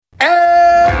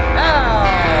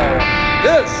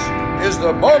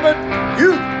the moment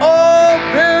you've all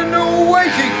been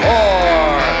waiting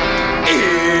for.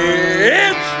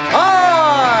 It's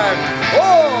time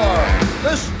for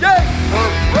the Steak for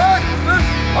Breakfast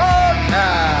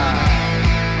Podcast.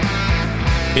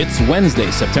 It's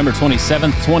Wednesday, September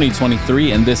 27th,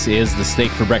 2023, and this is the Steak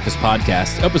for Breakfast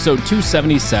Podcast, episode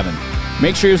 277.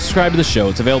 Make sure you subscribe to the show.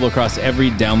 It's available across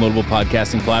every downloadable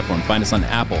podcasting platform. Find us on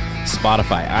Apple,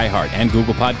 Spotify, iHeart, and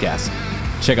Google Podcasts.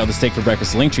 Check out the Steak for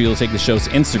Breakfast link tree. You'll take the show's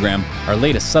Instagram, our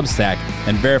latest Substack,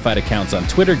 and verified accounts on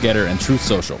Twitter, Getter, and Truth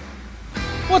Social.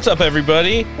 What's up,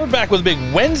 everybody? We're back with a big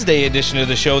Wednesday edition of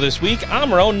the show this week.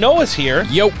 Amro, Noah's here.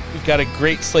 Yo. We've got a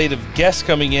great slate of guests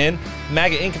coming in.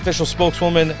 MAGA Inc. official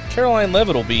spokeswoman Caroline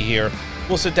Leavitt will be here.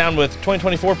 We'll sit down with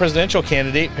 2024 presidential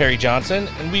candidate Perry Johnson,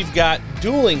 and we've got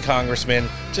dueling congressmen.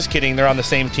 Just kidding, they're on the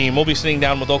same team. We'll be sitting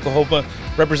down with Oklahoma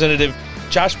Representative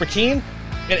Josh Brecheen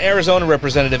and Arizona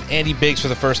Representative Andy Biggs for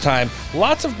the first time.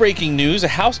 Lots of breaking news. A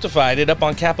House divided up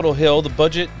on Capitol Hill. The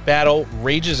budget battle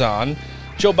rages on.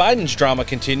 Joe Biden's drama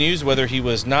continues, whether he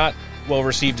was not well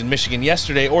received in Michigan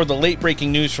yesterday or the late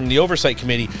breaking news from the Oversight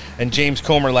Committee and James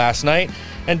Comer last night.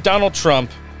 And Donald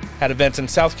Trump had events in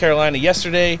South Carolina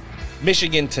yesterday,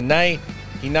 Michigan tonight.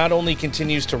 He not only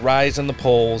continues to rise in the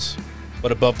polls,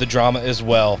 but above the drama as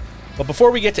well. But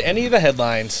before we get to any of the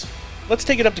headlines, let's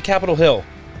take it up to Capitol Hill,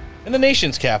 in the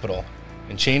nation's capital,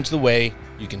 and change the way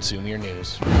you consume your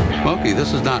news. Smokey,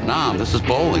 this is not Nam. This is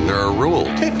bowling. There are rules.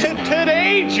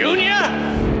 Today, Junior,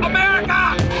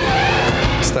 America,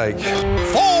 Steak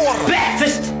for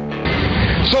breakfast.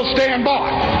 So stand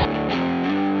by.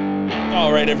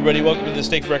 All right, everybody, welcome to the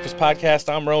Steak for Breakfast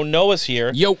Podcast. I'm Ro. Noah's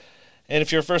here. Yo. And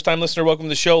if you're a first-time listener, welcome to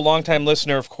the show. Long-time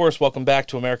listener, of course, welcome back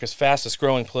to America's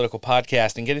fastest-growing political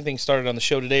podcast. And getting things started on the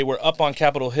show today, we're up on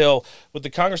Capitol Hill with the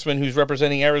congressman who's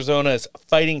representing Arizona's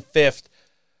fighting fifth.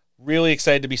 Really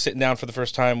excited to be sitting down for the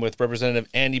first time with Representative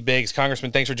Andy Biggs.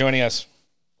 Congressman, thanks for joining us.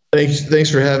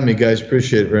 Thanks for having me, guys.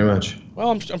 Appreciate it very much.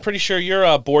 Well, I'm pretty sure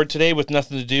you're bored today with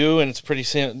nothing to do, and it's pretty,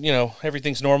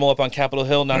 everything's normal up on Capitol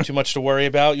Hill, not too much to worry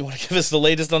about. You want to give us the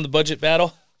latest on the budget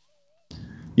battle?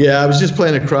 Yeah, I was just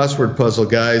playing a crossword puzzle,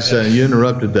 guys. You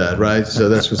interrupted that, right? So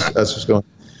that's what's going on.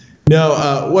 No,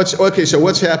 so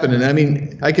what's happening? I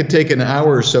mean, I could take an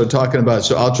hour or so talking about it,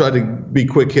 so I'll try to be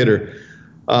quick hitter.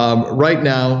 Right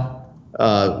now,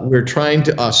 we're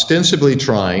ostensibly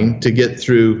trying to get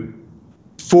through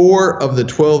 4 of the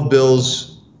 12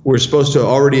 bills we're supposed to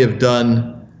already have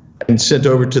done and sent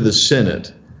over to the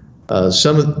Senate. There's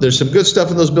some good stuff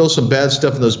in those bills, some bad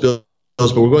stuff in those bills,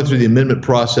 but we're going through the amendment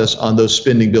process on those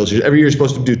spending bills. Every year you're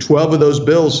supposed to do 12 of those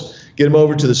bills, get them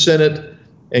over to the Senate,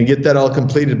 and get that all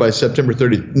completed by September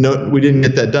 30th. No, we didn't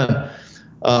get that done.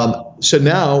 So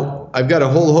now I've got a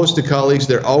whole host of colleagues.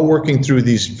 They're all working through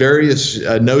these various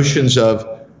notions of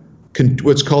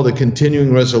what's called a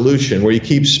continuing resolution, where you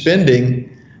keep spending.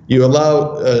 You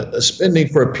allow spending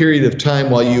for a period of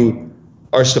time while you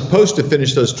are supposed to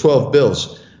finish those 12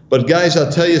 bills. But guys,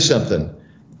 I'll tell you something.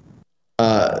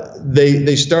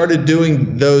 They started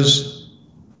doing those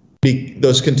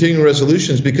continuing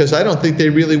resolutions because I don't think they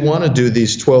really want to do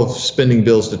these 12 spending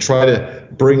bills to try to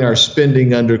bring our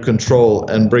spending under control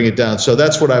and bring it down. So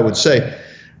that's what I would say.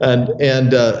 And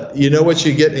you know what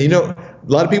you get? A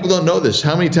lot of people don't know this.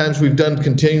 How many times we've done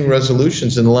continuing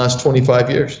resolutions in the last 25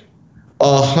 years?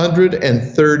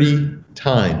 130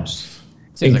 times,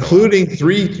 including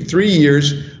three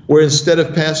years where instead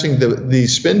of passing the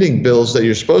spending bills that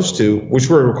you're supposed to,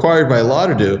 which we're required by law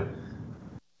to do,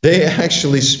 they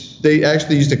actually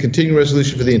used a continuing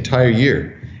resolution for the entire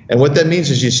year. And what that means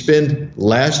is you spend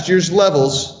last year's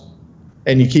levels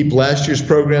and you keep last year's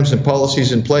programs and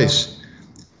policies in place.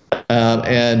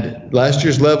 And last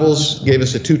year's levels gave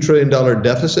us a $2 trillion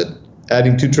deficit,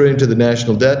 adding $2 trillion to the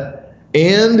national debt,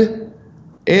 and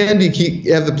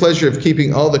you have the pleasure of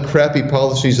keeping all the crappy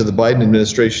policies of the Biden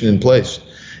administration in place.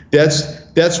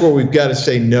 That's where we've got to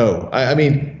say no.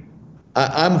 I'm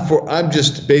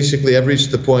just basically, I've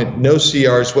reached the point, no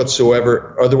CRs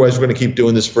whatsoever. Otherwise, we're going to keep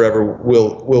doing this forever.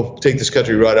 We'll take this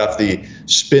country right off the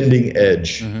spending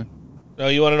edge. Mm-hmm. No,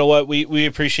 you want to know what? We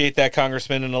appreciate that,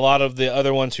 Congressman, and a lot of the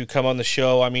other ones who come on the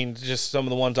show. I mean, just some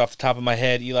of the ones off the top of my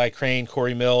head: Eli Crane,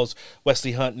 Corey Mills,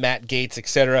 Wesley Hunt, Matt Gaetz,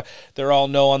 etc. They're all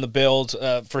no on the bills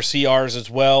for CRs as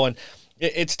well. And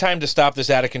It's time to stop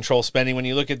this out-of-control spending. When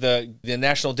you look at the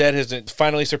national debt has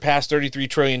finally surpassed $33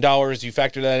 trillion. You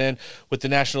factor that in with the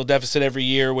national deficit every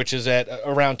year, which is at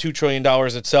around $2 trillion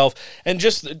itself. And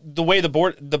just the way the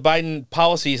Biden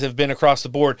policies have been across the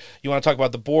board. You want to talk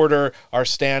about the border, our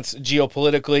stance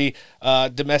geopolitically,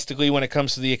 domestically when it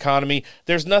comes to the economy.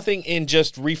 There's nothing in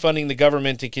just refunding the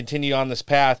government to continue on this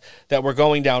path that we're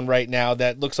going down right now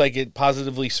that looks like it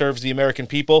positively serves the American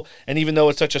people. And even though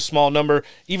it's such a small number,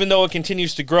 even though it continues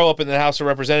to grow up in the House of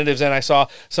Representatives, and I saw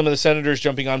some of the senators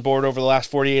jumping on board over the last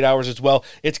 48 hours as well,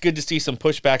 it's good to see some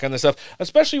pushback on this stuff,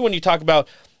 especially when you talk about,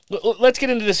 let's get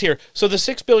into this here. So the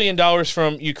 $6 billion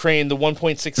from Ukraine, the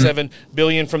 $1.67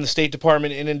 billion from the State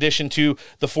Department, in addition to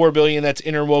the $4 billion that's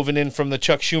interwoven in from the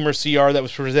Chuck Schumer CR that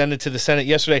was presented to the Senate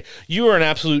yesterday, you were an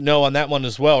absolute no on that one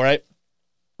as well, right?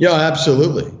 Yeah,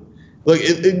 absolutely. Look,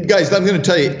 guys, I'm going to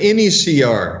tell you, any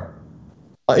CR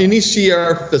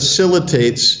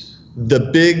facilitates the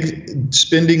big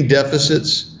spending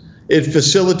deficits. It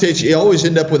facilitates, you always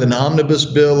end up with an omnibus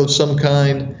bill of some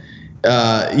kind.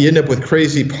 You end up with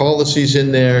crazy policies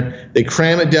in there. They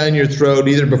cram it down your throat,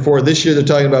 either before, this year they're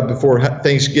talking about before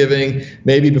Thanksgiving,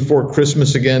 maybe before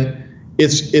Christmas again.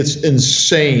 It's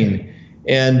insane.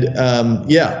 And I'm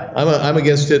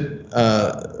against it.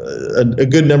 A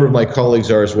good number of my colleagues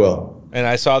are as well. And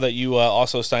I saw that you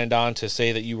also signed on to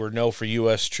say that you were no for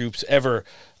U.S. troops ever,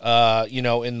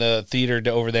 in the theater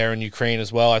over there in Ukraine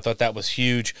as well. I thought that was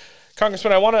huge.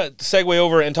 Congressman, I want to segue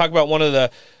over and talk about one of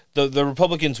the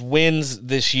Republicans' wins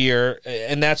this year,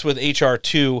 and that's with H.R.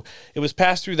 2. It was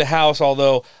passed through the House,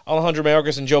 although Alejandro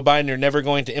Mayorkas and Joe Biden are never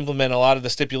going to implement a lot of the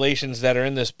stipulations that are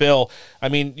in this bill. I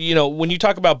mean, when you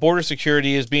talk about border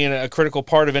security as being a critical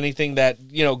part of anything that,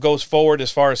 goes forward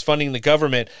as far as funding the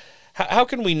government, how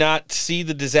can we not see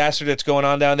the disaster that's going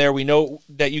on down there? We know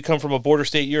that you come from a border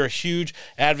state. You're a huge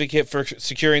advocate for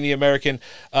securing the American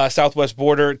southwest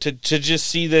border. To just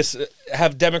see this,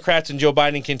 have Democrats and Joe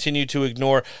Biden continue to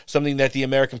ignore something that the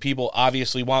American people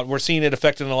obviously want. We're seeing it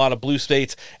affecting a lot of blue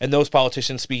states and those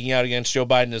politicians speaking out against Joe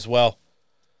Biden as well.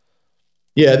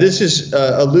 Yeah, this is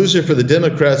a loser for the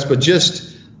Democrats. But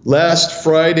just last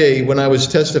Friday, when I was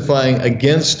testifying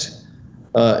against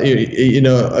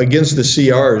against the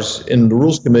CRs in the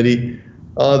Rules Committee,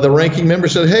 the ranking member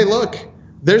said, "Hey, look,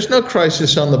 there's no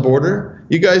crisis on the border.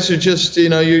 You guys are just,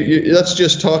 that's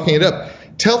just talking it up."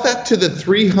 Tell that to the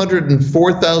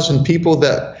 304,000 people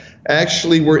that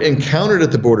actually were encountered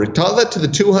at the border. Tell that to the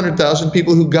 200,000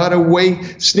 people who got away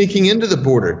sneaking into the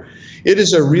border. It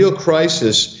is a real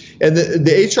crisis. And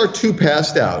the H.R. 2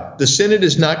 passed out. The Senate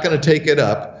is not going to take it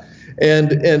up.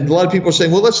 And a lot of people are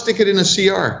saying, well, let's stick it in a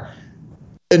CR.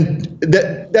 And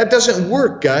that doesn't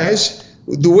work, guys.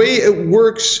 The way it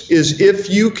works is if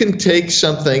you can take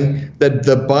something that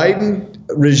the Biden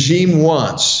regime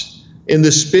wants in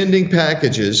the spending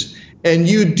packages and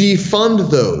you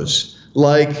defund those,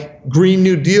 like Green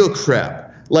New Deal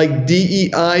crap, like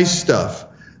DEI stuff,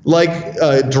 like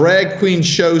drag queen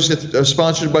shows that are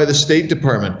sponsored by the State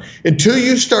Department. Until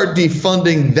you start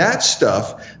defunding that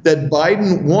stuff that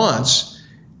Biden wants,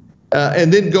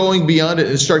 and then going beyond it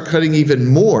and start cutting even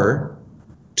more.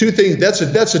 Two things. That's a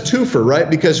twofer, right?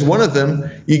 Because one of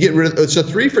them you get rid of. It's a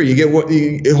threefer.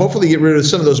 You hopefully get rid of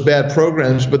some of those bad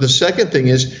programs. But the second thing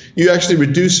is you actually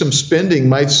reduce some spending,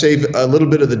 might save a little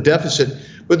bit of the deficit.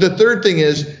 But the third thing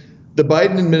is the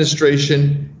Biden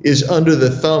administration is under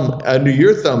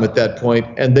your thumb at that point,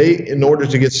 and they, in order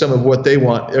to get some of what they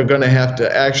want, are going to have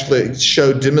to actually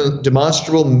show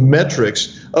demonstrable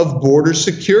metrics of border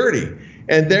security.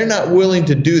 And they're not willing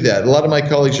to do that. A lot of my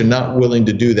colleagues are not willing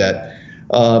to do that.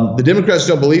 The Democrats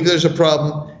don't believe there's a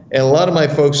problem, and a lot of my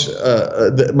folks,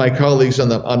 my colleagues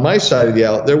on my side of the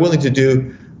aisle, they're willing to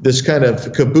do this kind of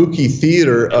kabuki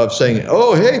theater of saying,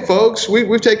 "Oh, hey, folks,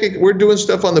 we're doing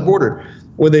stuff on the border,"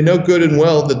 when they know good and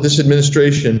well that this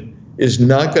administration is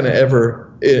not going to ever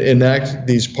enact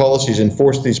these policies,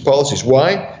 enforce these policies.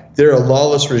 Why? They're a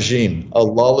lawless regime.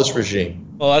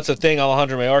 Well, that's the thing,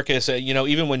 Alejandro Mayorkas.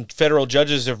 Even when federal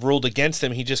judges have ruled against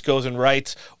him, he just goes and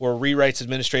writes or rewrites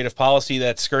administrative policy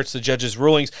that skirts the judge's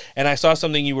rulings. And I saw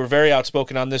something you were very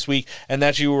outspoken on this week, and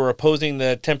that you were opposing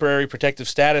the temporary protective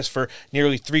status for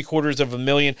nearly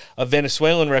 750,000 of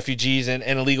Venezuelan refugees and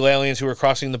illegal aliens who are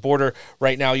crossing the border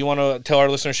right now. You want to tell our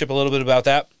listenership a little bit about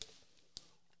that?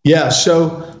 Yeah, so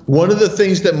one of the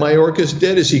things that Mayorkas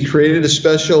did is he created a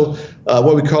special,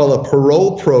 what we call a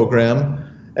parole program,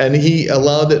 and he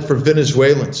allowed it for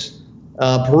Venezuelans.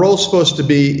 Parole's supposed to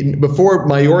be, before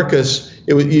Mayorkas,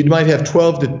 you might have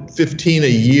 12 to 15 a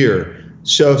year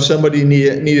So if somebody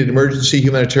needed emergency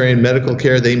humanitarian medical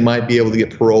care, they might be able to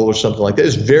get parole or something like that.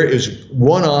 It was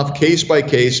one-off,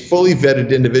 case-by-case, fully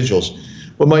vetted individuals.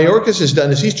 What Mayorkas has done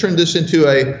is he's turned this into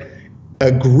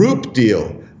a group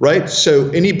deal, right? So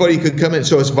anybody could come in.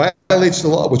 So it violates the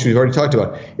law, which we've already talked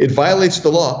about. It violates the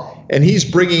law, and he's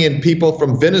bringing in people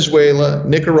from Venezuela,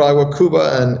 Nicaragua,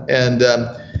 Cuba,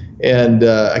 and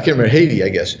I can't remember, Haiti, I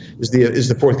guess, is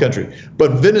the fourth country.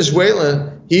 But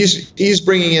Venezuela, he's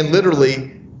bringing in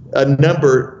literally a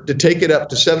number to take it up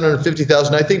to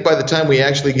 750,000. I think by the time we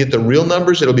actually get the real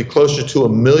numbers, it'll be closer to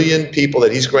 1 million people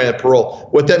that he's granted parole.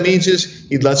 What that means is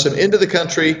he lets them into the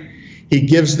country, he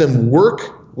gives them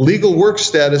legal work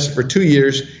status for 2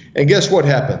 years, and guess what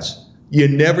happens? You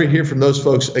never hear from those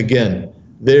folks again.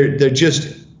 They're in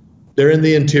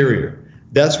the interior.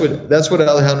 That's what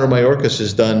Alejandro Mayorkas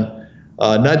has done,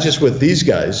 not just with these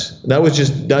guys, not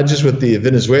just with the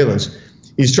Venezuelans.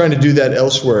 He's trying to do that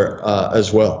elsewhere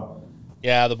as well.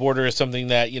 Yeah, the border is something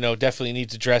that, definitely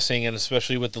needs addressing, and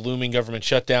especially with the looming government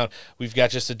shutdown, we've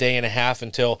got just a day and a half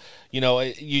until,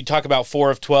 you talk about 4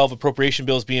 of 12 appropriation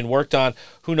bills being worked on.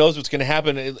 Who knows what's going to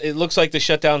happen? It looks like the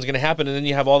shutdown is going to happen, and then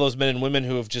you have all those men and women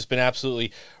who have just been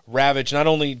absolutely ravaged, not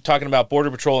only talking about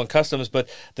Border Patrol and Customs, but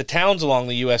the towns along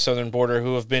the U.S. southern border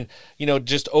who have been,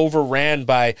 just overran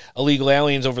by illegal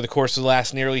aliens over the course of the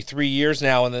last nearly 3 years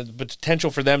now, and the potential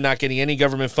for them not getting any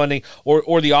government funding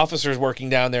or the officers working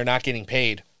down there not getting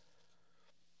paid.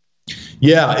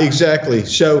 Yeah, exactly.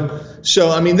 So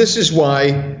I mean, this is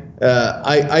why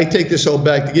I take this all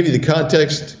back to give you the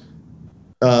context.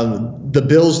 The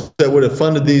bills that would have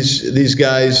funded these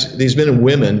guys, these men and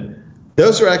women,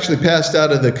 those are actually passed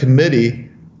out of the committee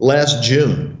last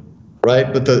June,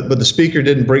 right? But the speaker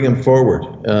didn't bring them forward.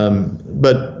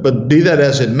 But be that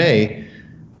as it may,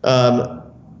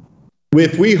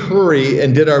 if we hurry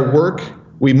and did our work,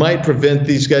 we might prevent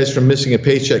these guys from missing a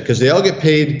paycheck, because they all get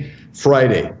paid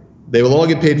Friday. They will all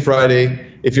get paid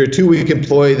Friday. If you're a 2-week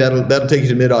employee, that'll take you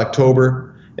to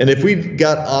mid-October. And if we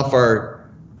got off our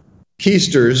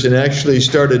keisters and actually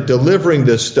started delivering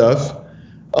this stuff,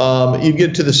 you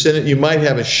get to the Senate, you might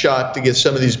have a shot to get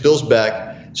some of these bills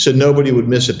back so nobody would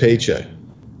miss a paycheck.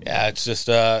 Yeah, it's just,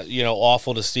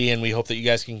 awful to see, and we hope that you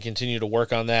guys can continue to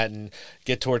work on that and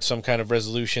get towards some kind of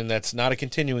resolution that's not a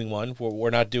continuing one. We're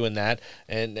not doing that,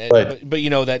 right. But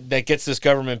that gets this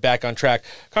government back on track.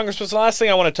 Congressman, the last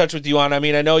thing I want to touch with you on, I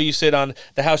mean, I know you sit on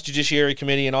the House Judiciary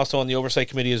Committee and also on the Oversight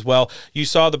Committee as well. You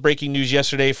saw the breaking news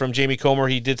yesterday from Jamie Comer.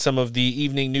 He did some of the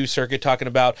evening news circuit talking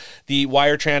about the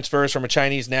wire transfers from a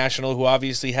Chinese national who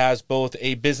obviously has both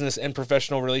a business and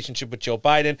professional relationship with Joe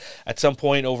Biden. At some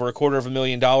point, over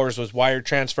 $250,000 was wire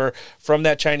transfer from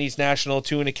that Chinese national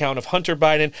to an account of Hunter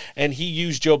Biden, and he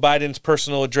used Joe Biden's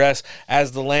personal address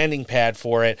as the landing pad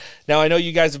for it. Now, I know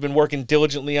you guys have been working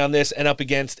diligently on this and up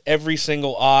against every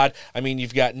single odd. I mean,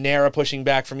 you've got NARA pushing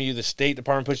back from you, the State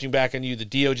Department pushing back on you, the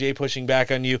DOJ pushing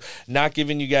back on you, not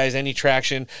giving you guys any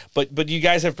traction, but you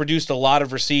guys have produced a lot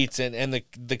of receipts, and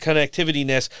the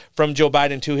connectivity-ness from Joe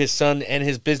Biden to his son and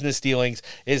his business dealings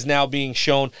is now being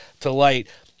shown to light.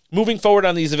 Moving forward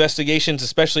on these investigations,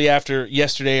 especially after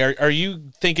yesterday, are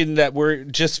you thinking that we're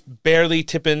just barely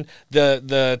tipping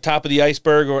the top of the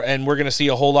iceberg, and we're going to see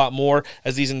a whole lot more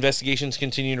as these investigations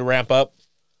continue to ramp up?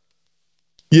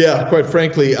 Yeah, quite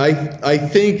frankly, I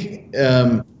think,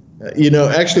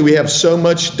 actually we have so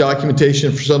much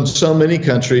documentation from so many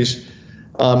countries.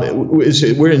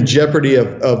 We're in jeopardy of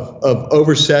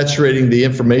oversaturating the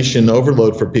information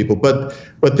overload for people, but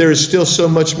there is still so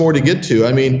much more to get to.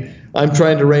 I mean, I'm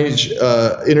trying to arrange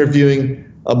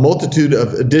interviewing a multitude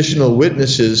of additional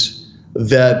witnesses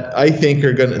that I think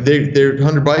are they're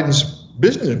Hunter Biden's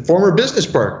former business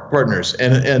partners,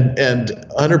 and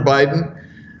Hunter Biden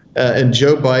and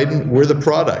Joe Biden were the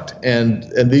product, and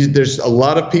there's a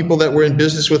lot of people that were in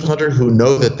business with Hunter who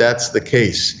know that that's the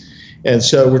case. And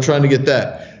so we're trying to get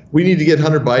that. We need to get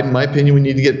Hunter Biden, in my opinion, we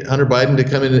need to get Hunter Biden to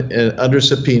come in under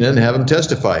subpoena and have him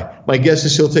testify. My guess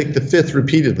is he'll take the fifth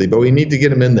repeatedly, but we need to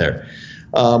get him in there.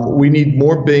 We need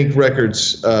more bank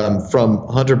records from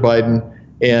Hunter Biden,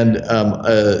 and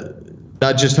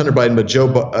not just Hunter Biden, but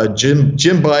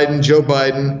Jim Biden, Joe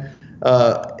Biden,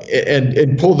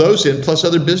 and pull those in, plus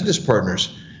other business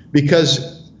partners,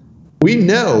 because we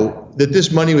know that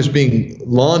this money was being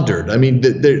laundered. I mean,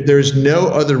 there's no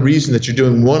other reason that you're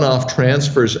doing one-off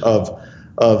transfers of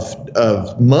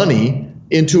money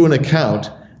into an account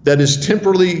that is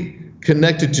temporarily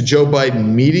connected to Joe Biden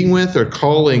meeting with or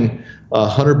calling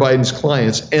Hunter Biden's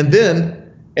clients, and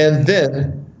then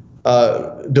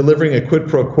delivering a quid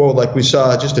pro quo like we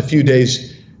saw just a few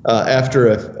days after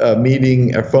a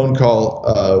meeting, a phone call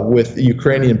with the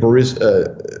Ukrainian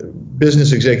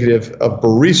business executive of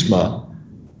Burisma.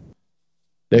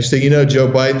 Next thing you know, Joe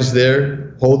Biden's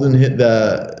there holding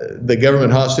the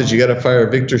government hostage. You got to fire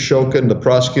Victor Shokin, the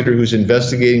prosecutor who's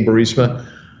investigating Burisma,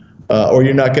 or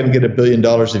you're not going to get $1 billion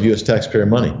of U.S. taxpayer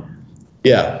money.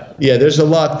 Yeah, there's a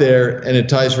lot there, and it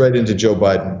ties right into Joe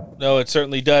Biden. No, it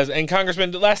certainly does. And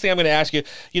Congressman, the last thing I'm going to ask you,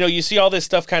 you see all this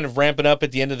stuff kind of ramping up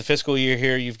at the end of the fiscal year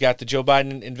here. You've got the Joe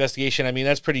Biden investigation. I mean,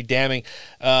 that's pretty damning,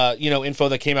 info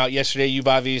that came out yesterday. You've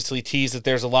obviously teased that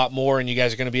there's a lot more, and you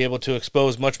guys are going to be able to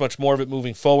expose much, much more of it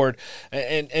moving forward.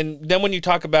 And then when you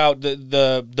talk about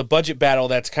the budget battle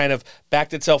that's kind of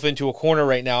backed itself into a corner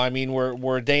right now, I mean,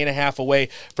 we're a day and a half away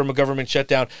from a government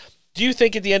shutdown. Do you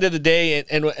think at the end of the day,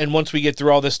 and once we get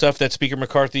through all this stuff, that Speaker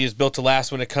McCarthy is built to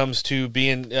last when it comes to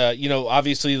being,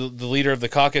 obviously the leader of the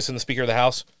caucus and the Speaker of the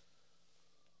House?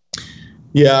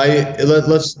 Yeah,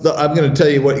 I'm going to tell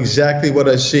you exactly what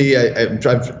I see. I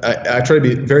try to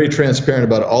be very transparent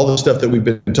about all the stuff that we've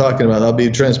been talking about. I'll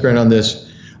be transparent on this.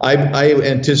 I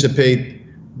anticipate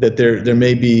that there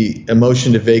may be a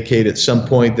motion to vacate at some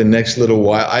point the next little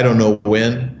while. I don't know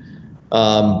when,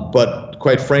 but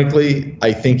quite frankly,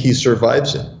 I think he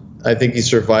survives it. I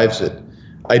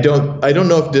don't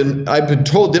know if I've been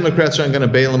told Democrats aren't going to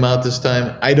bail him out this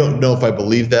time. I don't know if I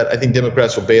believe that. I think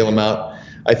Democrats will bail him out.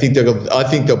 I think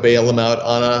they'll bail him out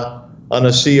on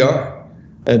a CR.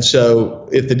 And so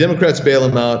if the Democrats bail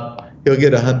him out, he'll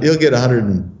get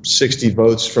 160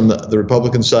 votes from the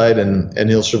Republican side, and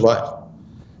he'll survive.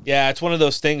 Yeah, it's one of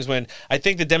those things when I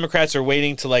think the Democrats are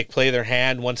waiting to play their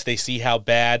hand once they see how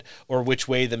bad or which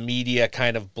way the media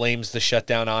kind of blames the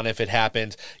shutdown on if it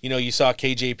happens. You saw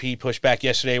KJP push back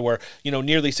yesterday where,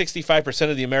 nearly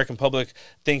 65% of the American public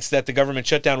thinks that the government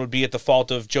shutdown would be at the fault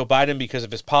of Joe Biden because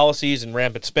of his policies and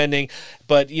rampant spending.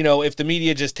 But, if the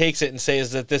media just takes it and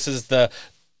says that this is the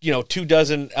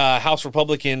 24 House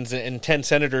Republicans and 10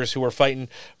 senators who are fighting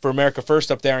for America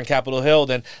First up there on Capitol Hill,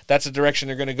 then that's the direction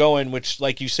they're going to go in, which,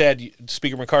 like you said,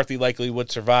 Speaker McCarthy likely would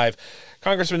survive.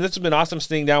 Congressman, this has been awesome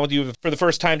sitting down with you for the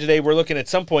first time today. We're looking at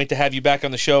some point to have you back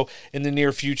on the show in the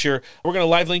near future. We're going to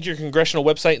live link your congressional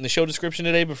website in the show description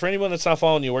today, but for anyone that's not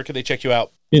following you, where can they check you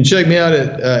out? You can check me out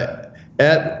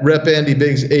at Rep. Andy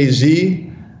Biggs AZ.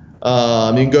 You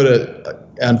can go to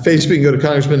on Facebook, you can go to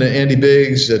Congressman Andy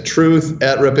Biggs, Truth,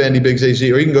 at Rep. Andy Biggs AZ,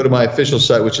 or you can go to my official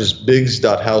site, which is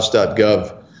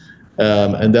biggs.house.gov,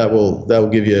 and that will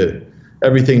give you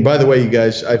everything. By the way, you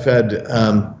guys, I've had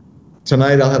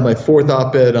tonight I'll have my fourth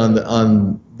op-ed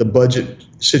on the budget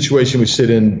situation we sit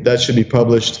in. That should be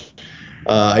published.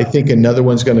 I think another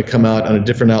one's going to come out on a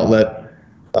different outlet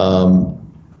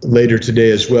later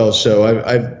today as well. So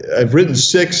I've written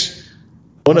 6.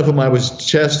 One of them I was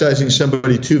chastising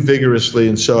somebody too vigorously,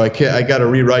 and so I got to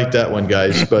rewrite that one,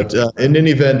 guys. But in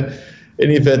any event,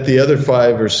 the other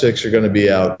 5 or 6 are going to be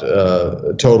out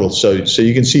total. So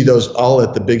you can see those all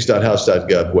at the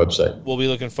biggs.house.gov website. We'll be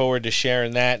looking forward to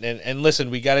sharing that. And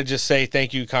listen, we got to just say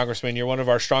thank you, Congressman. You're one of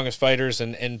our strongest fighters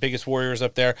and biggest warriors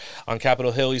up there on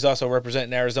Capitol Hill. He's also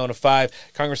representing Arizona 5.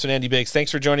 Congressman Andy Biggs,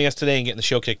 thanks for joining us today and getting the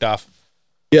show kicked off.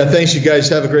 Yeah, thanks, you guys.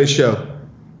 Have a great show.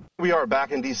 We are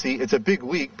back in D.C. It's a big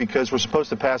week because we're supposed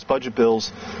to pass budget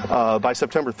bills by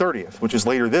September 30th, which is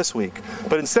later this week.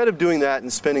 But instead of doing that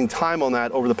and spending time on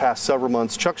that over the past several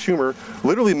months, Chuck Schumer,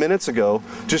 literally minutes ago,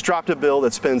 just dropped a bill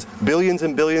that spends billions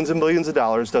and billions and billions of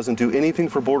dollars, doesn't do anything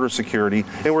for border security,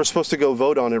 and we're supposed to go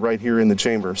vote on it right here in the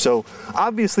chamber. So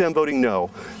obviously I'm voting no.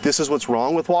 This is what's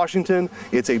wrong with Washington.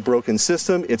 It's a broken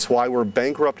system. It's why we're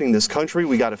bankrupting this country.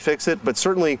 We got to fix it. But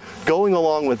certainly going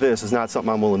along with this is not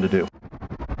something I'm willing to do.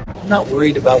 I'm not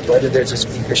worried about whether there's a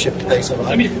speakership place or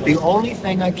not. The only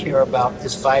thing I care about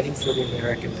is fighting for the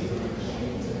American people.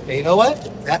 And you know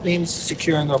what? That means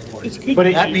securing our borders.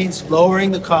 That means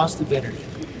lowering the cost of energy.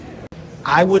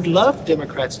 I would love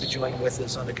Democrats to join with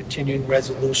us on a continuing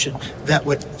resolution that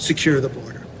would secure the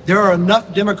border. There are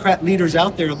enough Democrat leaders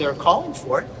out there that are calling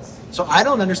for it. So I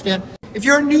don't understand. If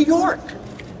you're in New York,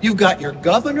 you've got your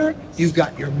governor, you've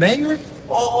got your mayor,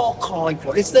 all calling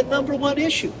for it. It's the number one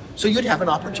issue. So you'd have an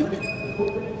opportunity.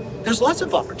 There's lots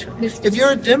of opportunities. If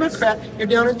you're a Democrat, you're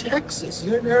down in Texas,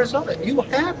 you're in Arizona, you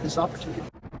have this opportunity.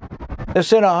 They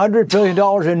sent $100 billion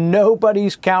and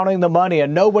nobody's counting the money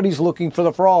and nobody's looking for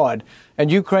the fraud.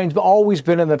 And Ukraine's always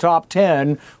been in the top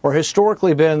 10 or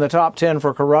historically been in the top 10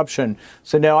 for corruption.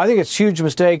 So no, I think it's a huge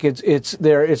mistake. It's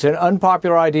an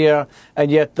unpopular idea. And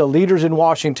yet the leaders in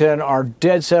Washington are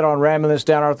dead set on ramming this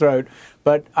down our throat.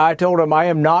 But I told them I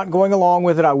am not going along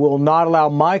with it. I will not allow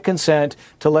my consent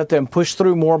to let them push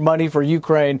through more money for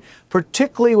Ukraine,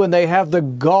 particularly when they have the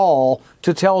gall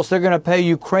to tell us they're going to pay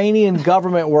Ukrainian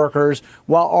government workers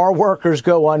while our workers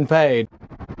go unpaid.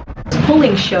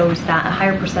 polling shows that a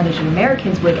higher percentage of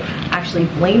Americans would actually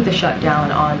blame the shutdown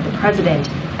on the president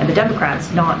and the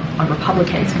Democrats, not on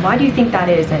Republicans. Why do you think that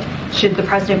is? And should the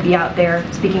president be out there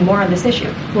speaking more on this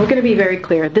issue? We're going to be very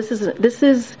clear.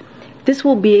 This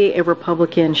will be a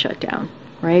Republican shutdown,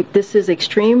 right? This is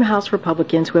extreme House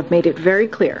Republicans who have made it very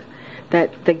clear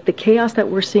that the chaos that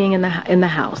we're seeing in the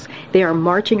House, they are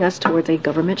marching us towards a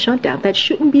government shutdown. That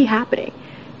shouldn't be happening.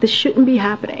 This shouldn't be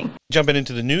happening. Jumping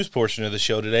into the news portion of the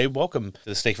show today, welcome to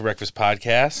the Steak for Breakfast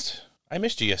podcast. I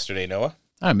missed you yesterday, Noah.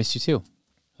 I missed you too.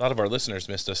 A lot of our listeners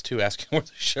missed us too, asking where the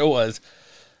show was.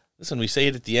 Listen, we say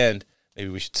it at the end.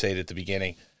 Maybe we should say it at the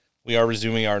beginning. We are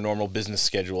resuming our normal business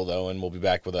schedule, though, and we'll be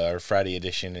back with our Friday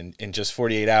edition in just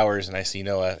 48 hours, and I see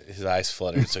Noah, his eyes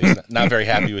fluttered, so he's not very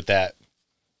happy with that.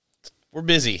 We're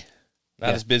busy.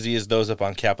 Not as busy as those up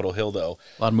on Capitol Hill, though.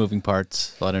 A lot of moving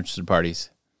parts, a lot of interested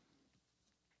parties.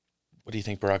 What do you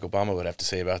think Barack Obama would have to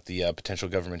say about the potential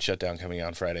government shutdown coming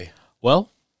on Friday?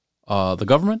 Well, the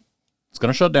government is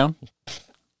going to shut down.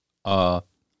 The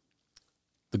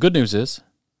good news is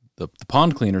the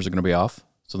pond cleaners are going to be off,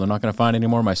 so they're not going to find any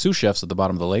more of my sous chefs at the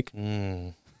bottom of the lake.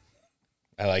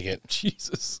 I like it.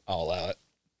 Jesus. I'll allow it.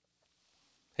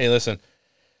 Hey, listen.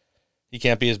 He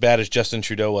can't be as bad as Justin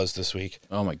Trudeau was this week.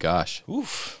 Oh, my gosh.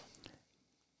 Oof.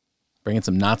 Bringing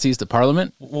some Nazis to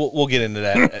Parliament? We'll get into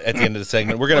that at the end of the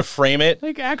segment. We're going to frame it.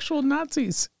 Like actual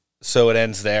Nazis. So it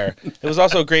ends there. It was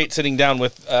also great sitting down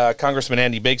with Congressman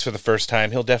Andy Biggs for the first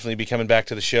time. He'll definitely be coming back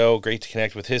to the show. Great to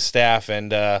connect with his staff.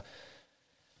 And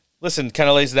listen, kind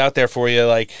of lays it out there for you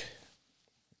like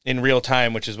in real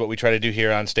time, which is what we try to do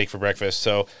here on Steak for Breakfast.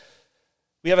 So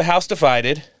we have a House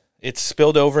divided. It's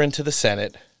spilled over into the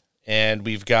Senate. And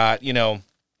we've got,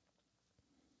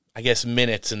 I guess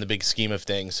minutes in the big scheme of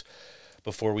things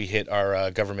before we hit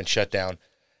our government shutdown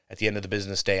at the end of the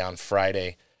business day on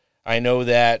Friday. I know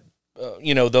that,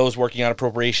 those working on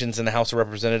appropriations in the House of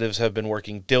Representatives have been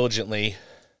working diligently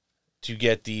to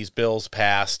get these bills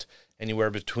passed. Anywhere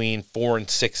between 4 and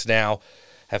 6 now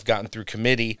have gotten through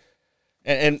committee.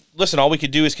 And listen, all we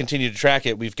could do is continue to track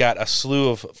it. We've got a slew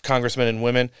of congressmen and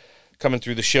women coming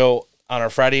through the show. On our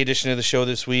Friday edition of the show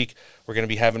this week, we're going to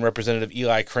be having Representative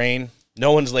Eli Crane.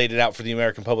 No one's laid it out for the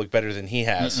American public better than he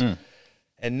has.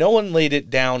 And no one laid it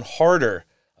down harder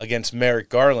against Merrick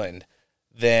Garland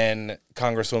than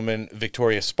Congresswoman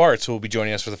Victoria Spartz, who will be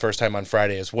joining us for the first time on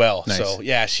Friday as well. Nice. So,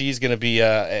 yeah, she's going to be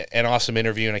an awesome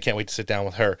interview, and I can't wait to sit down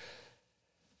with her.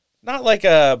 Not like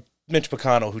Mitch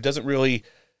McConnell, who doesn't really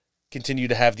continue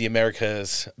to have the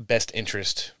America's best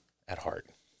interest at heart.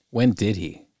 When did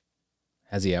he?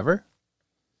 Has he ever?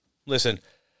 Listen,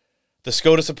 the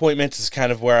SCOTUS appointments is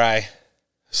kind of where I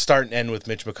start and end with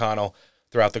Mitch McConnell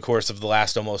throughout the course of the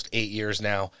last almost 8 years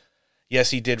now. Yes,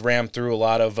 he did ram through a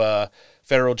lot of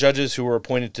federal judges who were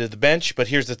appointed to the bench, but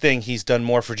here's the thing, he's done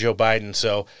more for Joe Biden,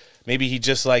 so maybe he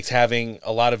just likes having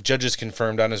a lot of judges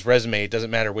confirmed on his resume. It doesn't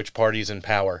matter which party's in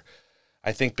power.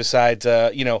 I think besides,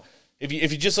 if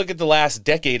you just look at the last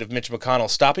decade of Mitch McConnell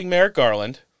stopping Merrick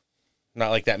Garland, not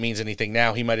like that means anything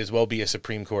now. He might as well be a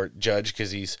Supreme Court judge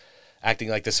because he's acting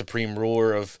like the supreme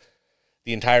ruler of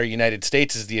the entire United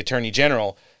States as the Attorney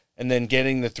General, and then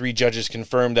getting the 3 judges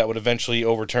confirmed that would eventually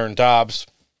overturn Dobbs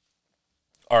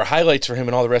are highlights for him,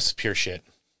 and all the rest is pure shit.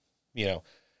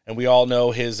 And we all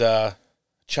know his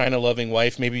China-loving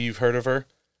wife. Maybe you've heard of her.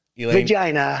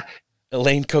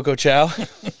 Elaine Coco Chow.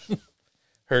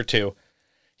 Her too.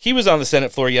 He was on the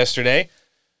Senate floor yesterday.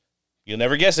 You'll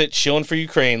never guess it. Shilling for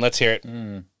Ukraine. Let's hear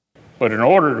it. But in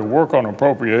order to work on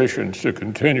appropriations to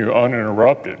continue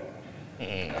uninterrupted,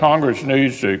 Congress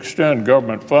needs to extend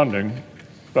government funding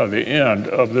by the end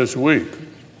of this week.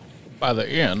 By the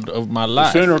end of my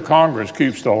life. The sooner Congress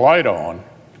keeps the light on,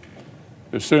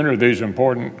 the sooner these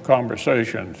important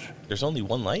conversations There's only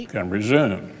one light? Can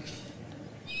resume.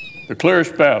 The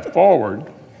clearest path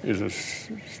forward is a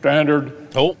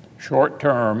standard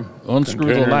short-term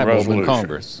unscrew the light bulb in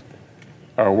Congress.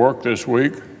 Our work this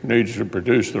week needs to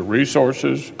produce the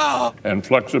resources and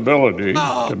flexibility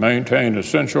to maintain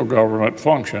essential government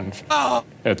functions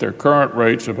at their current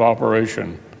rates of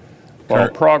operation while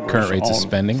progress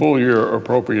on full-year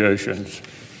appropriations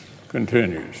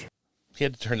continues. He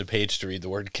had to turn the page to read the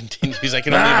word continues. I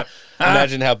can only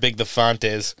imagine how big the font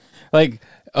is. Like,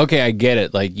 okay, I get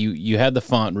it. Like, you had the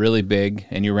font really big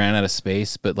and you ran out of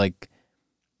space, but like,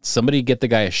 somebody get the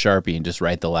guy a Sharpie and just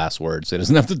write the last word so he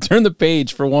doesn't have to turn the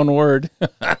page for one word.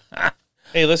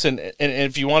 Hey, listen, and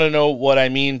if you want to know what I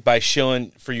mean by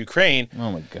shilling for Ukraine.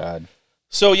 Oh, my God.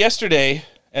 So yesterday,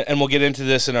 and we'll get into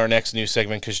this in our next news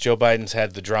segment because Joe Biden's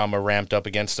had the drama ramped up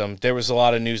against him. There was a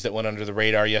lot of news that went under the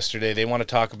radar yesterday. They want to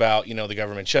talk about, the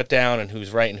government shutdown and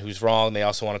who's right and who's wrong. They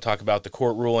also want to talk about the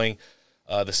court ruling,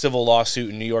 the civil lawsuit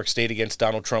in New York State against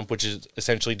Donald Trump, which is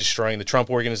essentially destroying the Trump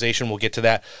Organization. We'll get to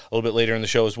that a little bit later in the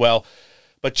show as well.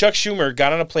 But Chuck Schumer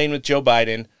got on a plane with Joe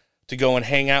Biden to go and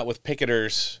hang out with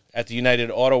picketers at the United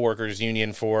Auto Workers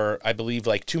Union for, I believe,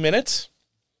 2 minutes.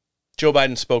 Joe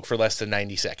Biden spoke for less than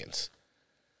 90 seconds.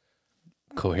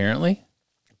 Coherently?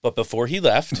 But before he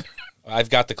left, I've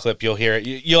got the clip. You'll hear it.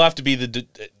 You'll have to be the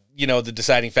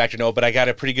deciding factor. No, but I got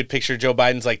a pretty good picture. Joe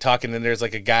Biden's talking, and there's a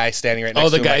guy standing right next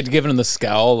to him. Oh, the guy giving him the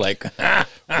scowl,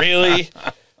 really?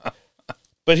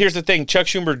 But here's the thing. Chuck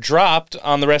Schumer dropped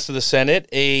on the rest of the Senate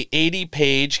a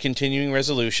 80-page continuing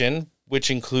resolution,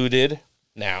 which included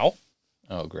now.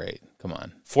 Oh, great. Come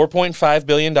on. $4.5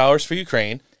 billion for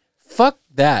Ukraine. Fuck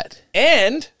that.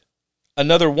 And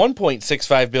another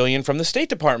 $1.65 billion from the State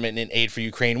Department in aid for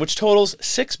Ukraine, which totals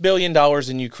 $6 billion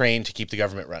in Ukraine to keep the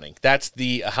government running. That's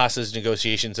the hostage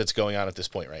negotiations that's going on at this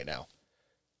point right now.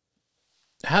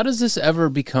 How does this ever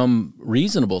become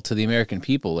reasonable to the American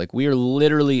people? We are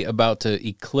literally about to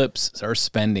eclipse our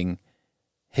spending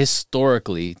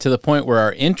historically to the point where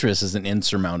our interest is an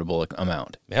insurmountable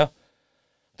amount. Yeah.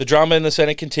 The drama in the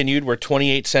Senate continued where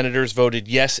 28 senators voted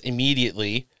yes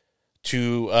immediately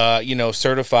to,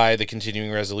 certify the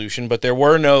continuing resolution. But there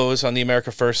were no's on the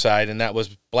America First side, and that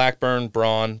was Blackburn,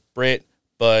 Braun, Britt,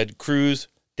 Budd, Cruz,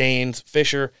 Daines,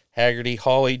 Fisher, Haggerty,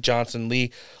 Hawley, Johnson,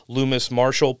 Lee, Loomis,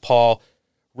 Marshall, Paul,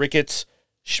 Ricketts,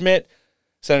 Schmidt,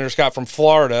 Senator Scott from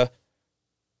Florida,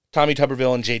 Tommy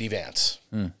Tuberville, and J.D. Vance.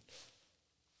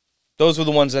 Those were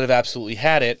the ones that have absolutely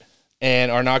had it and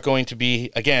are not going to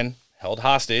be, again, held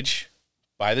hostage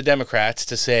by the Democrats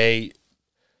to say,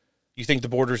 you think the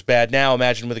border's bad now,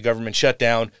 imagine with a government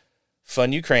shutdown,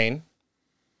 fund Ukraine,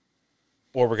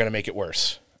 or we're going to make it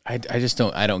worse. I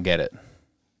don't get it.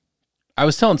 I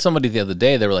was telling somebody the other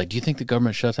day, they were like, do you think the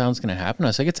government shutdown is going to happen? I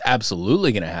was like, it's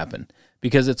absolutely going to happen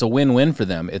because it's a win-win for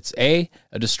them. It's a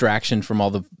distraction from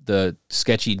all the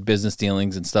sketchy business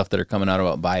dealings and stuff that are coming out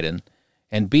about Biden.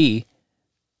 And B,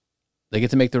 they get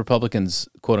to make the Republicans,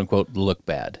 quote unquote, look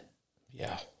bad.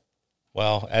 Yeah.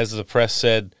 Well, as the press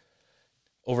said,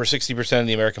 over 60% of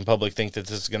the American public think that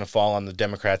this is going to fall on the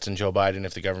Democrats and Joe Biden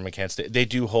if the government can't stay. They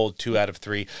do hold 2 out of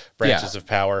 3 branches of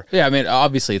power. Yeah, I mean,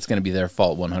 obviously it's going to be their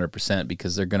fault 100%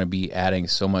 because they're going to be adding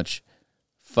so much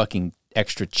fucking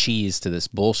extra cheese to this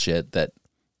bullshit that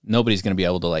nobody's going to be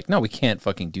able to no, we can't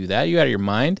fucking do that. Are you out of your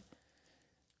mind?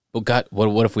 Well, God,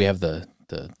 what if we have the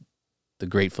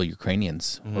grateful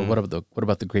Ukrainians? Mm-hmm. Or what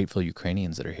about the grateful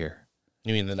Ukrainians that are here?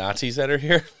 You mean the Nazis that are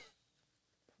here?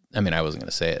 I mean, I wasn't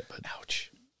going to say it, but ouch.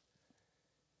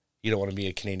 You don't want to be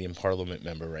a Canadian Parliament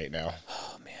member right now.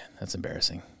 Oh, man, that's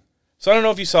embarrassing. So I don't know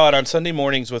if you saw it on Sunday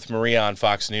mornings with Maria on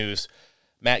Fox News.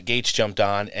 Matt Gaetz jumped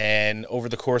on, and over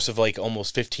the course of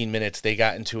almost 15 minutes, they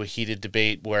got into a heated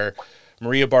debate where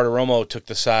Maria Bartiromo took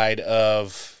the side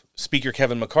of Speaker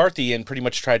Kevin McCarthy and pretty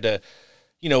much tried to,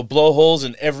 blow holes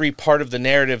in every part of the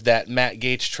narrative that Matt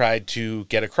Gaetz tried to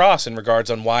get across in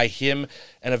regards on why him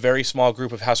and a very small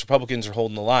group of House Republicans are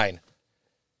holding the line.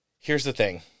 Here's the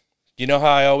thing. You know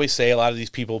how I always say a lot of these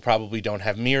people probably don't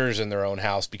have mirrors in their own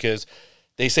house because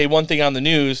they say one thing on the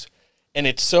news and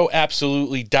it's so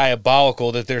absolutely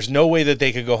diabolical that there's no way that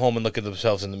they could go home and look at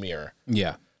themselves in the mirror.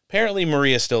 Yeah. Apparently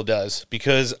Maria still does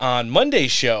because on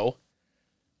Monday's show,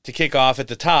 to kick off at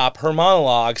the top, her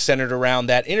monologue centered around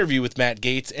that interview with Matt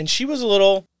Gaetz, and she was a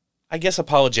little, I guess,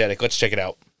 apologetic. Let's check it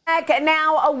out.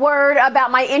 Now a word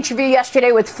about my interview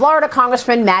yesterday with Florida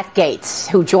Congressman Matt Gaetz,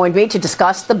 who joined me to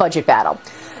discuss the budget battle.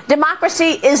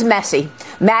 Democracy is messy.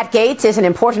 Matt Gaetz is an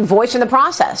important voice in the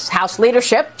process. House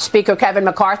leadership, Speaker Kevin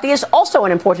McCarthy, is also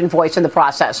an important voice in the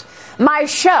process. My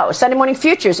show, Sunday Morning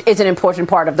Futures, is an important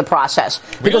part of the process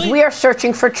because we are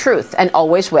searching for truth and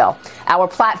always will. Our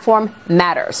platform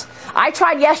matters. I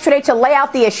tried yesterday to lay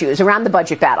out the issues around the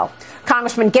budget battle.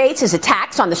 Congressman Gaetz'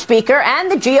 attacks on the Speaker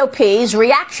and the GOP's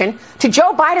reaction to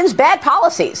Joe Biden's bad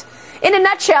policies. In a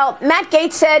nutshell, Matt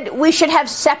Gaetz said we should have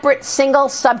separate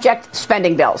single-subject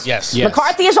spending bills. Yes.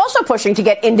 McCarthy is also pushing to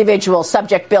get individual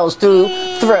subject bills through,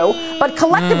 but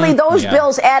collectively those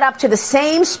bills add up to the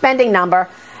same spending number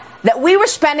that we were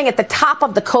spending at the top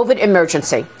of the COVID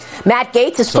emergency. Matt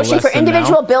Gaetz is pushing for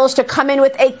individual bills to come in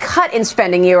with a cut in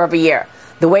spending year over year.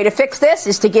 The way to fix this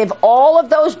is to give all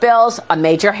of those bills a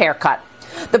major haircut.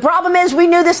 The problem is we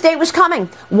knew this date was coming.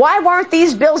 Why weren't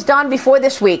these bills done before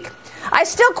this week? I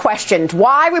still questioned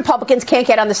why Republicans can't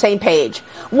get on the same page.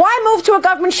 Why move to a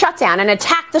government shutdown and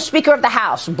attack the Speaker of the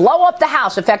House, blow up the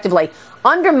House effectively,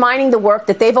 undermining the work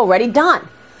that they've already done?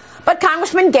 But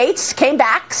Congressman Gates came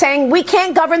back saying we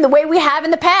can't govern the way we have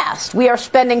in the past. We are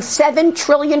spending $7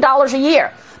 trillion a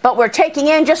year, but we're taking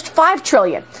in just $5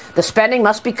 trillion. The spending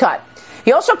must be cut.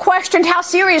 He also questioned how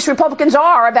serious Republicans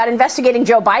are about investigating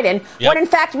Joe Biden, when in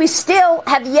fact we still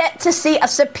have yet to see a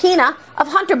subpoena of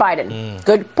Hunter Biden.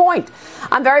 Good point.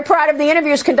 I'm very proud of the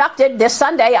interviews conducted. This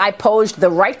Sunday, I posed the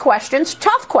right questions,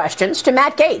 tough questions, to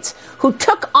Matt Gaetz, who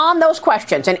took on those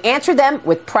questions and answered them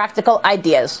with practical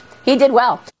ideas. He did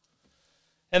well.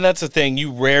 And that's the thing.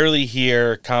 You rarely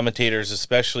hear commentators,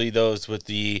 especially those with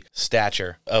the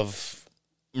stature of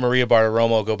Maria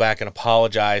Bartiromo, go back and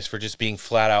apologize for just being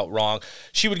flat out wrong.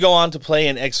 She would go on to play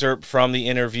an excerpt from the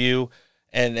interview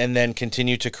and then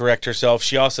continue to correct herself.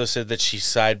 She also said that she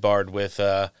sidebarred with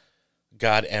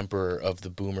God Emperor of the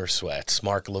Boomer Sweats,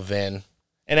 Mark Levin.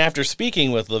 And after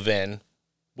speaking with Levin,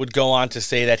 would go on to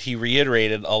say that he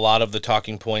reiterated a lot of the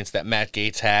talking points that Matt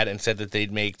Gaetz had and said that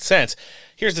they'd make sense.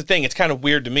 Here's the thing. It's kind of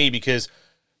weird to me because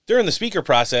during the speaker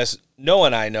process, Noah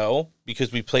and I know,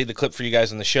 because we played the clip for you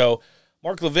guys on the show,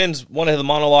 Mark Levin's one of the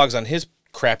monologues on his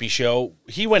crappy show.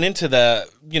 He went into the,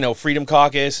 Freedom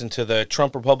Caucus and to the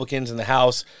Trump Republicans in the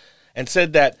House and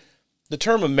said that the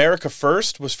term America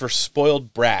First was for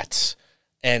spoiled brats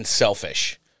and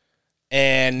selfish.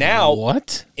 And now,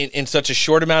 what? In such a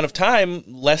short amount of time,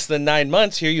 less than 9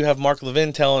 months, here you have Mark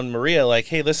Levin telling Maria, like,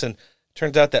 hey, listen,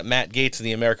 turns out that Matt Gaetz and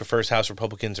the America First House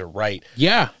Republicans are right.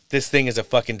 Yeah. This thing is a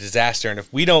fucking disaster. And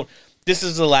if we don't, this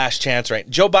is the last chance, right?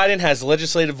 Joe Biden has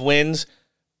legislative wins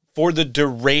for the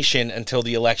duration until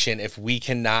the election if we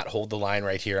cannot hold the line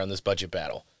right here on this budget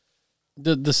battle.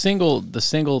 The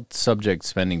single subject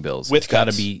spending bills with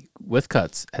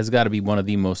cuts has got to be one of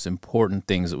the most important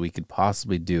things that we could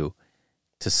possibly do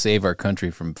to save our country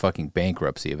from fucking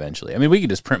bankruptcy eventually. I mean, we could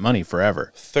just print money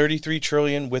forever. $33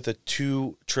 trillion with a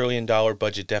 $2 trillion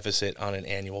budget deficit on an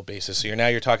annual basis. So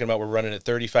you're talking about we're running at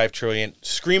 $35 trillion,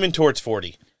 screaming towards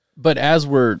 40. But as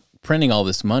we're printing all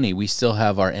this money, we still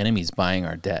have our enemies buying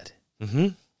our debt,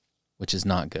 which is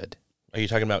not good. Are you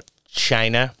talking about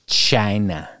China?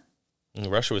 China. And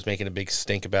Russia was making a big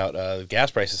stink about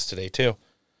gas prices today, too.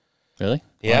 Really?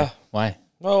 Yeah. Why?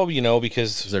 Well,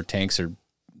 because their tanks are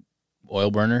oil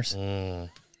burners. Hey,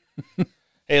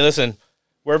 listen,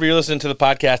 wherever you're listening to the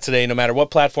podcast today, no matter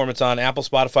what platform it's on, Apple,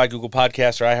 Spotify, Google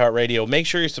Podcasts, or iHeartRadio, make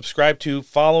sure you're subscribed to,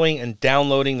 following, and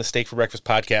downloading the Steak for Breakfast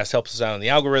podcast. Helps us out on the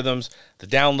algorithms, the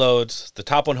downloads, the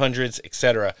top 100s,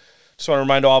 etc. Just want to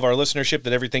remind all of our listenership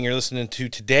that everything you're listening to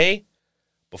today,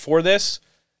 before this,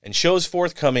 and shows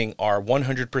forthcoming are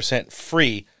 100%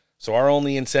 free. So our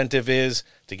only incentive is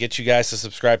to get you guys to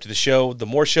subscribe to the show. The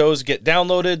more shows get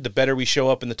downloaded, the better we show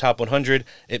up in the top 100.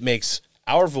 It makes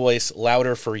our voice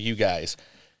louder for you guys.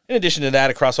 In addition to that,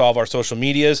 across all of our social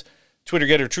medias, Twitter,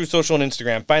 Getter, True Social, and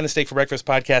Instagram, find the Steak for Breakfast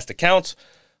podcast accounts,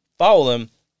 follow them,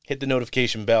 hit the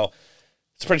notification bell.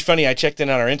 It's pretty funny. I checked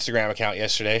in on our Instagram account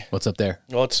yesterday. What's up there?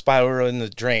 Well, it's spiral in the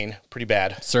drain. Pretty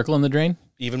bad. Circle in the drain?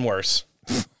 Even worse.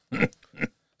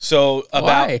 So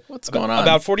Why? What's going on?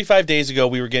 About 45 days ago,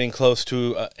 we were getting close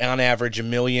to, on average, 1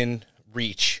 million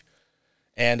reach.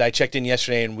 And I checked in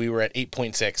yesterday, and we were at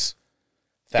 8.6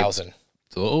 thousand.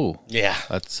 Oh. Yeah.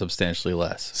 That's substantially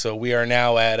less. So we are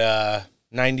now at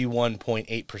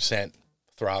 91.8%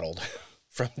 throttled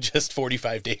from just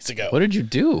 45 days ago. What did you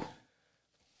do?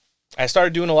 I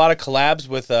started doing a lot of collabs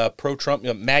with pro-Trump,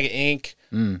 MAGA Inc.,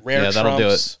 Rare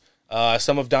Trumps.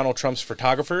 Some of Donald Trump's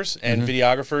photographers and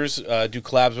videographers do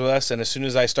collabs with us. And as soon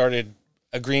as I started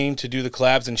agreeing to do the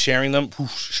collabs and sharing them,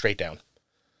 straight down.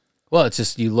 Well, it's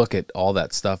just, you look at all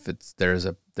that stuff. There's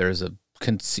a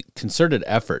concerted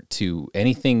effort to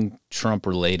anything Trump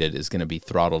related is going to be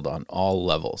throttled on all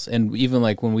levels. And even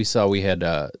like when we saw we had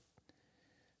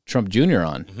Trump Jr.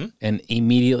 on, and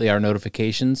immediately our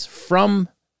notifications from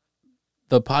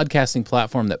the podcasting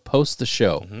platform that posts the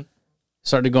show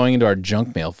started going into our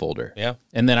junk mail folder. Yeah.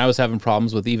 And then I was having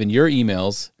problems with even your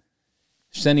emails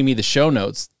sending me the show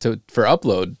notes for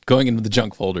upload going into the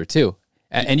junk folder too.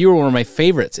 And you were one of my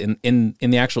favorites in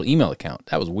the actual email account.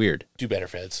 That was weird. Do better,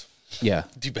 feds. Yeah.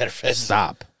 Do better, feds.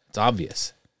 Stop. It's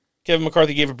obvious. Kevin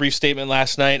McCarthy gave a brief statement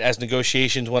last night as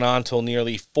negotiations went on till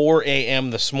nearly 4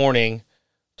 a.m. this morning,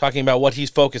 talking about what he's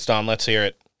focused on. Let's hear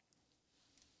it.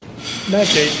 Matt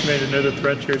Gaetz made another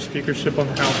threat to your speakership on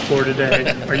the House floor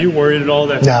today. Are you worried at all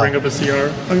that No. bring up a CR?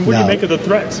 I mean, what do you make of the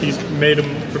threats? He's made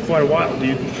them for quite a while. Do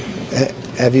you?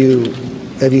 Have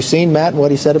you seen Matt and what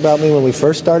he said about me when we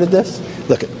first started this?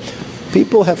 Look,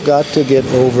 people have got to get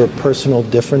over personal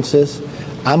differences.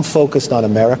 I'm focused on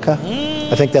America.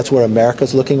 I think that's where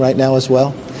America's looking right now as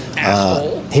well.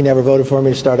 He never voted for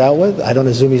me to start out with. I don't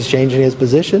assume he's changing his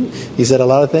position. He said a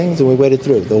lot of things, and we waited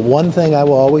through. The one thing I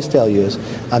will always tell you is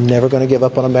I'm never going to give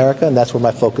up on America, and that's where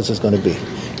my focus is going to be.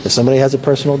 If somebody has a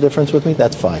personal difference with me,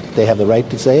 that's fine. They have the right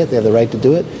to say it. They have the right to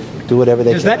do it. Do whatever they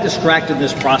can. Has that distracted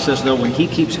this process, though, when he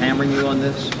keeps hammering you on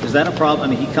this? Is that a problem?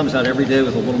 I mean, he comes out every day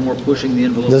with a little more pushing the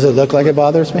envelope. Does it look like it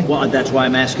bothers me? Well, that's why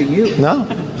I'm asking you. No.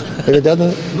 If it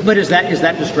doesn't. But is that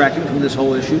distracting from this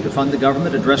whole issue to fund the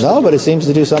government, address No, but it seems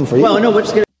to do something for you. Well, no,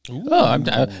 let's get no,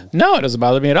 it doesn't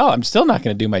bother me at all. I'm still not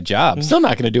going to do my job. I'm still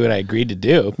not going to do what I agreed to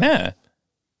do. Nah.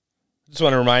 Just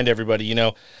want to remind everybody, you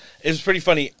know, it was pretty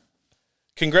funny.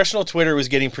 Congressional Twitter was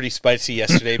getting pretty spicy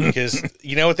yesterday because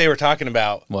you know what they were talking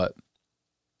about? What?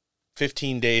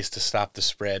 15 days to stop the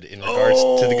spread in regards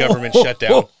to the government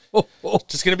shutdown.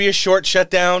 Just going to be a short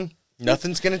shutdown.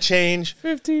 Nothing's going to change.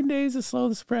 15 days to slow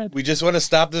the spread. We just want to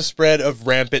stop the spread of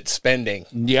rampant spending.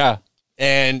 Yeah.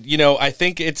 And, you know, I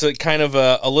think it's a kind of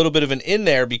a little bit of an in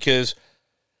there because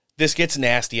this gets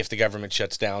nasty if the government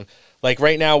shuts down. Like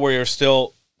right now, we're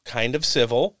still kind of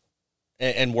civil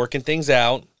and working things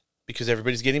out because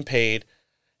everybody's getting paid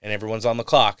and everyone's on the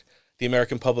clock. The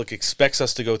American public expects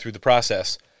us to go through the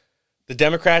process. The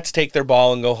Democrats take their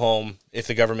ball and go home if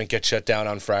the government gets shut down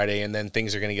on Friday, and then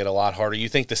things are going to get a lot harder. You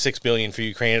think the $6 billion for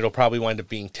Ukraine, it'll probably wind up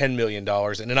being $10 million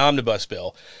in an omnibus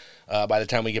bill by the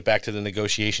time we get back to the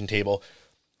negotiation table.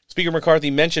 Speaker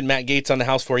McCarthy mentioned Matt Gaetz on the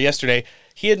House floor yesterday.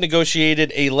 He had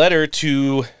negotiated a letter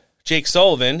to Jake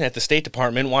Sullivan at the State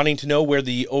Department wanting to know where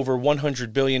the over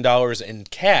 $100 billion in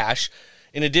cash,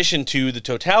 in addition to the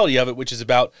totality of it, which is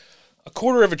about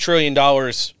 $250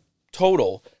 billion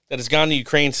total, that has gone to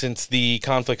Ukraine since the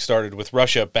conflict started with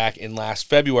Russia back in last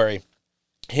February.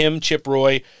 Him, Chip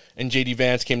Roy, and J.D.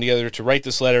 Vance came together to write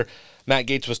this letter. Matt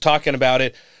Gaetz was talking about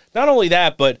it. Not only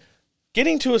that, but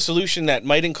getting to a solution that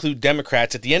might include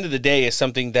Democrats at the end of the day is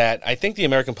something that I think the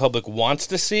American public wants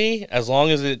to see as long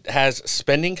as it has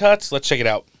spending cuts. Let's check it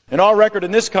out. And our record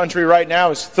in this country right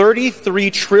now is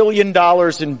 $33 trillion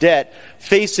in debt,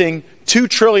 facing $2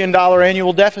 trillion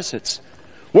annual deficits.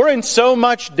 We're in so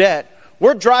much debt.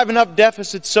 We're driving up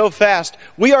deficits so fast.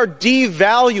 We are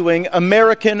devaluing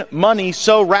American money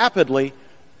so rapidly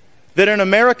that in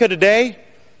America today,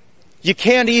 you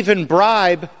can't even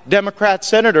bribe Democrat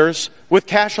senators with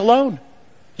cash alone.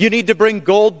 You need to bring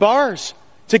gold bars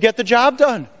to get the job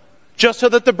done, just so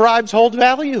that the bribes hold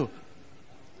value.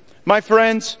 My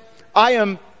friends, I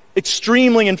am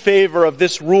extremely in favor of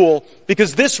this rule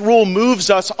because this rule moves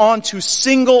us onto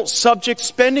single subject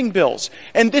spending bills.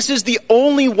 And this is the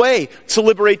only way to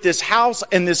liberate this House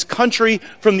and this country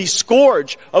from the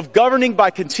scourge of governing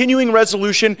by continuing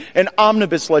resolution and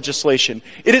omnibus legislation.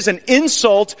 It is an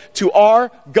insult to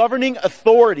our governing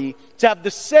authority to have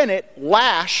the Senate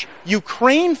lash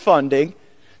Ukraine funding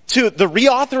to the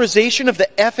reauthorization of the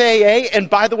FAA, and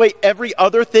by the way, every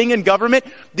other thing in government.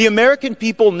 The American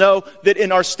people know that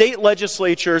in our state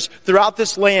legislatures throughout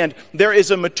this land, there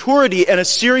is a maturity and a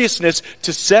seriousness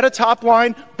to set a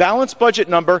top-line, balanced budget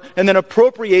number and then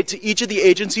appropriate to each of the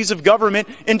agencies of government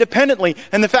independently.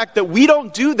 And the fact that we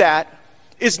don't do that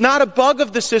is not a bug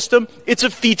of the system, it's a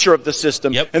feature of the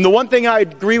system. Yep. And the one thing I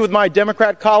agree with my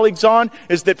Democrat colleagues on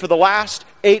is that for the last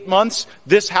 8 months,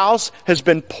 this House has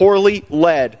been poorly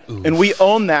led. Oof. And we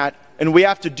own that, and we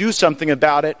have to do something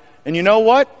about it. And you know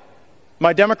what?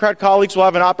 My Democrat colleagues will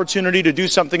have an opportunity to do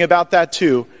something about that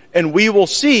too. And we will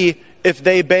see if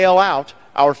they bail out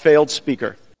our failed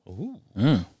speaker.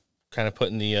 Kind of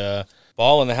putting the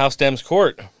ball in the House Dems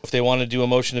court. If they want to do a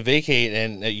motion to vacate,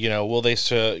 and will they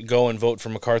go and vote for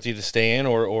McCarthy to stay in,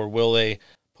 or will they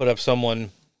put up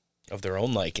someone of their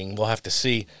own liking? We'll have to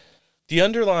see. The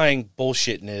underlying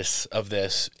bullshitness of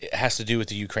this has to do with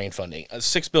the Ukraine funding.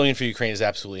 $6 billion for Ukraine is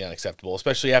absolutely unacceptable,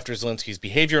 especially after Zelensky's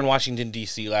behavior in Washington,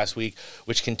 D.C. last week,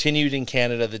 which continued in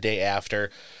Canada the day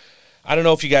after. I don't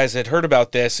know if you guys had heard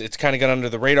about this. It's kind of got under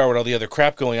the radar with all the other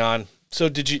crap going on. So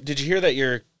did you hear that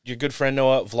your good friend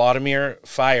Noah Vladimir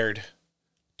fired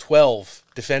 12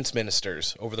 defense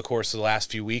ministers over the course of the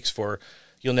last few weeks for,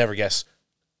 you'll never guess,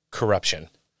 corruption?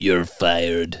 You're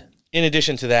fired. In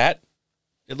addition to that,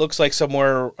 it looks like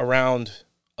somewhere around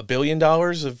 $1 billion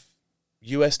of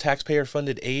U.S.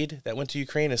 taxpayer-funded aid that went to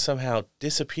Ukraine has somehow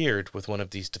disappeared with one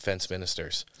of these defense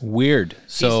ministers. Weird.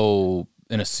 So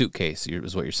in a suitcase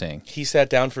is what you're saying. He sat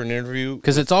down for an interview.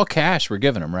 Because it's all cash we're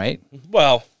giving him, right?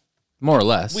 Well, more or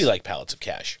less. We like pallets of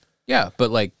cash. Yeah,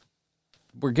 but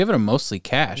we're giving them mostly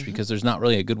cash because there's not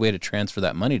really a good way to transfer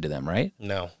that money to them, right?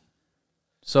 No.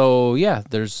 So, yeah,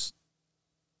 that's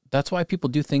why people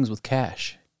do things with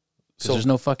cash. Because there's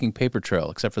no fucking paper trail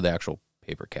except for the actual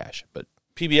paper cash. But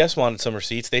PBS wanted some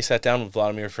receipts. They sat down with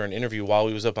Vladimir for an interview while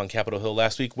he was up on Capitol Hill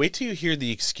last week. Wait till you hear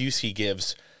the excuse he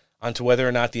gives onto whether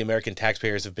or not the American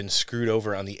taxpayers have been screwed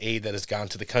over on the aid that has gone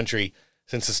to the country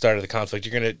since the start of the conflict.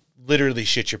 You're going to literally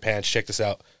shit your pants. Check this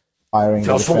out.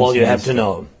 First of all, you have to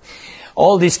know,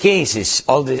 all these cases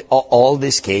are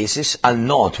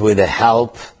not with the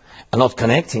help, I'm not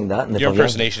connecting that. Your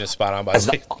impersonation is spot on, by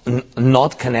the way.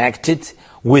 Not connected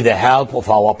with the help of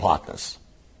our partners.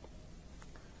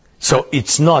 So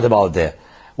it's not about the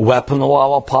weapon of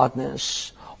our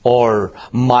partners, or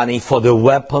money for the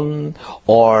weapon,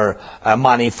 or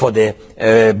money for the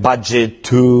budget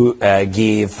to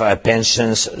give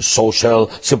pensions, social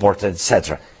support,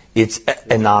 etc. It's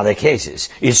in other cases.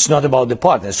 It's not about the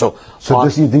partners. So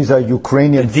these are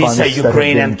Ukrainian funds. These are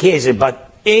Ukrainian cases,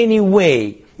 but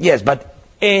anyway, yes, but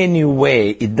anyway,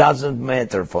 it doesn't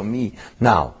matter for me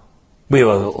now. We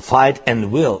will fight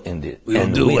and will indeed.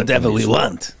 We'll do whatever we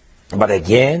want. But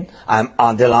again, I'm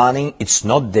underlining it's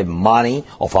not the money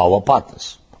of our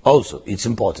partners. Also, it's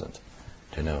important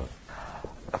to know.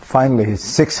 Finally,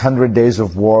 600 days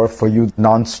of war for you,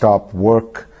 non-stop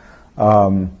work.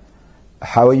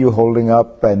 How are you holding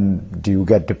up, and do you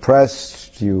get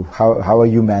depressed? How are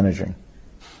you managing?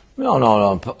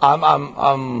 No.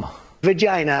 I'm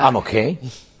Vagina. I'm okay,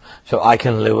 so I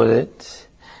can live with it,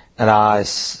 and I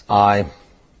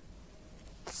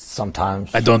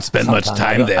sometimes I don't spend much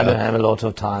time there. I don't have a lot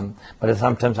of time, but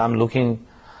sometimes I'm looking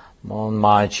on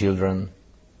my children.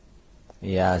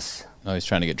 Yes. Oh, he's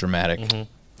trying to get dramatic. Mm-hmm.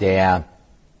 They are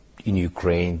in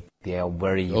Ukraine. They are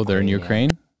very. Oh, they're in Ukraine?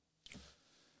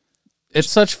 It's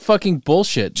such fucking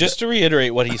bullshit. Just to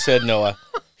reiterate what he said, Noah,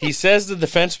 he says the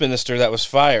defense minister that was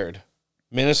fired,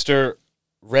 Minister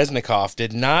Reznikov,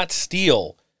 did not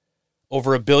steal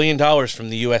over $1 billion from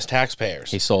the U.S.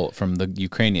 taxpayers. He stole it from the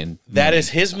Ukrainian. That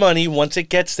is his money once it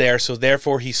gets there, so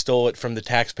therefore he stole it from the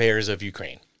taxpayers of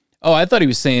Ukraine. Oh, I thought he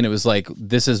was saying it was like,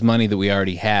 this is money that we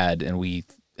already had, and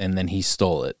then he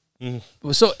stole it. Mm.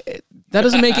 So that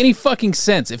doesn't make any fucking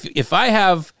sense. If I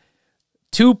have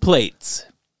two plates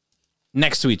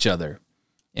next to each other,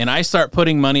 and I start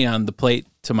putting money on the plate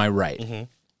to my right,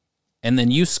 and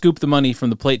then you scoop the money from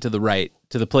the plate to the right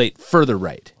to the plate further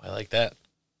right. I like that.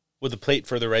 Would the plate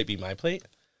further right be my plate?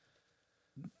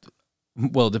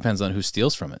 Well, it depends on who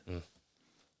steals from it. Mm.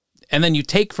 And then you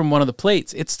take from one of the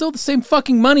plates. It's still the same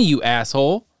fucking money, you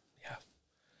asshole. Yeah.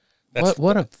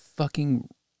 What a fucking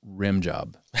rim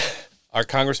job. Our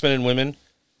congressmen and women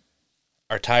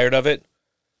are tired of it.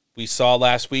 We saw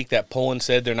last week that Poland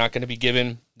said they're not going to be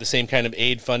given the same kind of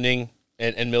aid funding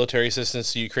and military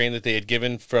assistance to Ukraine that they had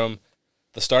given from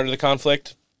the start of the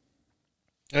conflict.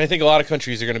 And I think a lot of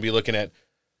countries are going to be looking at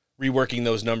reworking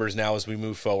those numbers now as we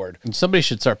move forward. And somebody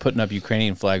should start putting up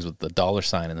Ukrainian flags with the $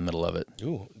 sign in the middle of it.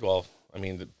 Ooh, well, I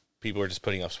mean, the people are just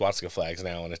putting up swastika flags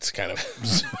now, and it's kind of...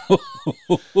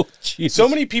 So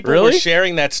many people were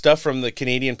sharing that stuff from the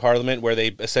Canadian Parliament where they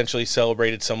essentially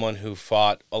celebrated someone who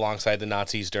fought alongside the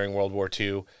Nazis during World War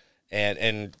II.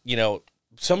 And you know,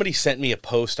 somebody sent me a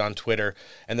post on Twitter,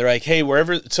 and they're like, hey,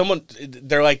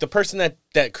 they're like, the person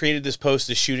that created this post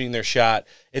is shooting their shot.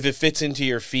 If it fits into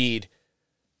your feed,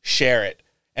 share it.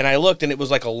 And I looked, and it was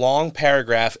like a long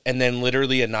paragraph and then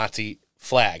literally a Nazi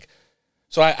flag.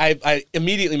 So I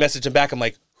immediately messaged him back. I'm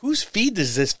like, whose feed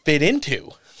does this fit into?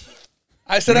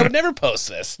 I said I would never post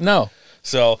this. No.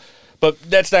 So, but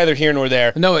that's neither here nor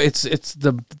there. No, it's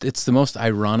the most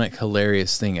ironic,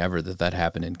 hilarious thing ever that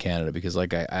happened in Canada, because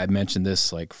like I mentioned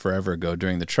this like forever ago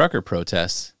during the trucker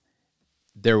protests.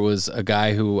 There was a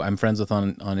guy who I'm friends with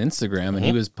on Instagram, and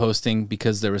he was posting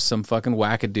because there was some fucking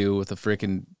wackadoo with a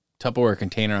freaking Tupperware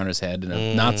container on his head and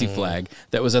a Nazi flag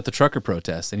that was at the trucker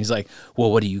protest. And he's like, well,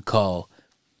 what do you call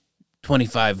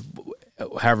 25,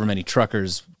 however many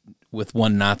truckers with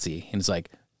one Nazi? And it's like,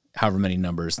 however many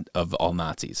numbers of all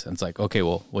Nazis. And it's like, okay,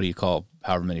 well, what do you call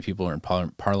however many people are in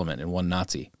parliament and one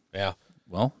Nazi? Yeah.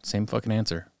 Well, same fucking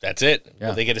answer. That's it. Yeah.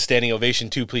 Well, they get a standing ovation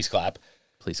too. Please clap.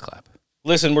 Please clap.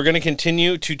 Listen, we're going to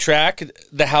continue to track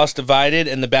the House divided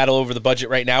and the battle over the budget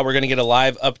right now. We're going to get a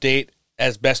live update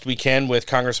as best we can with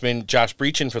Congressman Josh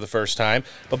Breachin for the first time.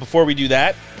 But before we do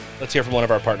that, let's hear from one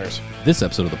of our partners. This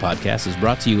episode of the podcast is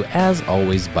brought to you, as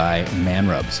always, by Man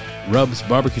Rubs. Rubs,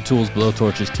 barbecue tools,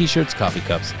 blowtorches, t-shirts, coffee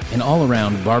cups, and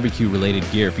all-around barbecue-related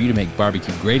gear for you to make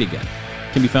barbecue great again.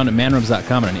 Can be found at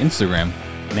manrubs.com and on Instagram,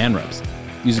 manrubs.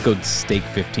 Use the code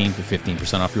STEAK15 for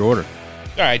 15% off your order.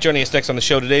 All right, joining us next on the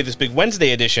show today, this big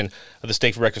Wednesday edition of the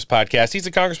Steak for Breakfast podcast. He's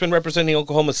a congressman representing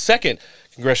Oklahoma's 2nd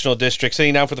Congressional District,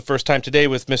 sitting down for the first time today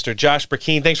with Mr. Josh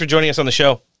Breachin. Thanks for joining us on the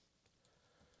show.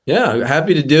 Yeah,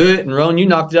 happy to do it. And Ron, you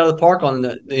knocked it out of the park on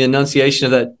the enunciation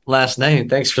of that last name.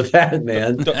 Thanks for that,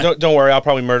 man. Don't worry, I'll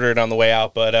probably murder it on the way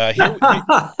out. But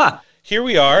here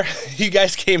we are. You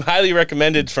guys came highly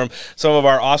recommended from some of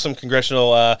our awesome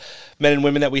congressional men and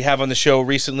women that we have on the show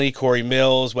recently, Corey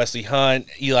Mills, Wesley Hunt,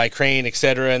 Eli Crane,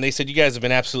 etc. And they said you guys have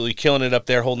been absolutely killing it up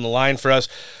there, holding the line for us.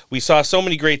 We saw so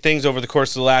many great things over the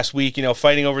course of the last week,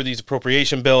 fighting over these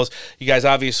appropriation bills. You guys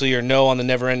obviously are on the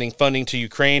never-ending funding to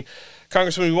Ukraine.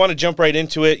 Congressman, we want to jump right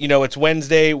into it. It's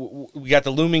Wednesday. We got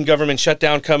the looming government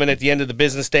shutdown coming at the end of the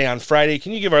business day on Friday.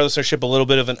 Can you give our listenership a little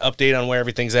bit of an update on where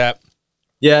everything's at?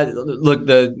 Yeah, look,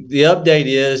 the update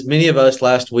is many of us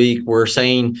last week were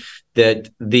saying that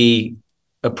the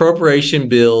appropriation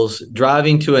bills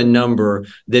driving to a number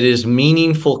that is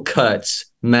meaningful cuts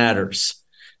matters.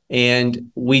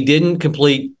 And we didn't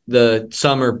complete the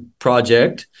summer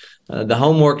project. The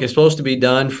homework is supposed to be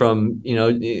done from,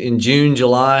 in June,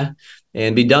 July,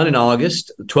 and be done in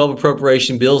August. 12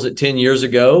 appropriation bills that 10 years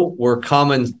ago were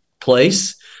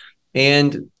commonplace.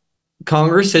 And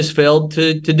Congress has failed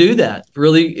to do that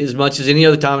really as much as any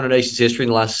other time in our nation's history in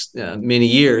the last many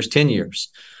years, 10 years.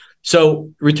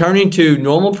 So returning to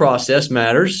normal process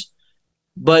matters.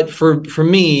 But for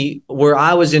me, where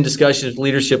I was in discussions with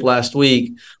leadership last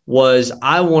week was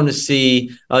I want to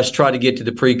see us try to get to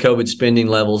the pre-COVID spending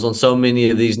levels on so many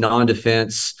of these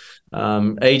non-defense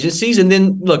agencies. And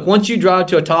then, look, once you drive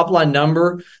to a top-line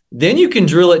number, then you can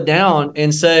drill it down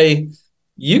and say,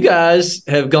 you guys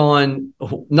have gone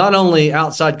not only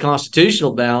outside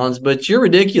constitutional bounds, but you're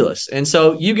ridiculous. And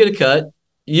so you get a cut.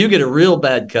 You get a real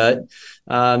bad cut.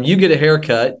 You get a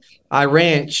haircut. I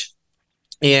ranch.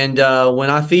 And when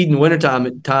I feed in wintertime,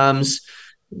 at times,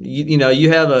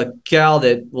 you have a cow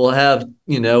that will have,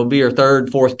 be her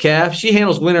third, fourth calf. She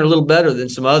handles winter a little better than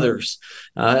some others.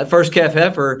 That first calf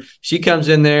heifer, she comes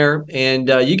in there and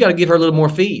you got to give her a little more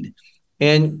feed.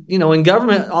 And, in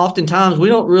government, oftentimes we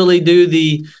don't really do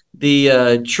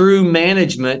the true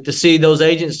management to see those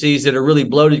agencies that are really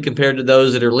bloated compared to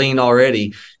those that are lean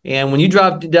already. And when you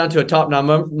drive down to a top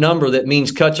number, that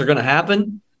means cuts are going to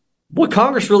happen. Boy,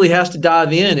 Congress really has to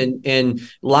dive in and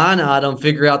line item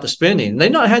figure out the spending.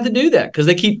 They've not had to do that because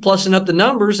they keep plussing up the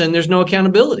numbers and there's no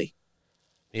accountability.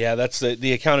 Yeah, that's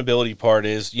the accountability part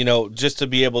is, just to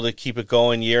be able to keep it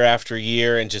going year after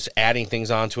year and just adding things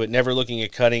onto it, never looking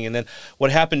at cutting. And then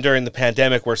what happened during the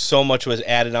pandemic where so much was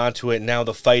added onto it, and now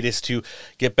the fight is to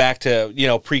get back to,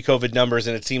 pre-COVID numbers.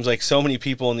 And it seems like so many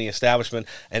people in the establishment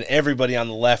and everybody on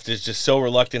the left is just so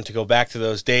reluctant to go back to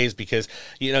those days because,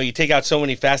 you take out so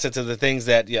many facets of the things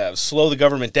that slow the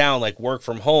government down, like work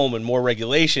from home and more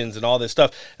regulations and all this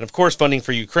stuff. And, of course, funding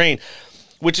for Ukraine.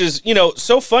 Which is,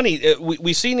 so funny.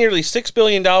 We see nearly $6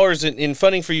 billion in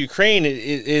funding for Ukraine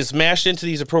is mashed into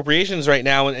these appropriations right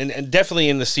now, and definitely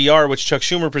in the CR, which Chuck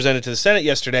Schumer presented to the Senate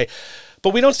yesterday.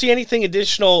 But we don't see anything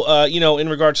additional, in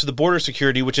regards to the border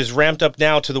security, which is ramped up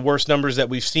now to the worst numbers that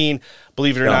we've seen,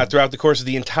 believe it or not, throughout the course of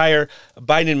the entire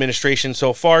Biden administration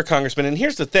so far, Congressman. And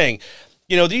here's the thing.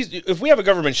 If we have a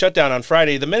government shutdown on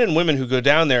Friday, the men and women who go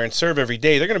down there and serve every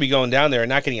day, they're going to be going down there and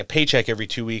not getting a paycheck every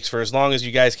 2 weeks for as long as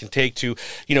you guys can take to,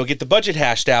 get the budget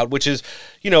hashed out, which is,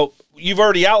 you've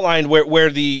already outlined where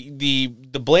the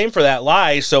blame for that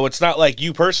lies. So it's not like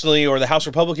you personally or the House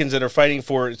Republicans that are fighting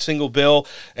for a single bill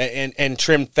and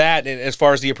trim fat as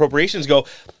far as the appropriations go.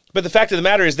 But the fact of the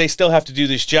matter is they still have to do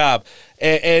this job.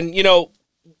 And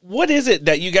what is it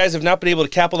that you guys have not been able to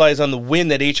capitalize on the win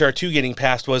that H.R. 2 getting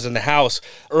passed was in the House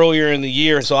earlier in the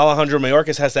year? So Alejandro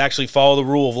Mayorkas has to actually follow the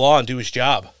rule of law and do his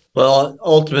job. Well,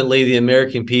 ultimately, the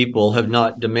American people have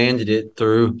not demanded it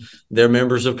through their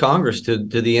members of Congress to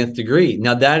the nth degree.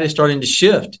 Now, that is starting to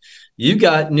shift. You've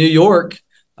got New York.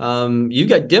 You've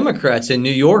got Democrats in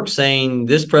New York saying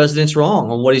this president's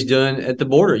wrong on what he's doing at the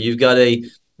border. You've got a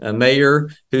mayor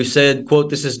who said, quote,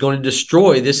 this is going to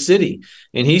destroy this city.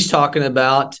 And he's talking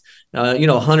about,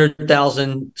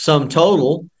 100,000 sum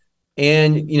total.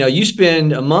 And, you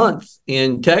spend a month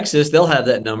in Texas, they'll have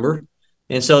that number.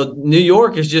 And so New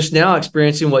York is just now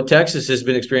experiencing what Texas has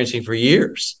been experiencing for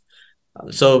years.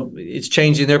 So it's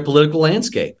changing their political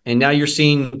landscape. And now you're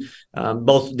seeing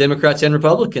both Democrats and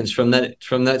Republicans from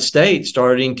that state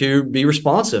starting to be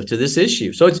responsive to this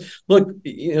issue. So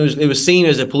it was seen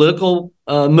as a political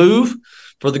move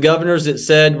for the governors that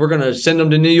said, we're going to send them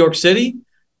to New York City.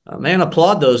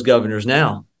 Applaud those governors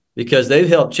now because they've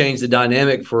helped change the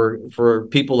dynamic for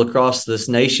people across this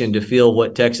nation to feel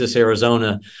what Texas,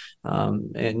 Arizona,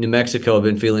 and New Mexico have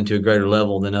been feeling to a greater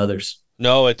level than others.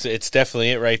 No, it's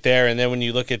definitely it right there. And then when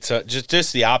you look at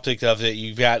just the optics of it,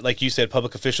 you've got, like you said,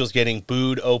 public officials getting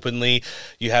booed openly.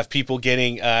 You have people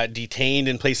getting detained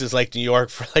in places like New York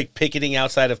for like picketing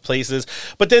outside of places.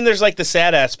 But then there's like the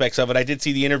sad aspects of it. I did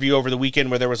see the interview over the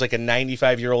weekend where there was like a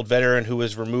 95-year-old veteran who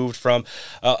was removed from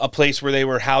a place where they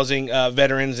were housing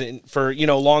veterans for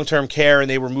long-term care, and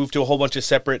they were moved to a whole bunch of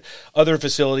separate other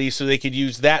facilities so they could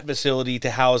use that facility to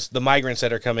house the migrants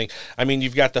that are coming. I mean,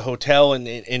 you've got the hotel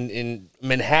in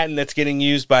Manhattan that's getting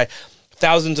used by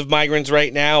thousands of migrants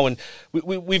right now, and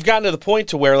we've gotten to the point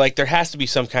to where like there has to be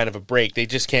some kind of a break. They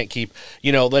just can't keep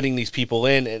letting these people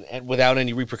in and without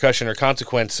any repercussion or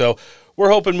consequence. So we're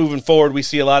hoping moving forward we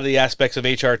see a lot of the aspects of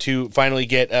HR 2 finally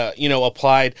get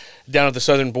applied down at the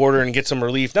southern border and get some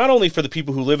relief, not only for the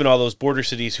people who live in all those border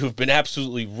cities who've been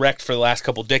absolutely wrecked for the last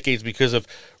couple decades because of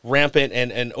rampant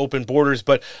and open borders,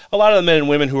 but a lot of the men and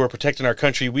women who are protecting our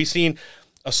country. We've seen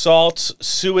assaults,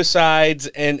 suicides,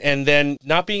 and then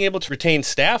not being able to retain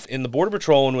staff in the Border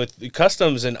Patrol and with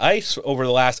Customs and ICE over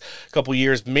the last couple of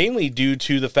years, mainly due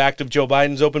to the fact of Joe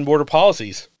Biden's open border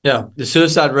policies. Yeah, the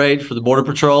suicide rate for the Border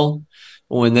Patrol,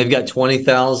 when they've got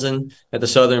 20,000 at the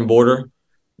southern border,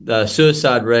 the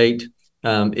suicide rate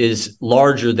is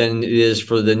larger than it is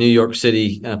for the New York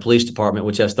City Police Department,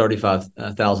 which has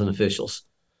 35,000 officials.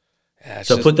 Yeah,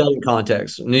 so put that in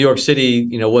context. New York City,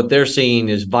 what they're seeing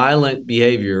is violent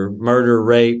behavior, murder,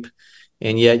 rape,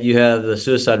 and yet you have the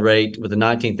suicide rate with the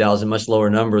 19,000, much lower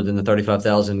number than the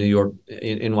 35,000 New York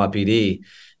NYPD.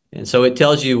 And so it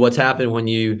tells you what's happened when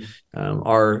you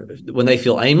when they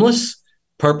feel aimless,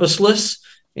 purposeless,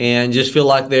 and just feel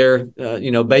like they're,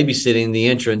 babysitting the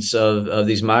entrance of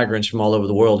these migrants from all over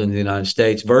the world into the United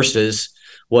States versus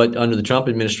what under the Trump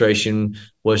administration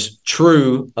was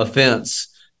true offense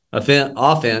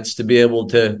to be able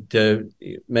to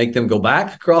make them go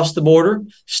back across the border,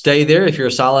 stay there. If your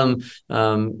asylum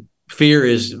fear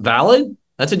is valid,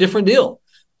 that's a different deal.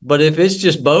 But if it's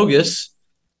just bogus,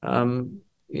 I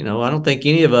don't think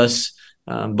any of us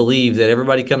believe that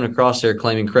everybody coming across there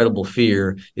claiming credible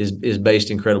fear is based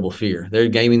in credible fear. They're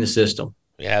gaming the system.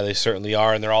 Yeah, they certainly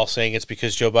are, and they're all saying it's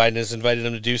because Joe Biden has invited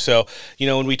them to do so.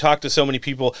 When we talk to so many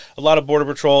people, a lot of Border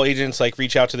Patrol agents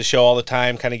reach out to the show all the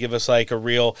time, kind of give us a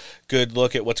real good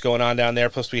look at what's going on down there.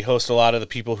 Plus, we host a lot of the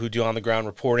people who do on-the-ground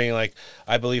reporting.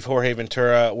 I believe Jorge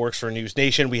Ventura works for News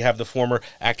Nation. We have the former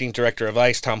acting director of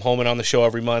ICE, Tom Homan, on the show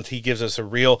every month. He gives us a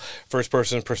real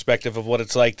first-person perspective of what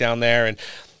it's like down there, and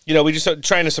we just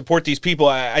trying to support these people.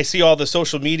 I see all the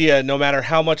social media, no matter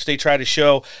how much they try to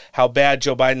show how bad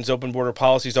Joe Biden's open border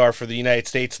policies are for the United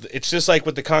States. It's just like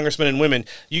with the congressmen and women.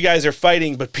 You guys are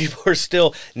fighting, but people are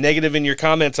still negative in your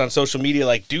comments on social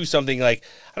media, do something. I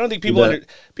don't think people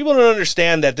don't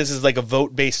understand that this is a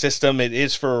vote-based system. It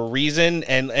is for a reason.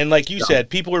 And like you said,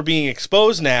 people are being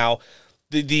exposed now,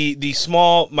 the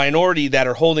small minority that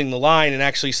are holding the line and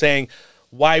actually saying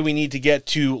why we need to get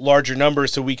to larger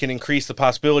numbers so we can increase the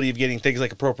possibility of getting things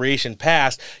like appropriation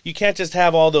passed. You can't just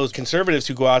have all those conservatives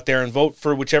who go out there and vote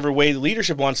for whichever way the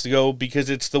leadership wants to go because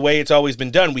it's the way it's always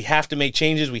been done. We have to make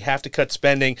changes. We have to cut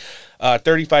spending.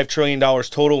 $35 trillion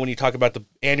total when you talk about the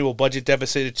annual budget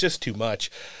deficit. It's just too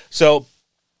much. So,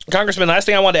 Congressman, last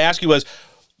thing I wanted to ask you was,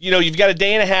 you've got a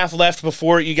day and a half left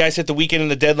before you guys hit the weekend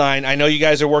and the deadline. I know you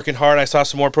guys are working hard. I saw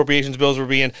some more appropriations bills were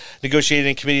being negotiated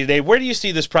in committee today. Where do you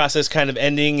see this process kind of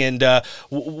ending, and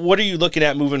what are you looking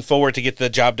at moving forward to get the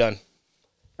job done?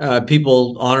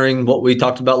 People honoring what we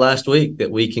talked about last week, that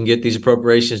we can get these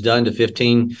appropriations done to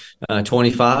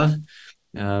 1525,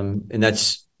 and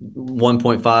that's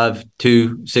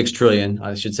 1.526 trillion.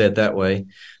 I should say it that way.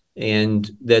 And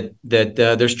that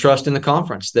there's trust in the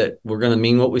conference that we're going to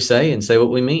mean what we say and say what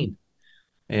we mean.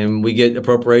 And we get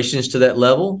appropriations to that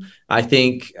level. I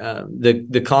think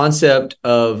the concept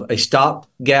of a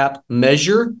stopgap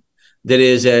measure that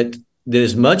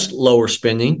is much lower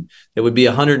spending, that would be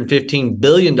 $115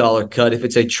 billion cut. If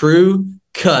it's a true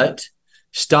cut,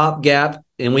 stopgap,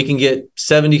 and we can get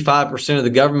 75% of the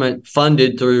government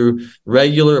funded through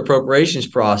regular appropriations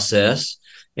process,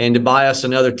 and to buy us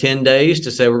another 10 days to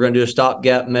say we're going to do a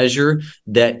stopgap measure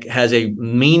that has a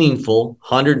meaningful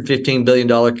 $115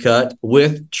 billion cut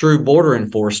with true border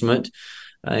enforcement.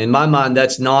 In my mind,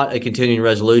 that's not a continuing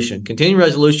resolution. Continuing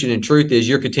resolution, in truth, is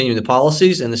you're continuing the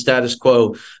policies and the status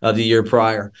quo of the year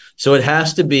prior. So it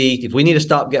has to be, if we need a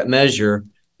stopgap measure,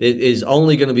 it is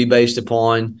only going to be based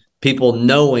upon people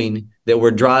knowing that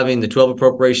we're driving the 12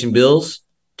 appropriation bills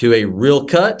to a real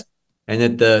cut, and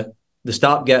that the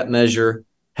stopgap measure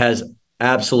has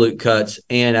absolute cuts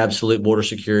and absolute border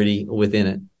security within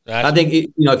it. I think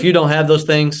if you don't have those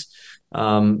things,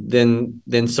 then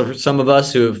some of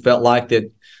us who have felt like that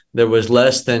there was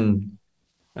less than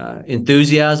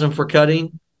enthusiasm for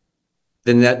cutting,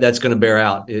 then that's going to bear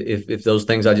out if those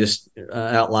things I just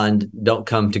outlined don't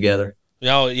come together.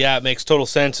 No, yeah, it makes total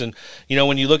sense. And,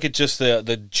 when you look at just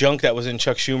the junk that was in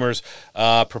Chuck Schumer's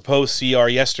proposed CR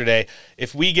yesterday,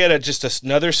 if we get just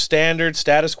another standard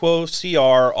status quo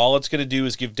CR, all it's going to do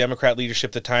is give Democrat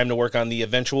leadership the time to work on the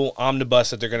eventual omnibus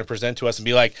that they're going to present to us and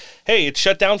be like, hey, it's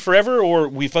shut down forever, or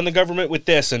we fund the government with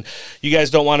this. And you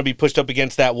guys don't want to be pushed up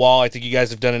against that wall. I think you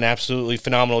guys have done an absolutely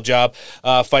phenomenal job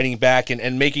fighting back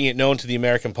and making it known to the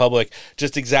American public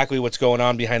just exactly what's going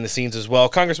on behind the scenes as well.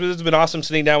 Congressman, it's been awesome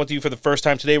sitting down with you for the first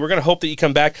time today. We're going to hope that you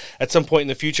come back at some point in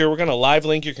the future. We're going to live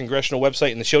link your congressional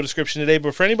website in the show description today.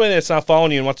 But for anybody that's not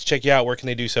following you and wants to check you out, where can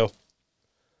they do so?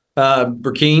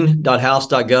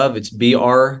 Breceen.house.gov. It's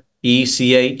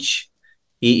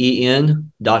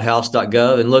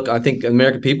BRECHEEN.house.gov. And look, I think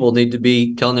American people need to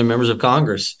be telling their members of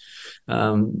Congress.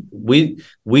 We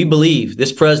believe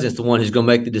this president's the one who's going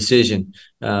to make the decision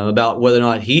about whether or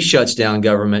not he shuts down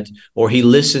government or he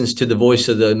listens to the voice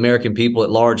of the American people at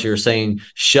large who are saying,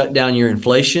 shut down your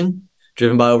inflation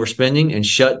driven by overspending and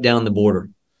shut down the border.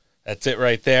 That's it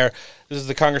right there. This is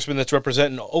the congressman that's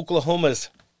representing Oklahoma's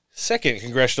 2nd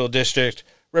Congressional District,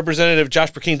 Representative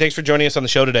Josh Breceen. Thanks for joining us on the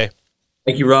show today.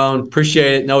 Thank you, Ron.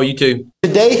 Appreciate it. No, you too.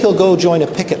 Today he'll go join a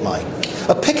picket line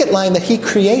that he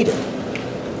created.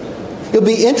 It'll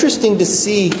be interesting to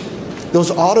see those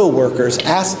auto workers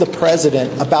ask the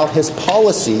president about his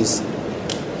policies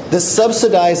that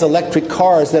subsidize electric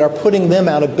cars that are putting them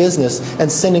out of business and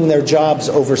sending their jobs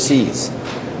overseas.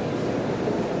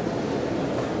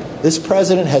 This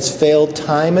president has failed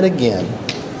time and again.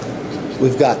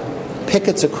 We've got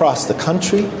pickets across the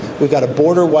country. We've got a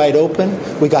border wide open.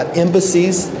 We've got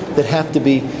embassies that have to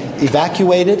be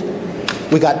evacuated.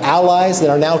 We've got allies that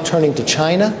are now turning to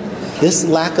China. This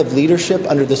lack of leadership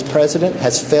under this president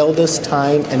has failed us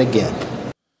time and again.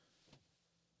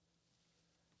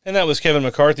 And that was Kevin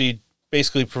McCarthy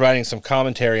basically providing some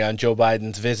commentary on Joe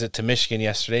Biden's visit to Michigan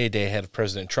yesterday, a day ahead of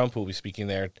President Trump, who will be speaking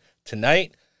there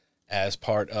tonight as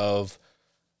part of,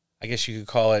 I guess you could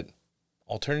call it,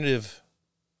 alternative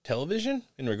television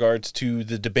in regards to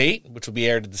the debate, which will be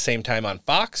aired at the same time on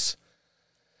Fox.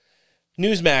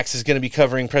 Newsmax is going to be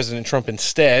covering President Trump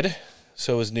instead.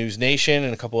 So is News Nation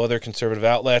and a couple other conservative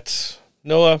outlets.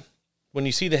 Noah, when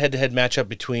you see the head-to-head matchup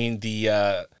between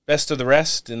the best of the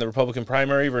rest in the Republican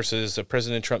primary versus a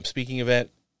President Trump speaking event,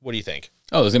 what do you think?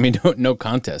 Oh, there's going to be no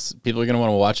contest. People are going to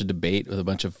want to watch a debate with a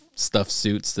bunch of stuffed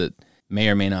suits that may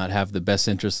or may not have the best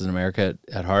interests in America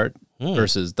at heart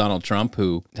versus Donald Trump,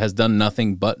 who has done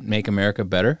nothing but make America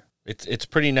better. It's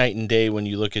pretty night and day when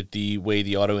you look at the way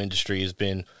the auto industry has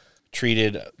been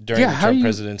treated during the Trump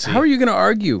presidency. How are you going to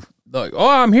argue? Like,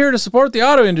 I'm here to support the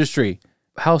auto industry.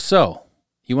 How so?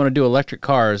 You want to do electric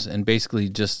cars and basically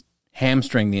just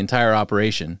hamstring the entire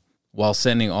operation while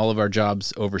sending all of our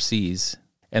jobs overseas.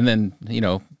 And then,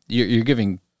 you're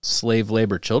giving slave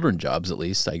labor children jobs, at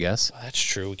least, I guess. Well, that's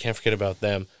true. We can't forget about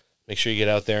them. Make sure you get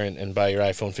out there and buy your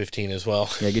iPhone 15 as well.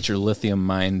 Yeah, get your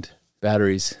lithium-mined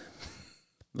batteries.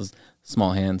 Those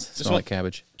small hands, smell like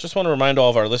cabbage. Just want to remind all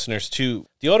of our listeners, too,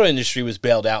 the auto industry was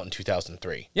bailed out in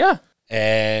 2003. Yeah.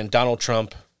 And Donald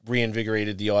Trump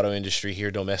reinvigorated the auto industry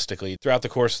here domestically throughout the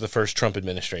course of the first Trump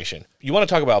administration. You want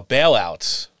to talk about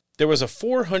bailouts? There was a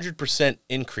 400%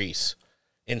 increase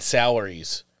in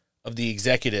salaries of the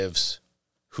executives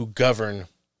who govern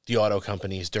the auto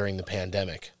companies during the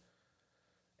pandemic.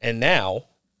 And now...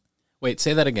 Wait,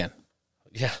 say that again.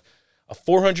 Yeah, a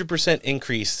 400%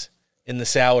 increase in the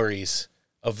salaries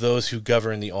of those who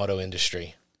govern the auto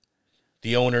industry.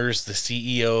 The owners, the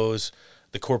CEOs,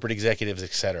 the corporate executives,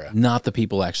 etc. Not the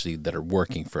people actually that are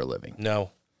working for a living.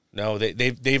 No,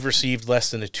 they've received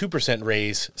less than a 2%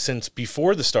 raise since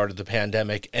before the start of the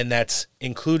pandemic, and that's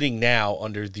including now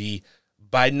under the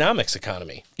Bidenomics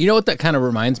economy. You know what that kind of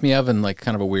reminds me of, and like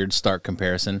kind of a weird stark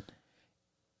comparison?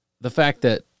 The fact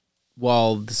that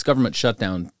while this government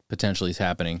shutdown potentially is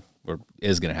happening, or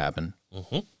is going to happen, there's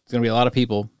going to be a lot of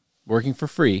people working for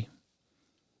free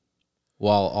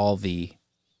while all the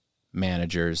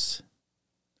managers,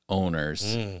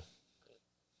 owners,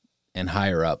 and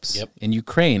higher-ups in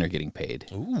Ukraine are getting paid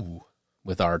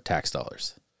with our tax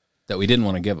dollars that we didn't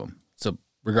want to give them. So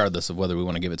regardless of whether we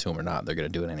want to give it to them or not, they're going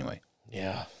to do it anyway.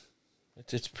 Yeah.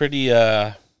 It's pretty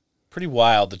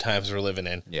wild, the times we're living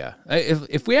in. Yeah.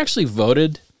 If we actually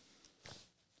voted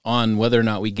on whether or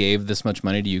not we gave this much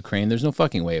money to Ukraine, there's no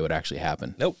fucking way it would actually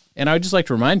happen. Nope. And I would just like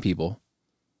to remind people,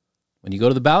 when you go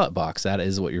to the ballot box, that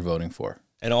is what you're voting for.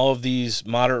 And all of these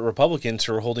moderate Republicans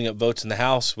who are holding up votes in the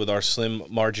House with our slim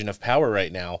margin of power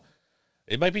right now,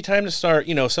 it might be time to start,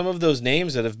 some of those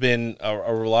names that have been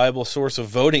a reliable source of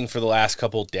voting for the last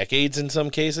couple decades in some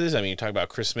cases. I mean, you talk about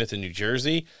Chris Smith in New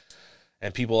Jersey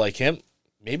and people like him.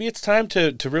 Maybe it's time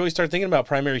to really start thinking about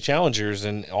primary challengers.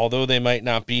 And although they might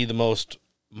not be the most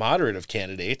moderate of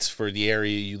candidates for the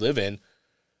area you live in,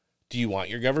 do you want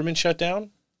your government shut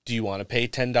down? Do you want to pay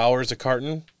 $10 a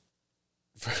carton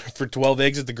for 12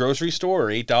 eggs at the grocery store or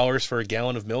 $8 for a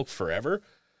gallon of milk forever?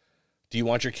 Do you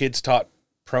want your kids taught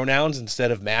pronouns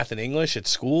instead of math and English at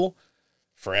school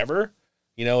forever?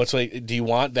 It's like, do you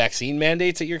want vaccine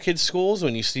mandates at your kids' schools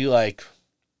when you see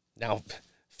now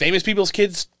famous people's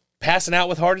kids passing out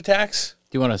with heart attacks?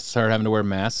 Do you want to start having to wear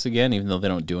masks again, even though they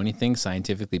don't do anything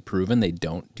scientifically proven? They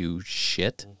don't do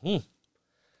shit. Mm-hmm.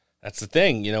 That's the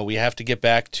thing. We have to get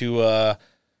back to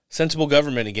sensible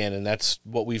government again, and that's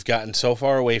what we've gotten so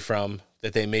far away from,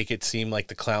 that they make it seem like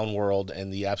the clown world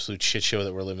and the absolute shit show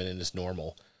that we're living in is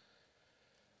normal.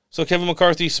 So Kevin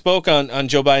McCarthy spoke on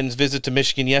Joe Biden's visit to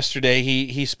Michigan yesterday.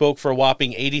 He spoke for a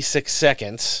whopping 86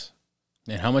 seconds.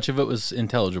 And how much of it was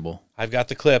intelligible? I've got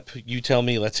the clip. You tell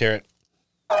me. Let's hear it.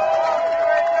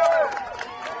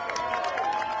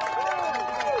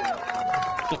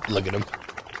 Look at him.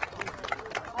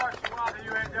 Of course, a lot of the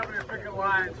UAW picket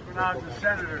lines when I was a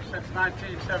senator since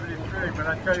 1973, but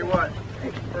I tell you what,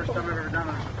 first time I've ever done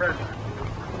it as president.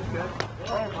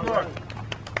 Folks, look.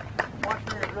 One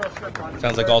thing is real simple.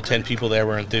 Sounds like all 10 people there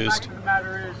were enthused. The fact of the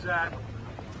matter is that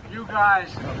you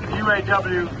guys, the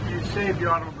UAW, you saved the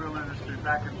automobile industry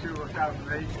back in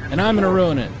 2008. And I'm going to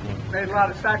ruin it. Made a lot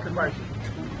of sacrifices.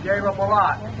 Gave up a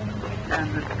lot.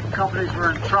 And the companies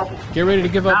were in trouble. Get ready to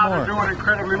give up more. Now they're doing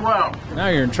incredibly well. Now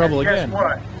you're in trouble again. Guess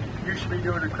what? You should be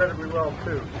doing incredibly well,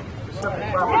 too.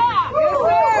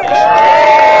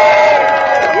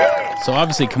 So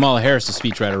obviously Kamala Harris, the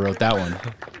speechwriter, wrote that one.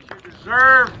 You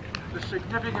deserve the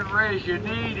significant raise you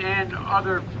need and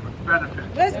other benefits.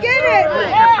 Let's get it! Let's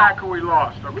get back what we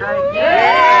lost, okay?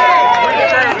 Yeah! We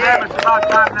say them, it's about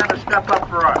time them to step up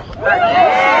for us. Thank you.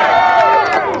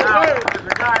 Now, there's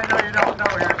a guy I know you don't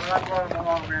know here, but I brought him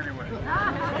along anyway.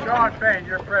 Sean Payne,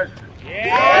 your president.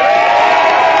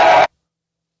 Yeah!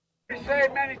 We say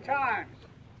it many times.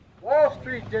 Wall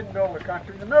Street didn't build the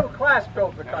country. The middle class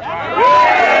built the country.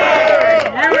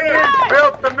 Unions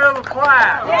built the middle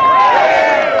class.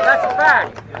 That's a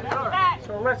fact.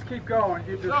 So let's keep going.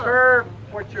 You deserve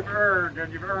what you've earned,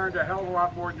 and you've earned a hell of a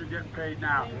lot more than you're getting paid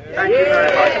now. Thank you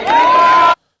very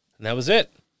much. And that was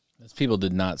it. Those people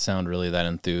did not sound really that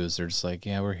enthused. They're just like,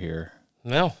 yeah, we're here.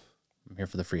 No. I'm here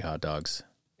for the free hot dogs.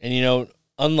 And,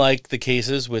 unlike the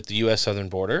cases with the U.S. southern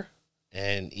border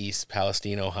and East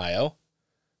Palestine, Ohio,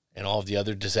 and all of the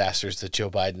other disasters that Joe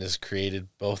Biden has created,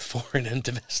 both foreign and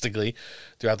domestically,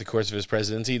 throughout the course of his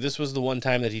presidency, this was the one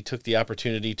time that he took the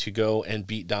opportunity to go and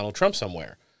beat Donald Trump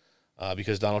somewhere.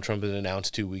 Because Donald Trump had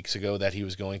announced 2 weeks ago that he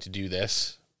was going to do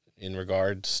this in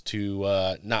regards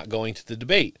to not going to the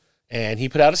debate. And he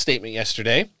put out a statement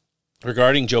yesterday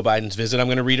regarding Joe Biden's visit. I'm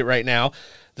going to read it right now.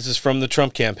 This is from the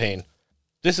Trump campaign.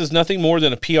 This is nothing more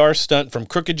than a PR stunt from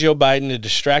crooked Joe Biden to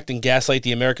distract and gaslight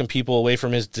the American people away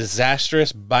from his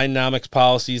disastrous Bidenomics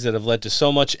policies that have led to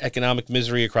so much economic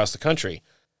misery across the country.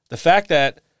 The fact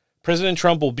that President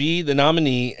Trump will be the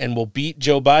nominee and will beat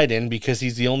Joe Biden because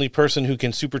he's the only person who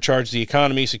can supercharge the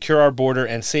economy, secure our border,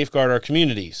 and safeguard our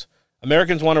communities.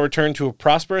 Americans want to return to a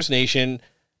prosperous nation,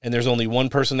 and there's only one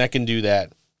person that can do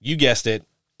that. You guessed it.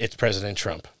 It's President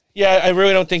Trump. Yeah, I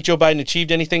really don't think Joe Biden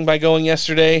achieved anything by going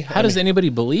yesterday. How does anybody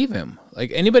believe him? Like,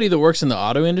 anybody that works in the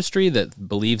auto industry that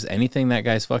believes anything that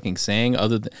guy's fucking saying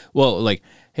other than,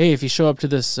 hey, if you show up to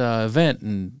this event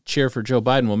and cheer for Joe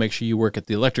Biden, we'll make sure you work at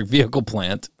the electric vehicle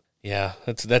plant. Yeah,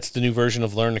 that's the new version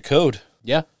of Learn to Code.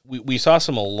 Yeah. We saw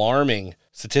some alarming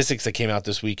statistics that came out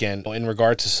this weekend in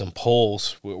regard to some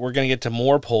polls. We're going to get to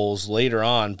more polls later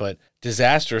on, but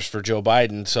disastrous for Joe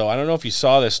Biden. So I don't know if you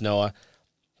saw this, Noah.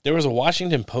 There was a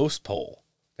Washington Post poll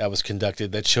that was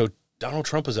conducted that showed Donald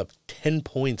Trump was up 10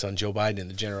 points on Joe Biden in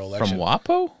the general election. From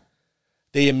WAPO?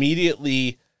 They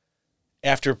immediately,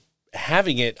 after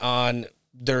having it on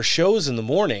their shows in the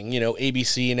morning,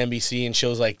 ABC and NBC and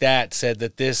shows like that, said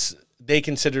that they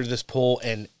consider this poll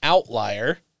an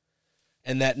outlier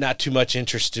and that not too much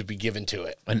interest to be given to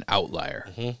it. An outlier.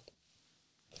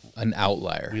 Mm-hmm. An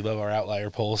outlier. We love our outlier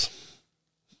polls.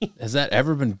 Has that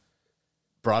ever been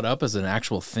brought up as an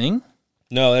actual thing?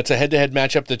 No, that's a head-to-head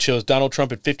matchup that shows Donald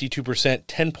Trump at 52%,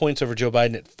 10 points over Joe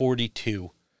Biden at 42.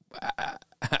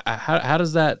 How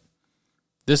does that?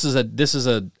 This is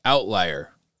a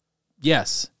outlier.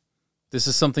 Yes, this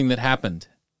is something that happened.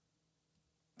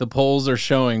 The polls are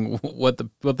showing what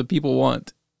the people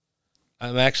want.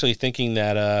 I'm actually thinking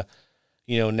that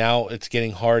now it's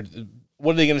getting hard.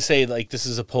 What are they going to say? Like, this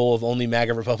is a poll of only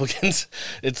MAGA Republicans?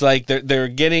 It's like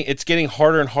it's getting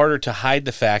harder and harder to hide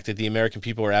the fact that the American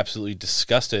people are absolutely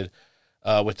disgusted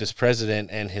with this president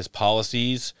and his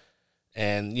policies,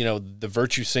 and the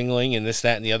virtue signaling and this,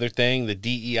 that, and the other thing, the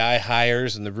DEI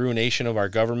hires and the ruination of our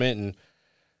government, and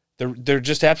they're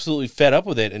just absolutely fed up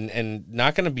with it, and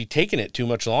not going to be taking it too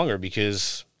much longer,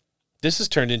 because this has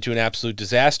turned into an absolute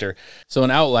disaster. So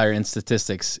an outlier in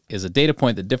statistics is a data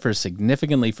point that differs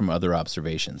significantly from other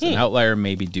observations. An outlier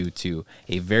may be due to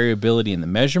a variability in the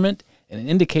measurement, an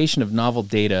indication of novel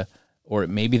data, or it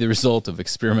may be the result of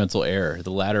experimental error.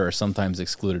 The latter are sometimes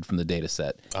excluded from the data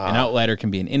set. An outlier can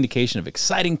be an indication of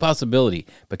exciting possibility,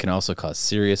 but can also cause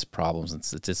serious problems in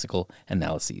statistical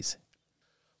analyses.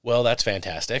 Well, that's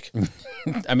fantastic.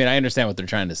 I mean, I understand what they're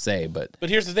trying to say, but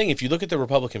here's the thing. If you look at the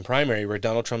Republican primary, where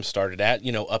Donald Trump started at,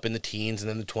 up in the teens and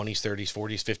then the 20s, 30s,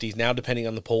 40s, 50s, now depending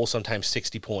on the poll, sometimes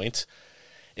 60 points.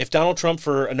 If Donald Trump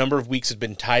for a number of weeks has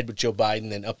been tied with Joe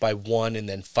Biden, then up by 1 and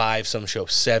then 5, some show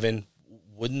 7,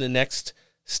 wouldn't the next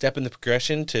step in the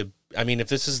progression if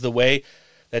this is the way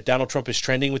that Donald Trump is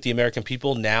trending with the American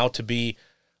people now, to be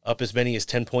up as many as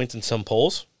 10 points in some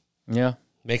polls? Yeah.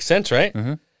 Makes sense, right?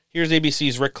 Mm-hmm. Here's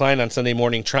ABC's Rick Klein on Sunday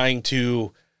morning trying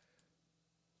to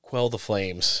quell the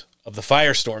flames of the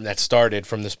firestorm that started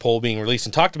from this poll being released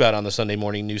and talked about on the Sunday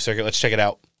morning news circuit. Let's check it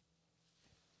out.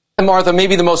 And Martha,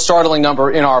 maybe the most startling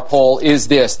number in our poll is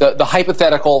this, the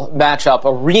hypothetical matchup, a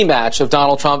rematch of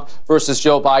Donald Trump versus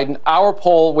Joe Biden. Our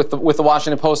poll with the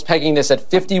Washington Post pegging this at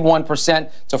 51%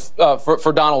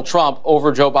 for Donald Trump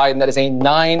over Joe Biden. That is a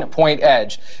 9-point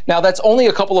edge. Now, that's only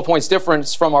a couple of points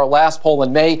difference from our last poll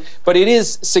in May, but it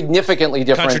is significantly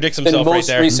different than most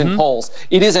recent polls.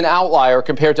 It is an outlier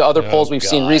compared to other polls we've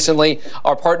seen recently.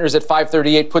 Our partners at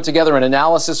 538 put together an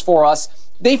analysis for us.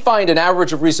 They find an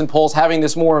average of recent polls having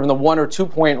this more in the 1 or 2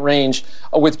 point range,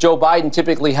 with Joe Biden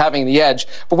typically having the edge.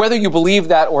 But whether you believe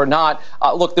that or not,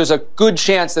 look, there's a good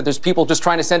chance that there's people just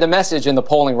trying to send a message in the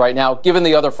polling right now, given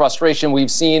the other frustration we've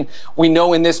seen. We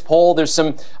know in this poll there's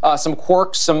some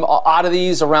quirks, some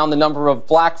oddities around the number of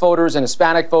black voters and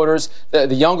Hispanic voters,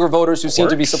 the younger voters who seem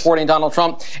to be supporting Donald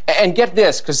Trump. And get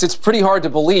this, because it's pretty hard to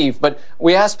believe, but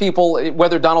we asked people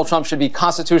whether Donald Trump should be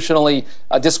constitutionally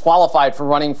disqualified for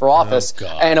running for office.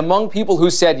 And among people who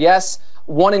said yes,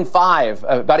 1 in 5,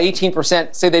 about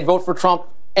 18%, say they'd vote for Trump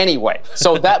anyway.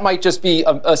 So that might just be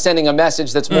sending a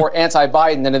message that's more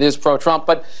anti-Biden than it is pro-Trump.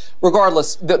 But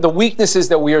regardless, the weaknesses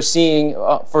that we are seeing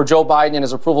for Joe Biden and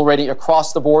his approval rating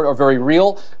across the board are very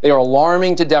real. They are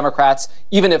alarming to Democrats,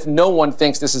 even if no one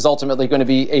thinks this is ultimately going to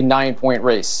be a 9-point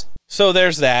race. So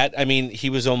there's that. I mean, he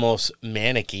was almost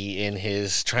manicky in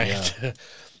his trying to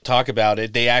talk about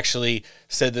it. They actually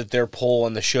said that their poll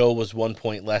on the show was 1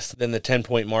 point less than the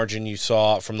 10-point margin you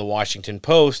saw from the Washington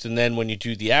Post. And then when you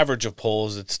do the average of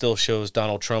polls, it still shows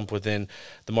Donald Trump within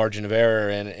the margin of error.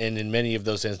 And in many of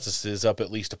those instances, up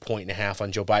at least 1.5 points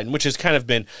on Joe Biden, which has kind of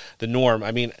been the norm.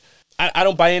 I mean, I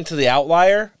don't buy into the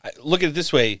outlier. Look at it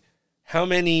this way. How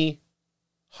many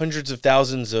hundreds of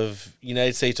thousands of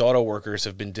United States auto workers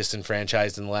have been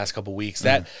disenfranchised in the last couple of weeks?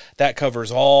 That covers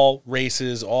all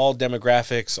races, all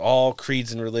demographics, all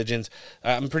creeds and religions.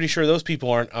 I'm pretty sure those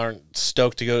people aren't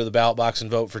stoked to go to the ballot box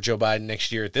and vote for Joe Biden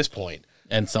next year at this point.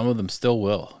 And some of them still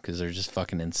will, because they're just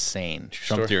fucking insane.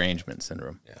 Trump derangement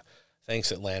syndrome. Yeah.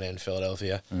 Thanks, Atlanta and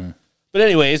Philadelphia. But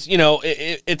anyways,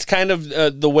 it's kind of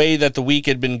the way that the week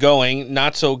had been going.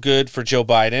 Not so good for Joe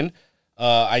Biden.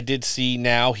 I did see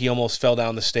now he almost fell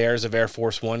down the stairs of Air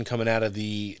Force One coming out of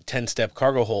the 10-step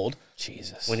cargo hold.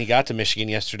 Jesus. When he got to Michigan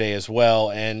yesterday as well.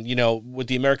 And, with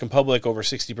the American public over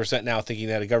 60% now thinking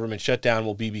that a government shutdown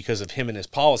will be because of him and his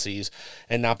policies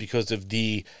and not because of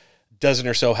the dozen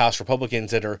or so House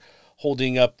Republicans that are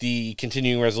holding up the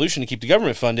continuing resolution to keep the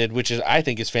government funded, which I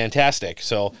think is fantastic.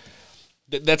 So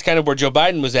that's kind of where Joe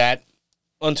Biden was at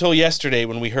until yesterday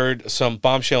when we heard some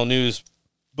bombshell news.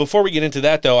 Before we get into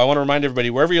that, though, I want to remind everybody,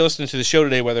 wherever you're listening to the show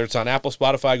today, whether it's on Apple,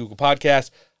 Spotify, Google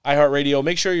Podcasts, iHeartRadio,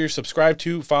 make sure you're subscribed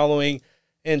to, following,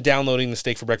 and downloading the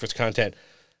Steak for Breakfast content.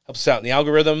 Helps us out in the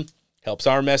algorithm, helps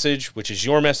our message, which is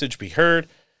your message, be heard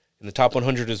in the top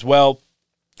 100 as well.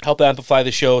 Help amplify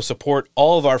the show, support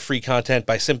all of our free content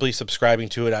by simply subscribing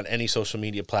to it on any social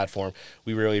media platform.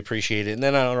 We really appreciate it. And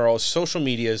then on our social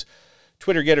medias,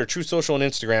 Twitter, Getter, Truth Social, and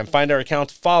Instagram, find our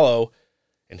accounts, follow,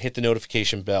 and hit the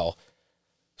notification bell.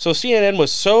 So CNN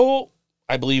was so,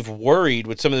 I believe, worried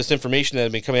with some of this information that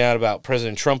had been coming out about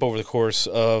President Trump over the course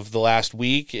of the last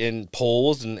week in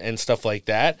polls and stuff like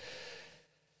that.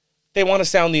 They want to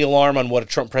sound the alarm on what a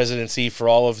Trump presidency for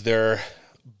all of their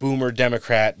boomer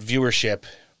Democrat viewership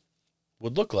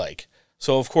would look like.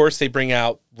 So, of course, they bring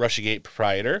out Russiagate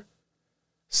proprietor,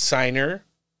 Signer,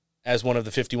 as one of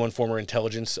the 51 former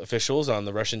intelligence officials on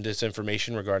the Russian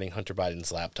disinformation regarding Hunter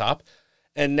Biden's laptop,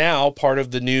 and now part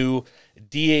of the new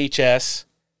DHS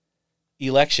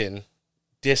election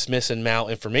dismiss and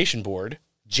malinformation board,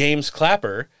 James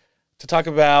Clapper, to talk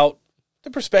about the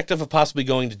perspective of possibly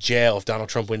going to jail if Donald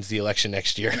Trump wins the election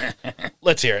next year.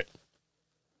 Let's hear it.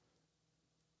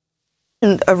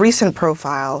 In a recent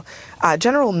profile,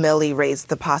 General Milley raised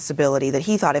the possibility that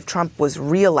he thought if Trump was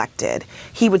reelected,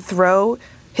 he would throw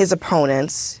his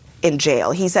opponents in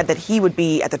jail. He said that he would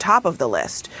be at the top of the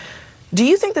list. Do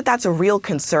you think that that's a real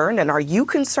concern? And are you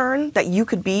concerned that you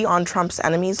could be on Trump's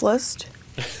enemies list?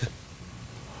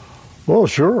 Well,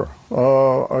 sure.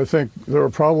 I think there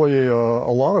are probably a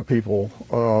lot of people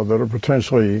that are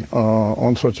potentially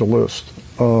on such a list.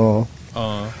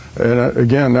 And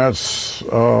again, that's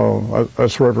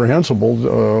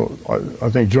reprehensible. I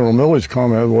think General Milley's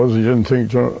comment was he didn't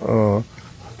think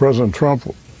President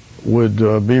Trump would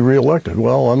be reelected.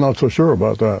 Well, I'm not so sure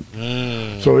about that.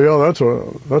 So yeah,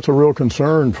 that's a real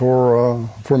concern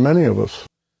for many of us.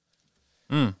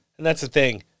 And that's the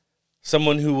thing.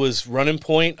 Someone who was running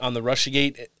point on the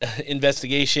Russiagate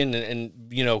investigation and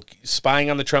you know, spying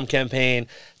on the Trump campaign,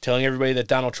 telling everybody that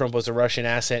Donald Trump was a Russian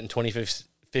asset in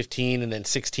 2015 and then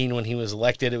 16 when he was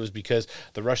elected. It was because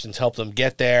the Russians helped him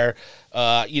get there.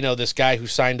 You know, this guy who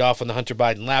signed off on the Hunter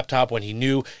Biden laptop when he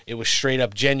knew it was straight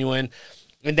up genuine,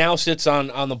 and now sits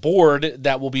on the board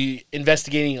that will be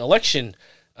investigating election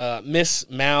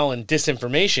mal and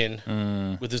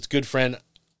disinformation with his good friend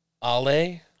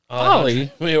Ali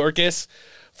Mayorkas,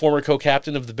 former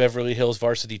co-captain of the Beverly Hills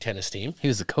varsity tennis team. He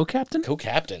was the co-captain?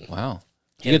 Co-captain. Wow.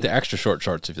 You get the extra short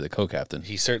shorts if you're the co-captain.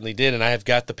 He certainly did, and I have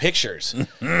got the pictures.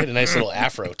 He had a nice little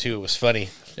afro, too. It was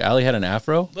funny. Ali had an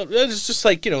afro? It's just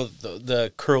like, you know,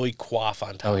 the curly coif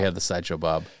on top. Oh, he had the sideshow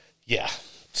bob. Yeah.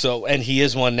 So, and he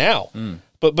is one now.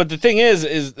 But the thing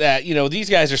is that, you know, these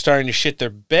guys are starting to shit their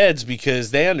beds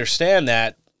because they understand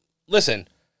that, listen,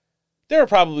 there are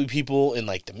probably people in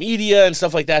like the media and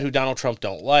stuff like that who Donald Trump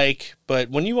don't like. But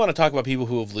when you want to talk about people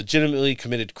who have legitimately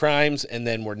committed crimes and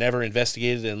then were never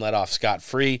investigated and let off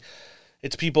scot-free,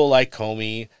 it's people like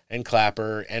Comey and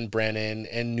Clapper and Brennan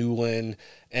and Newland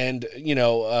and, you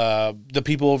know, the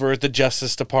people over at the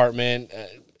Justice Department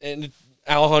and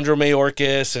Alejandro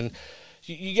Mayorkas. And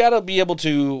you got to be able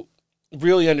to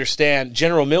really understand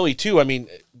General Milley, too. I mean,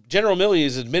 General Milley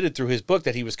has admitted through his book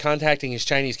that he was contacting his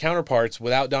Chinese counterparts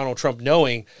without Donald Trump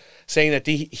knowing, saying that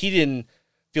he didn't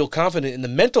feel confident in the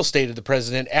mental state of the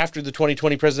president after the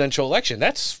 2020 presidential election.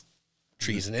 That's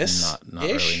treasonous. Not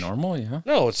really normal, yeah.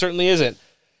 No, it certainly isn't.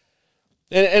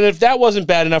 And if that wasn't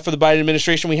bad enough for the Biden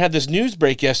administration, we had this news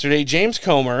break yesterday. James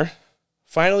Comer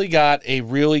finally got a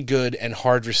really good and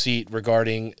hard receipt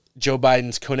regarding Joe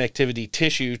Biden's connectivity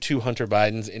tissue to Hunter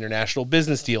Biden's international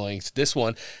business dealings. This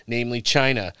one, namely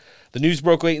China. The news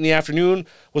broke late in the afternoon,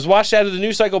 was washed out of the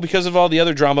news cycle because of all the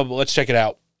other drama, but let's check it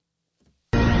out.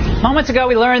 Moments ago,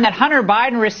 we learned that Hunter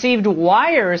Biden received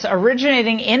wires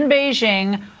originating in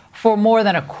Beijing for more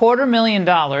than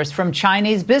 $250,000 from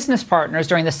Chinese business partners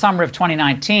during the summer of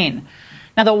 2019.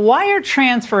 Now, the wire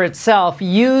transfer itself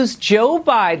used Joe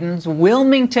Biden's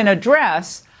Wilmington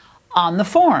address on the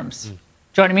forms.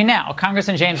 Joining me now,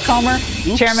 Congressman James Comer,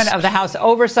 chairman of the House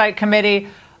Oversight Committee.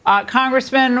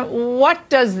 Congressman, what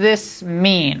does this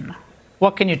mean?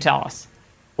 What can you tell us?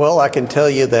 Well, I can tell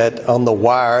you that on the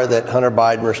wire that Hunter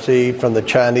Biden received from the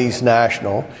Chinese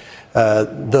national,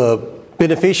 the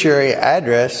beneficiary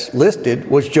address listed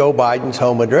was Joe Biden's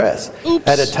home address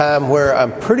at a time where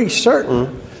I'm pretty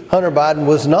certain Hunter Biden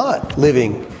was not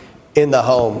living in the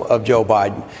home of Joe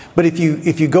Biden. But if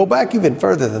you go back even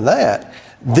further than that,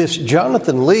 this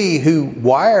Jonathan Lee, who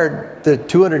wired the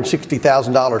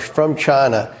 $260,000 from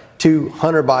China to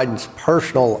Hunter Biden's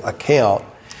personal account,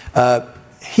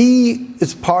 he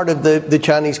is part of the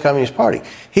Chinese Communist Party.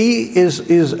 He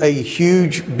is a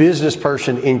huge business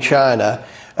person in China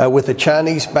with a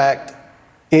Chinese-backed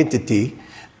entity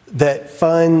that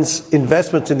funds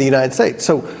investments in the United States.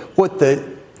 So what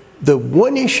the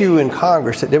one issue in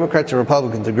Congress that Democrats and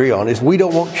Republicans agree on is we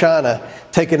don't want China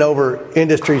taking over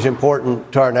industries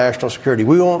important to our national security.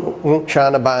 We don't want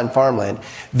China buying farmland.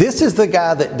 This is the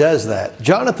guy that does that.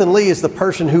 Jonathan Lee is the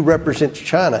person who represents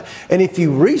China. And if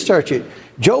you research it,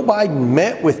 Joe Biden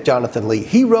met with Jonathan Lee.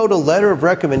 He wrote a letter of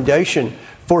recommendation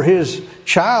for his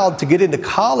child to get into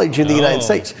college in the United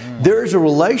States. There's a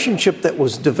relationship that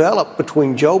was developed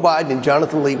between Joe Biden and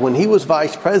Jonathan Lee when he was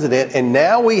vice president, and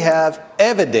now we have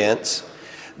evidence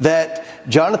that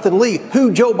Jonathan Lee,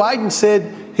 who Joe Biden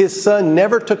said his son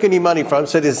never took any money from,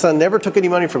 said his son never took any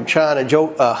money from China.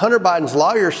 Hunter Biden's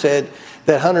lawyer said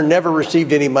that Hunter never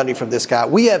received any money from this guy.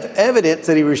 We have evidence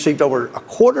that he received over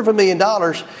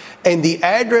 $250,000, and the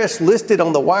address listed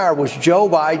on the wire was Joe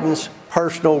Biden's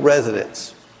personal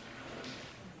residence.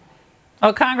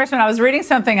 Well, Congressman, I was reading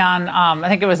something on, I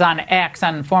think it was on X,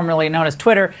 formerly known as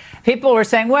Twitter. People were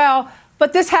saying, well,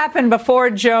 but this happened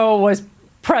before Joe was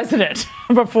president,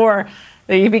 before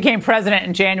he became president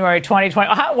in January 2020.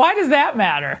 Why does that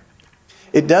matter?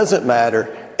 It doesn't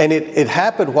matter. And it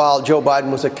happened while Joe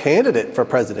Biden was a candidate for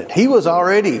president. He was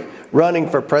already running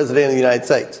for president of the United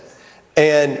States.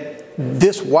 And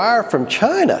this wire from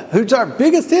China, who's our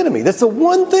biggest enemy, that's the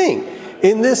one thing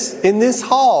in this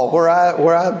hall where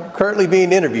I'm currently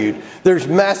being interviewed, there's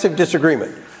massive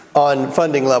disagreement on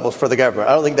funding levels for the government.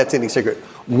 I don't think that's any secret.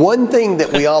 One thing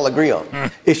that we all agree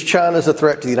on is China's a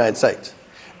threat to the United States.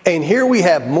 And here we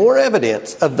have more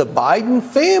evidence of the Biden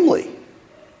family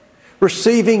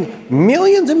receiving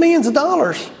millions and millions of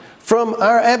dollars from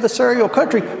our adversarial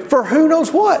country for who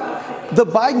knows what. The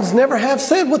Bidens never have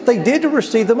said what they did to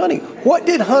receive the money. What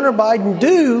did Hunter Biden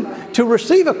do to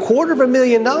receive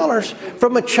 $250,000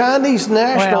 from a Chinese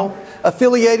national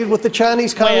affiliated with the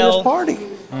Chinese Communist Party?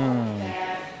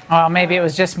 Well, maybe it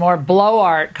was just more blow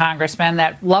art, Congressman,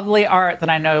 that lovely art that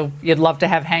I know you'd love to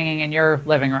have hanging in your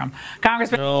living room.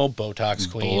 Congressman. No,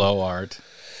 Botox queen. Blow art.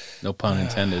 No pun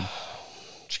intended.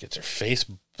 She gets her face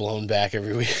blown back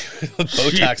every week with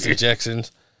Botox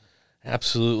injections.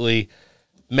 Absolutely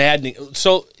maddening.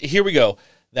 So here we go.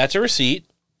 That's a receipt.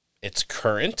 It's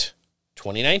current,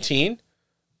 2019.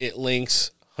 It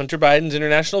links Hunter Biden's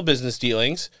international business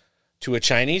dealings to a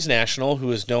Chinese national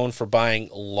who is known for buying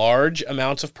large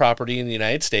amounts of property in the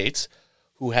United States,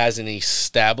 who has an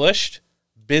established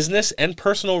business and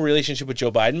personal relationship with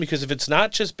Joe Biden, because if it's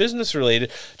not just business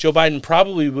related, Joe Biden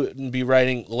probably wouldn't be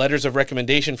writing letters of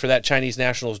recommendation for that Chinese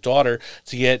national's daughter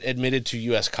to get admitted to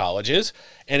U.S. colleges.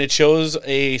 And it shows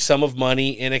a sum of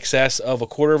money in excess of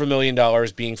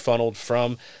 $250,000 being funneled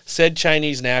from said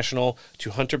Chinese national to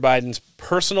Hunter Biden's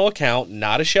personal account,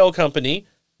 not a shell company,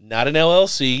 not an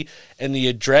LLC, and the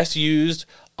address used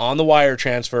on the wire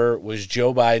transfer was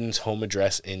Joe Biden's home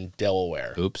address in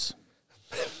Delaware. Oops.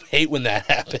 Hate when that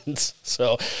happens.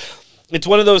 So it's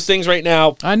one of those things right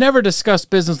now. I never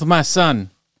discussed business with my son,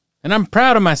 and I'm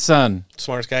proud of my son.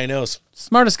 Smartest guy he knows.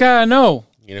 Smartest guy I know.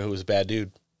 You know who was a bad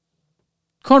dude?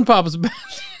 Corn Pop was a bad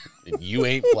dude. And you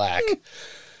ain't black.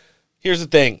 Here's the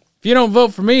thing. If you don't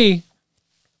vote for me,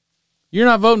 you're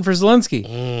not voting for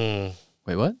Zelensky.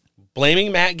 Wait, what?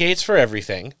 Blaming Matt Gaetz for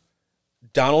everything,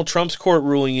 Donald Trump's court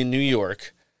ruling in New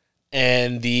York,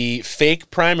 and the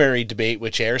fake primary debate,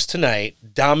 which airs tonight,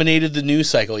 dominated the news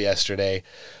cycle yesterday.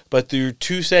 But through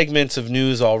 2 segments of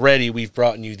news already, we've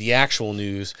brought you the actual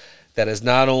news that is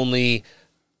not only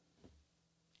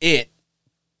it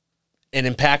and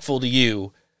impactful to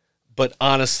you, but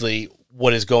honestly,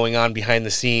 what is going on behind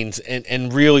the scenes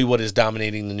and really what is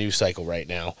dominating the news cycle right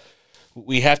now.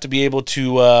 We have to be able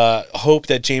to hope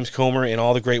that James Comer and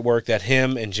all the great work that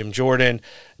him and Jim Jordan,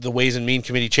 the Ways and Means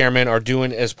Committee chairman, are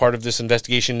doing as part of this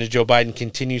investigation into Joe Biden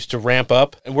continues to ramp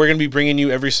up. And we're going to be bringing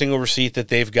you every single receipt that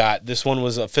they've got. This one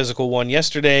was a physical one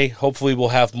yesterday. Hopefully we'll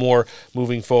have more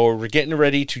moving forward. We're getting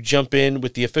ready to jump in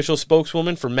with the official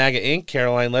spokeswoman for MAGA Inc.,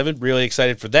 Caroline Levitt. Really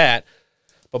excited for that.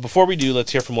 But before we do,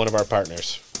 let's hear from one of our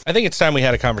partners. I think it's time we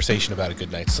had a conversation about a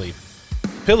good night's sleep.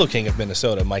 Pillow King of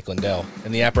Minnesota, Mike Lindell,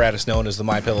 and the apparatus known as the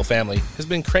MyPillow family has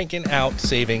been cranking out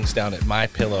savings down at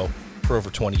MyPillow for over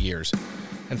 20 years.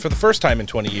 And for the first time in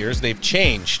 20 years, they've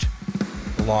changed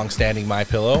the long-standing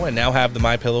MyPillow and now have the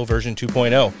MyPillow version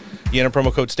 2.0. You enter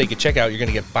promo code STAKE at checkout, you're going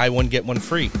to get buy one, get one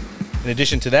free. In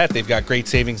addition to that, they've got great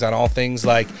savings on all things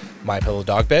like MyPillow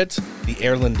dog beds, the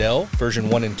Air Lindell version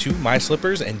 1 and 2, My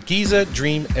Slippers, and Giza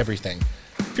Dream Everything.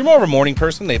 If you're more of a morning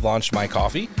person, they've launched My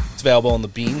Coffee. It's available in the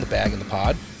bean, the bag, and the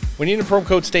pod. When you enter promo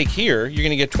code STAKE here, you're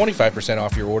going to get 25%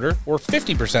 off your order or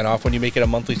 50% off when you make it a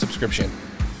monthly subscription.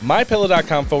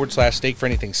 MyPillow.com/stake for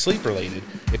anything sleep-related.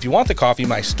 If you want the coffee,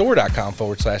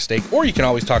 MyStore.com/stake, or you can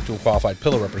always talk to a qualified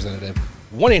pillow representative,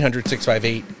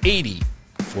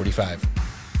 1-800-658-8045.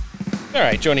 All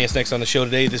right, joining us next on the show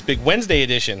today, this big Wednesday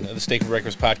edition of the Steak for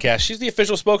Breakfast podcast. She's the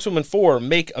official spokeswoman for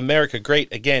Make America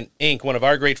Great Again, Inc., one of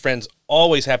our great friends.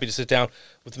 Always happy to sit down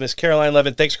with Miss Caroline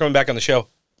Levitt. Thanks for coming back on the show.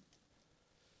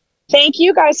 Thank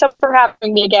you guys so for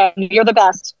having me again. You're the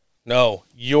best. No,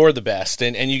 you're the best.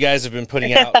 And you guys have been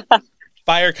putting out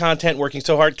fire content, working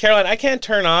so hard. Caroline, I can't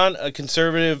turn on a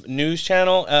conservative news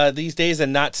channel these days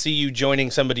and not see you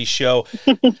joining somebody's show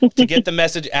to get the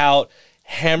message out,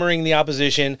 hammering the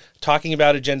opposition, talking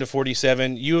about Agenda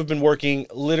 47. You have been working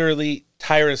literally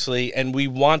tirelessly, and we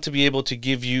want to be able to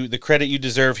give you the credit you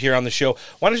deserve here on the show.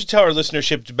 Why don't you tell our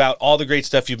listenership about all the great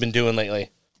stuff you've been doing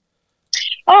lately?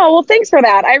 Oh, well, thanks for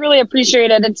that. I really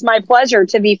appreciate it. It's my pleasure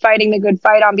to be fighting the good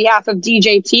fight on behalf of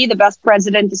DJT, the best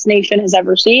president this nation has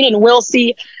ever seen, and will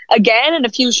see again in a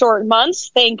few short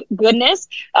months, thank goodness.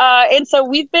 And so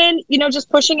we've been, just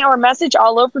pushing our message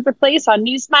all over the place on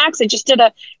Newsmax. I just did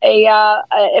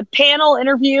a panel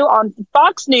interview on the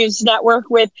Fox News Network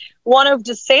with one of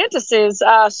DeSantis's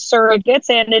surrogates,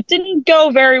 and it didn't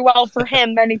go very well for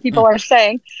him, many people are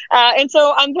saying. And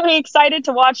so I'm very excited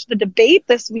to watch the debate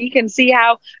this week and see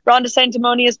how Ron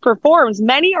DeSanctimonious performs.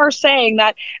 Many are saying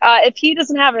that if he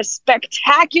doesn't have a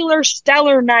spectacular,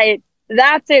 stellar night,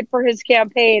 that's it for his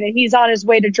campaign, and he's on his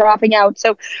way to dropping out.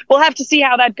 So we'll have to see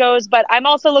how that goes. But I'm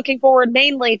also looking forward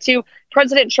mainly to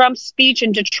President Trump's speech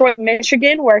in Detroit,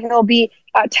 Michigan, where he'll be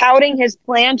touting his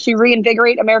plan to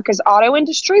reinvigorate America's auto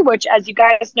industry, which, as you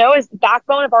guys know, is the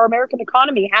backbone of our American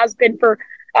economy, has been for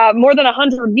more than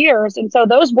 100 years. And so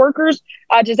those workers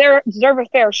deserve a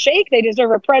fair shake. They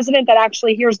deserve a president that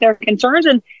actually hears their concerns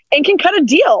and can cut a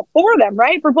deal for them,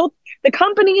 right? For both the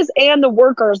companies and the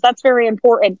workers. That's very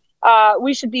important.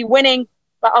 We should be winning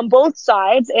on both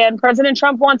sides, and President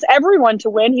Trump wants everyone to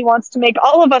win. He wants to make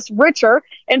all of us richer,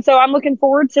 and so I'm looking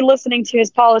forward to listening to his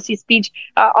policy speech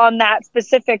on that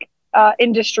specific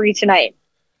industry tonight.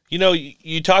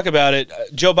 You talk about it.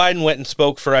 Joe Biden went and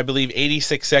spoke for, I believe,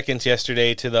 86 seconds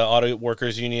yesterday to the auto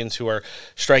workers unions who are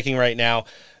striking right now.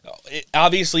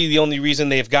 Obviously, the only reason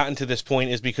they've gotten to this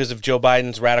point is because of Joe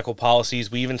Biden's radical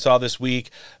policies. We even saw this week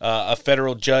a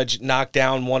federal judge knock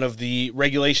down one of the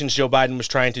regulations Joe Biden was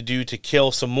trying to do to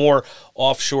kill some more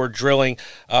offshore drilling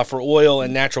for oil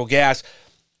and natural gas.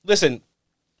 Listen,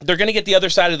 they're going to get the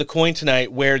other side of the coin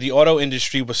tonight, where the auto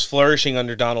industry was flourishing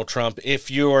under Donald Trump.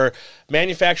 If your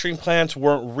manufacturing plants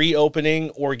weren't reopening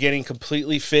or getting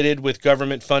completely fitted with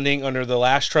government funding under the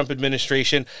last Trump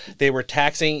administration, they were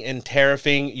taxing and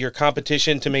tariffing your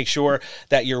competition to make sure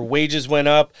that your wages went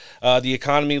up. The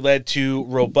economy led to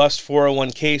robust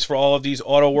 401ks for all of these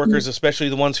auto workers, especially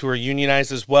the ones who are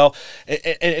unionized as well.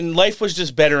 And life was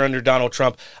just better under Donald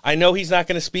Trump. I know he's not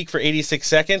going to speak for 86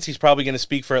 seconds. He's probably going to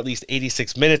speak for at least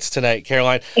 86 minutes tonight,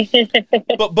 Caroline.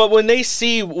 but when they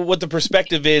see what the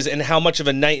perspective is and how much of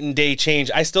a night and day change,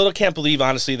 I still can't believe,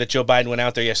 honestly, that Joe Biden went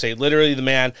out there yesterday. Literally the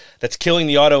man that's killing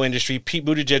the auto industry. Pete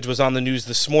Buttigieg was on the news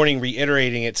this morning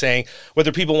reiterating it, saying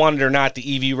whether people want it or not,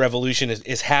 the EV revolution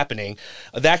is happening.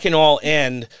 That can all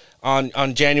end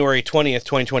on January 20th,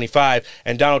 2025,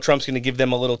 and Donald Trump's going to give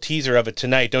them a little teaser of it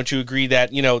tonight. Don't you agree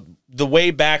that, the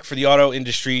way back for the auto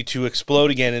industry to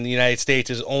explode again in the United States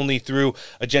is only through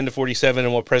Agenda 47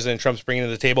 and what President Trump's bringing to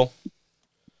the table?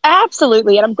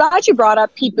 Absolutely. And I'm glad you brought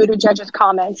up Pete Buttigieg's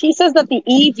comments. He says that the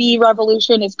EV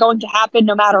revolution is going to happen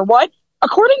no matter what.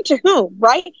 According to whom,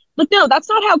 right? But no, that's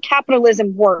not how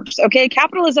capitalism works. Okay,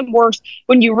 capitalism works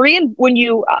when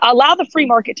you allow the free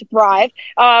market to thrive,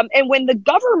 and when the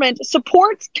government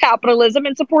supports capitalism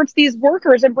and supports these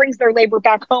workers and brings their labor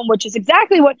back home, which is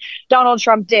exactly what Donald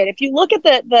Trump did. If you look at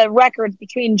the records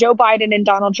between Joe Biden and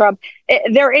Donald Trump,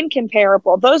 they're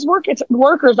incomparable. Those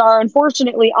workers are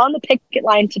unfortunately on the picket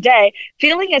line today,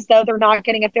 feeling as though they're not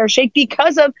getting a fair shake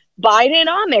because of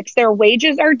Bidenomics. Their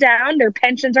wages are down, their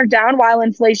pensions are down, while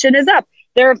inflation is up.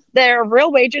 Their real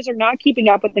wages are not keeping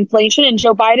up with inflation, and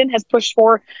Joe Biden has pushed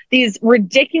for these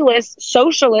ridiculous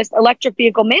socialist electric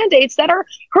vehicle mandates that are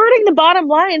hurting the bottom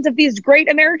lines of these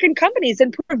great American companies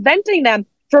and preventing them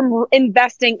from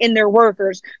investing in their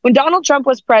workers. When Donald Trump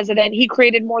was president, he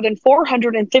created more than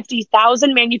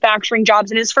 450,000 manufacturing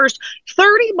jobs in his first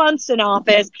 30 months in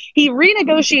office. He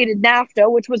renegotiated NAFTA,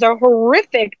 which was a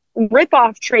horrific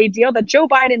rip-off trade deal that Joe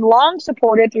Biden long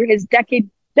supported through his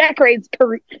decades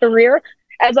career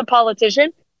as a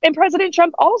politician. And President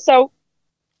Trump also,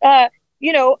 there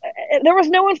was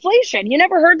no inflation. You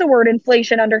never heard the word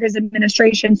inflation under his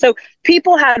administration. So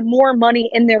people had more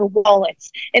money in their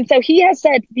wallets. And so he has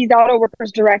said to these auto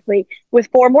workers directly, with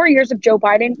 4 more years of Joe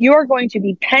Biden, you are going to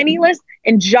be penniless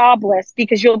and jobless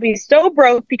because you'll be so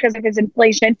broke because of his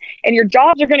inflation, and your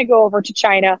jobs are going to go over to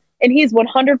China. And he's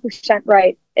 100%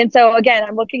 right. And so, again,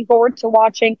 I'm looking forward to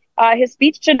watching his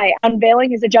speech tonight,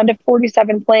 unveiling his Agenda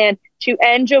 47 plan to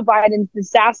end Joe Biden's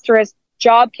disastrous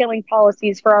job-killing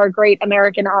policies for our great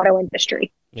American auto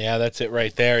industry. Yeah, that's it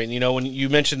right there. And, when you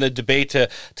mentioned the debate to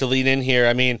lead in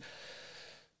here,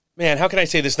 Man, how can I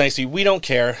say this nicely? We don't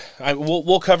care.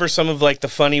 We'll cover some of like the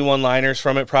funny one-liners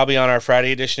from it probably on our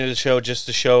Friday edition of the show, just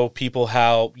to show people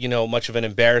how, much of an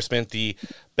embarrassment the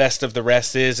best of the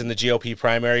rest is in the GOP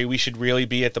primary. We should really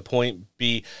be at the point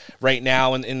right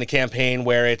now in the campaign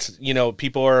where it's,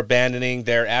 people are abandoning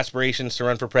their aspirations to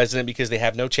run for president because they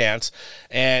have no chance.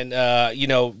 And,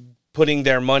 putting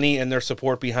their money and their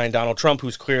support behind Donald Trump,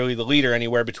 who's clearly the leader,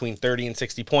 anywhere between 30 and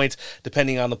 60 points,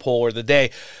 depending on the poll or the day.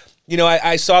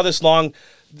 I saw this long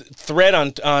thread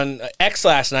on X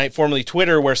last night, formerly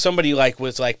Twitter, where somebody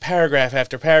was paragraph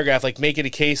after paragraph, making a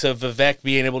case of Vivek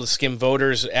being able to skim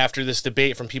voters after this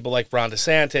debate from people like Ron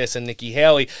DeSantis and Nikki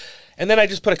Haley. And then I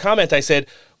just put a comment. I said,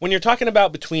 when you're talking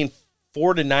about between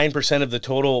 4 to 9% of the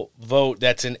total vote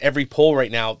that's in every poll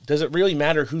right now, does it really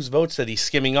matter whose votes that he's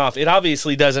skimming off? It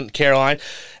obviously doesn't, Caroline.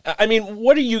 I mean,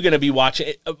 what are you going to be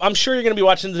watching? I'm sure you're going to be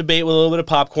watching the debate with a little bit of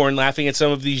popcorn, laughing at some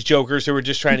of these jokers who are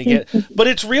just trying to get, but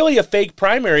it's really a fake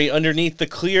primary underneath the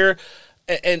clear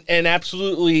and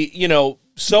absolutely,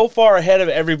 so far ahead of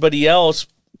everybody else,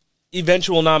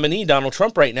 eventual nominee Donald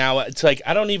Trump right now. It's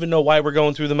I don't even know why we're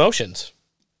going through the motions.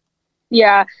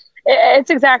 Yeah. It's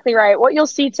exactly right. What you'll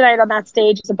see tonight on that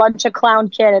stage is a bunch of clown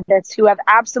candidates who have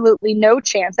absolutely no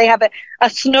chance. They have a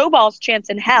snowball's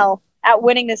chance in hell at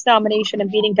winning this nomination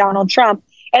and beating Donald Trump.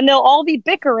 And they'll all be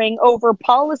bickering over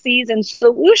policies and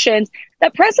solutions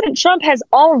that President Trump has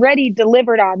already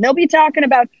delivered on. They'll be talking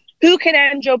about who can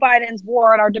end Joe Biden's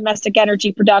war on our domestic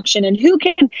energy production and who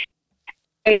can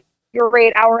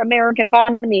rate our American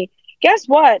economy. Guess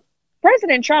what?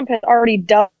 President Trump has already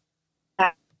done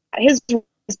that. His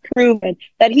proven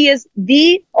that he is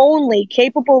the only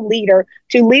capable leader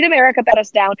to lead America beat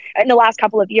us down in the last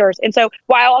couple of years. And so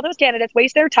while all those candidates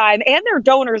waste their time and their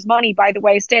donors' money, by the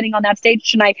way, standing on that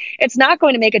stage tonight, it's not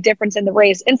going to make a difference in the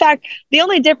race. In fact, the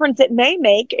only difference it may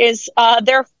make is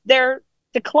their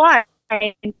decline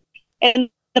in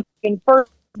the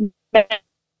first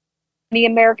the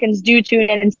Americans do tune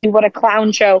in and see what a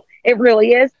clown show it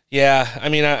really is. Yeah, I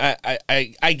mean,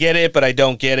 I get it, but I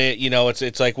don't get it.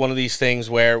 It's like one of these things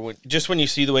where just when you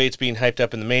see the way it's being hyped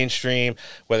up in the mainstream,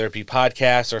 whether it be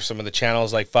podcasts or some of the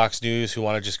channels like Fox News who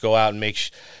want to just go out and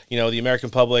make, the American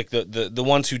public, the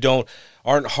ones who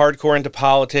aren't hardcore into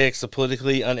politics, the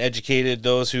politically uneducated,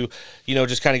 those who,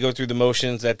 just kind of go through the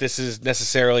motions that this is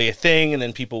necessarily a thing. And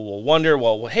then people will wonder,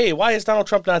 well, hey, why is Donald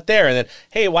Trump not there? And then,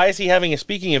 hey, why is he having a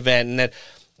speaking event? And then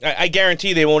I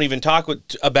guarantee they won't even talk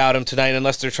about him tonight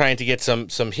unless they're trying to get some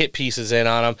hit pieces in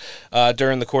on him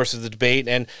during the course of the debate.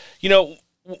 And,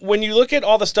 when you look at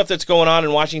all the stuff that's going on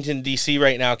in Washington, D.C.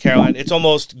 right now, Caroline, it's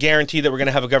almost guaranteed that we're going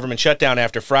to have a government shutdown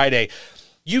after Friday.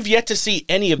 You've yet to see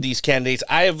any of these candidates.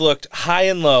 I have looked high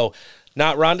and low.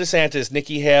 Not Ron DeSantis,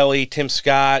 Nikki Haley, Tim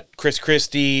Scott, Chris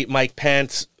Christie, Mike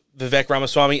Pence, Vivek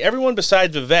Ramaswamy. Everyone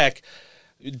besides Vivek,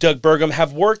 Doug Burgum,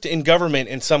 have worked in government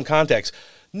in some context.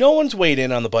 No one's weighed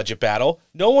in on the budget battle.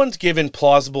 No one's given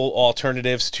plausible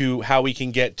alternatives to how we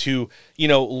can get to,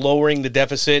 lowering the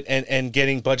deficit and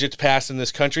getting budgets passed in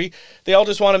this country. They all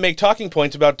just want to make talking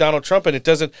points about Donald Trump, and it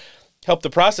doesn't help the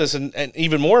process. And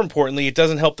even more importantly, it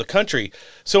doesn't help the country.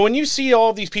 So when you see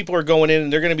all these people are going in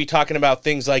and they're going to be talking about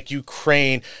things like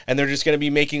Ukraine, and they're just going to be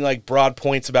making broad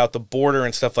points about the border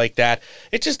and stuff like that,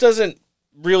 it just doesn't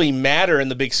really matter in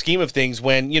the big scheme of things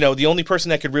when, the only person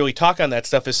that could really talk on that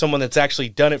stuff is someone that's actually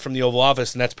done it from the Oval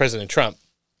Office, and that's President Trump.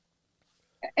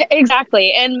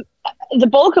 Exactly. And the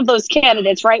bulk of those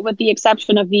candidates, right, with the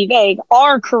exception of Vivek,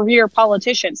 are career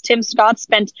politicians. Tim Scott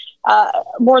spent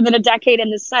more than a decade in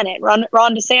the Senate. Ron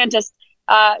DeSantis,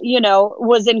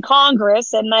 was in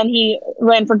Congress, and then he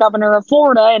ran for governor of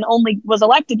Florida and only was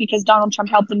elected because Donald Trump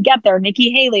helped him get there.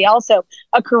 Nikki Haley, also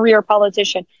a career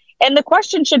politician. And the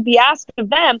question should be asked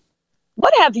of them,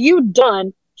 what have you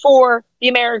done for the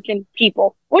American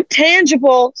people? What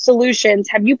tangible solutions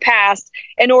have you passed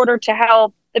in order to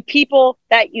help the people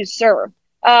that you serve?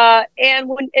 And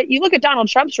when you look at Donald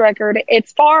Trump's record,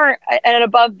 it's far and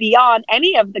above beyond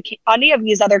any of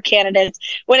these other candidates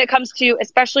when it comes to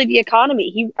especially the economy.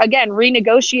 He, again,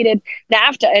 renegotiated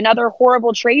NAFTA and other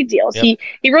horrible trade deals. Yep.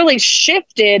 He really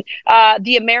shifted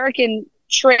the American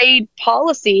trade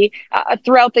policy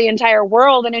throughout the entire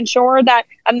world and ensure that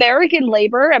American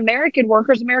labor, American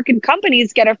workers, American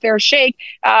companies get a fair shake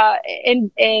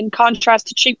in contrast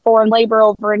to cheap foreign labor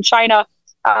over in China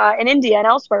and India and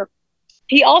elsewhere.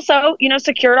 He also,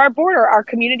 secured our border. Our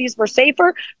communities were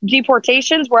safer.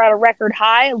 Deportations were at a record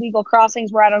high. Illegal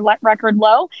crossings were at a record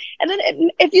low. And then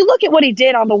if you look at what he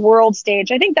did on the world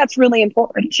stage, I think that's really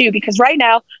important too, because right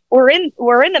now we're in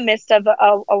the midst of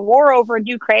a war over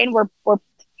Ukraine. We're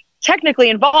technically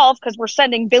involved because we're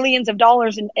sending billions of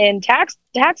dollars in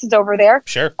taxes over there.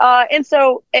 Sure. And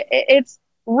so it's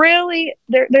really,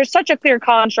 there's such a clear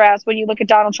contrast when you look at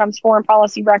Donald Trump's foreign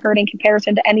policy record in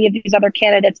comparison to any of these other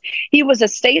candidates. He was a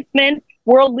statesman.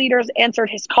 World leaders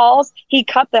answered his calls. He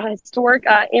cut the historic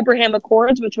Abraham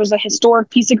Accords, which was a historic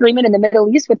peace agreement in the Middle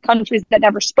East with countries that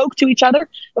never spoke to each other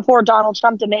before Donald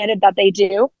Trump demanded that they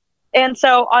do. And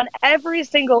so on every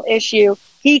single issue,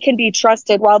 he can be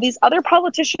trusted, while these other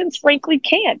politicians, frankly,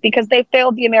 can't, because they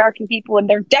failed the American people in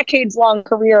their decades-long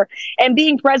career. And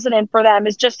being president for them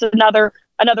is just another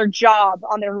job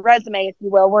on their resume, if you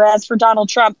will. Whereas for Donald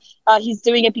Trump, he's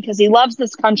doing it because he loves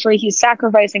this country, he's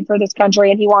sacrificing for this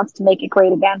country, and he wants to make it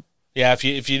great again. Yeah, if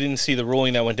you didn't see the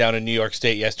ruling that went down in New York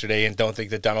State yesterday and don't think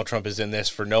that Donald Trump is in this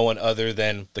for no one other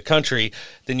than the country,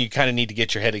 then you kind of need to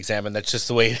get your head examined. That's just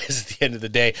the way it is at the end of the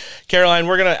day. Caroline,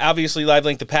 we're going to obviously live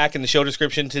link the PAC in the show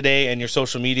description today and your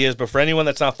social medias, but for anyone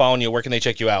that's not following you, where can they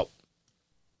check you out?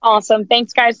 Awesome.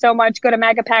 Thanks, guys, so much. Go to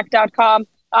magapac.com.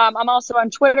 I'm also on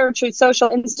Twitter, Truth Social,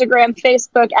 Instagram,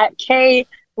 Facebook at K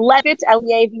Levitt,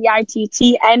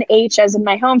 LeaVittNH, as in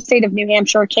my home state of New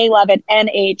Hampshire, K Levitt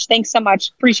NH. Thanks so much.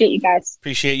 Appreciate you guys.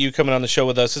 Appreciate you coming on the show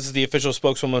with us. This is the official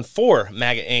spokeswoman for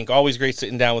MAGA Inc. Always great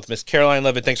sitting down with Miss Caroline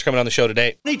Levitt. Thanks for coming on the show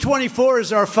today. 2024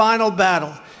 is our final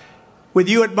battle. With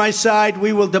you at my side,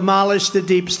 we will demolish the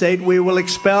deep state. We will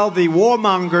expel the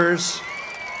warmongers.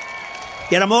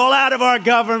 Get them all out of our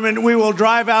government. We will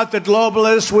drive out the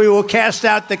globalists. We will cast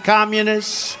out the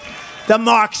communists, the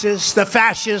Marxists, the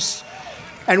fascists.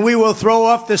 And we will throw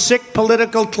off the sick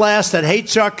political class that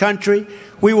hates our country.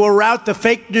 We will rout the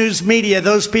fake news media.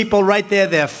 Those people right there,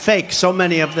 they're fake, so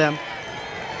many of them.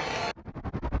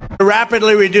 To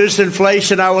rapidly reduce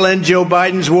inflation, I will end Joe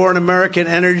Biden's war on American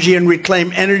energy and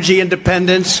reclaim energy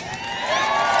independence.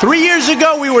 3 years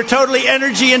ago, we were totally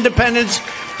energy independent,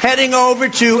 heading over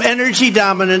to energy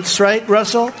dominance, right,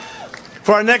 Russell?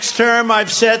 For our next term,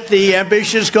 I've set the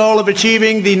ambitious goal of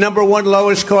achieving the #1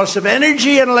 lowest cost of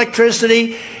energy and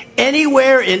electricity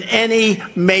anywhere in any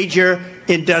major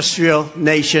industrial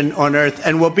nation on earth,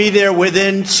 and we'll be there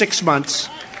within 6 months.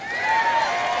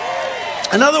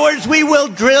 In other words, we will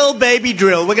drill, baby,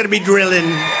 drill. We're going to be drilling.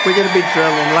 We're going to be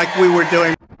drilling like we were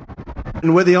doing.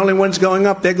 And we're the only ones going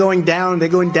up. They're going down. They're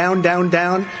going down, down,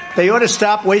 down. They ought to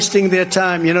stop wasting their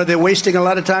time. You know, they're wasting a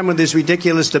lot of time with these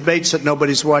ridiculous debates that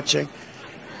nobody's watching.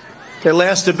 Their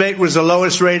last debate was the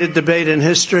lowest rated debate in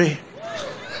history.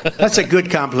 That's a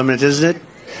good compliment, isn't it?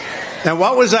 Now,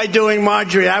 what was I doing,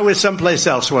 Marjorie? I was someplace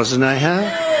else, wasn't I,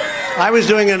 huh? I was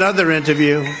doing another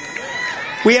interview.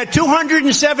 We had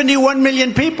 271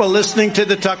 million people listening to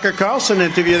the Tucker Carlson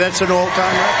interview. That's an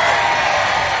all-time record.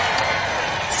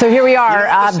 So here we are,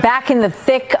 back in the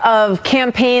thick of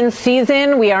campaign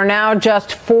season. We are now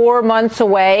just 4 months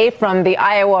away from the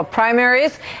Iowa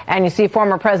primaries, and you see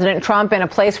former President Trump in a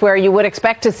place where you would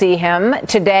expect to see him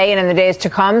today and in the days to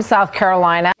come, South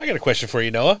Carolina. I got a question for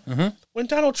you, Noah. Mm-hmm. When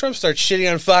Donald Trump starts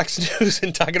shitting on Fox News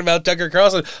and talking about Tucker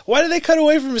Carlson, why did they cut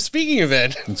away from a speaking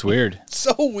event? It's weird.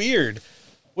 So weird.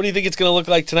 What do you think it's going to look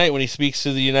like tonight when he speaks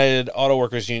to the United Auto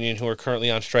Workers Union, who are currently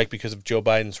on strike because of Joe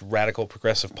Biden's radical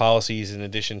progressive policies, in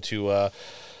addition to,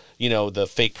 the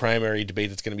fake primary debate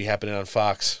that's going to be happening on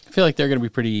Fox? I feel like they're going to be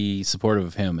pretty supportive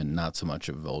of him and not so much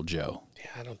of old Joe.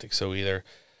 Yeah, I don't think so either.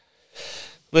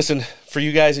 Listen, for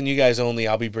you guys and you guys only,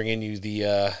 I'll be bringing you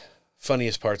the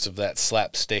funniest parts of that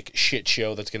slapstick shit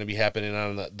show that's going to be happening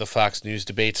on the Fox News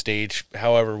debate stage.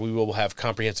 However, we will have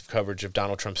comprehensive coverage of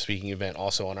Donald Trump's speaking event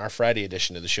also on our Friday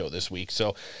edition of the show this week.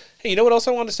 So, hey, you know what else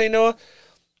I wanted to say, Noah?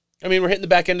 I mean, we're hitting the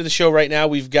back end of the show right now.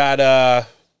 We've got,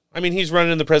 he's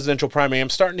running in the presidential primary. I'm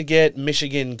starting to get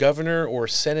Michigan governor or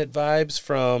Senate vibes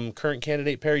from current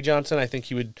candidate Perry Johnson. I think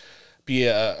he would be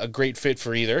a great fit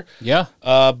for either. Yeah.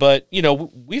 But,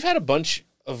 we've had a bunch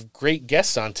of great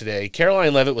guests on today.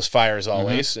 Caroline Levitt was fire as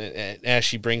always, and as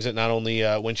she brings it not only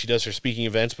when she does her speaking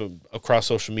events, but across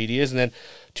social medias. And then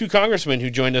 2 congressmen who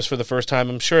joined us for the first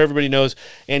time. I'm sure everybody knows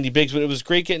Andy Biggs, but it was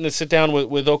great getting to sit down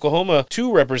with Oklahoma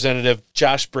 2 Representative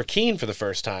Josh Brakeen for the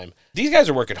first time. These guys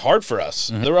are working hard for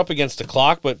us. They're up against the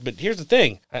clock, but here's the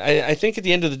thing. I think at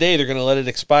the end of the day, they're going to let it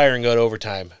expire and go to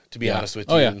overtime, to be honest with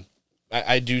you. Yeah.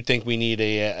 I do think we need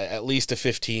at least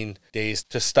 15 days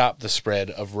to stop the spread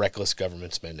of reckless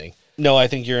government spending. No, I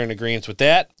think you're in agreement with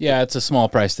that. Yeah, it's a small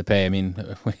price to pay. I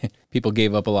mean, people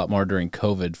gave up a lot more during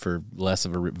COVID for less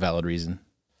of a valid reason.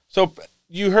 So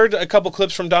you heard a couple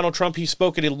clips from Donald Trump. He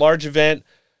spoke at a large event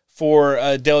for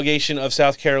a delegation of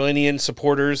South Carolinian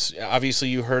supporters. Obviously,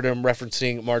 you heard him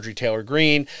referencing Marjorie Taylor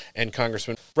Greene and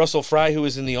Congressman Russell Fry, who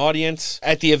was in the audience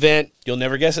at the event. You'll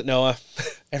never guess it, Noah.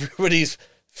 Everybody's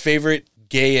favorite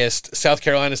gayest South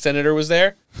Carolina senator was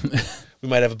there. We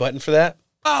might have a button for that.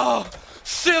 Oh,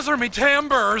 scissor me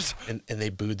timbers. And they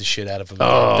booed the shit out of him.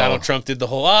 Oh. Donald Trump did the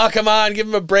whole, oh, come on, give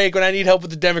him a break. When I need help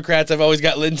with the Democrats, I've always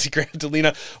got Lindsey Graham to lean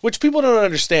on, which people don't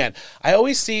understand. I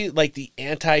always see like the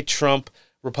anti-Trump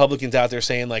Republicans out there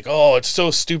saying like, oh, it's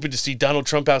so stupid to see Donald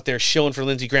Trump out there shilling for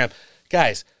Lindsey Graham.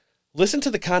 Guys, listen to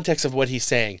the context of what he's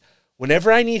saying.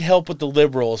 Whenever I need help with the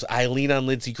liberals, I lean on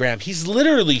Lindsey Graham. He's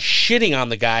literally shitting on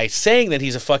the guy, saying that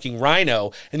he's a fucking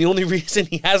rhino, and the only reason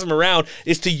he has him around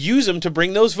is to use him to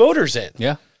bring those voters in.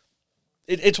 Yeah.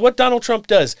 It's what Donald Trump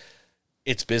does.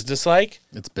 It's businesslike.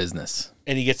 It's business.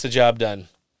 And he gets the job done.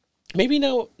 Maybe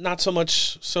not so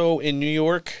much so in New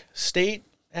York State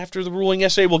after the ruling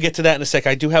yesterday. We'll get to that in a sec.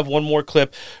 I do have one more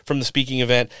clip from the speaking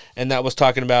event, and that was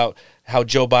talking about how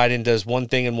Joe Biden does one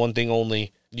thing and one thing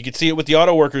only. You can see it with the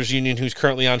Auto Workers Union, who's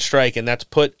currently on strike, and that's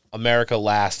put America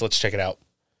last. Let's check it out.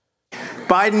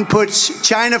 Biden puts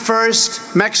China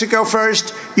first, Mexico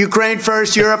first, Ukraine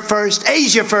first, Europe first,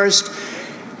 Asia first,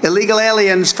 illegal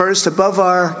aliens first, above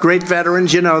our great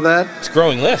veterans. You know that. It's a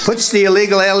growing list. Puts the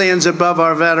illegal aliens above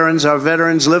our veterans. Our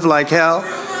veterans live like hell.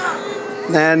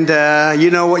 And you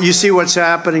know what? You see what's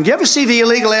happening. Do you ever see the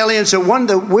illegal aliens? The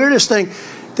weirdest thing,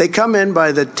 they come in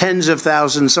by the tens of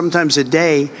thousands, sometimes a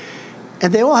day,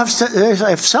 and they all have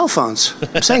cell phones.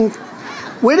 I'm saying,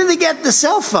 where did they get the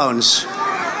cell phones?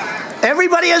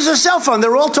 Everybody has a cell phone.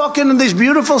 They're all talking on these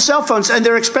beautiful cell phones, and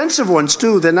they're expensive ones,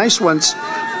 too. They're nice ones.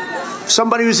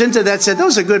 Somebody who's into that said,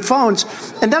 those are good phones.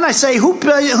 And then I say, who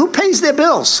pays their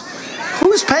bills?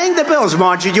 Who's paying the bills,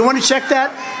 Marjorie? Do you want to check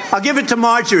that? I'll give it to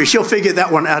Marjorie. She'll figure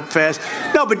that one out fast.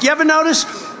 No, but you ever notice?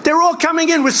 They're all coming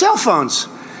in with cell phones.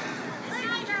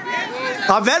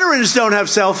 Our veterans don't have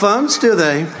cell phones, do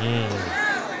they?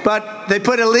 But they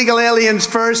put illegal aliens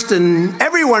first and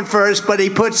everyone first, but he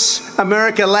puts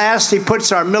America last. He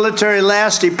puts our military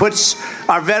last. He puts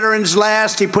our veterans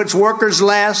last. He puts workers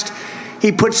last.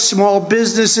 He puts small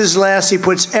businesses last. He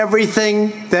puts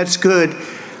everything that's good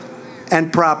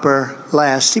and proper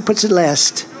last. He puts it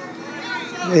last.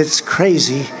 It's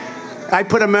crazy. I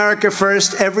put America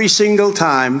first every single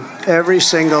time. Every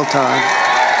single time.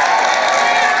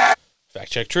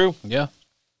 Fact check true. Yeah.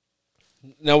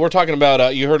 Now, we're talking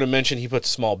about, you heard him mention he puts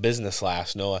small business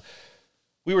last, Noah.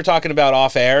 We were talking about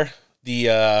off air,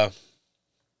 the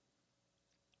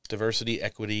diversity,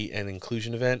 equity, and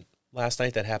inclusion event last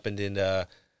night that happened in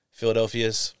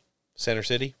Philadelphia's Center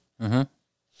City. Mm-hmm.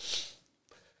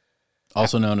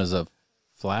 Also known as a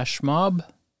flash mob?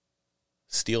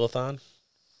 Steal-a-thon?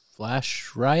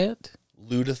 Flash riot?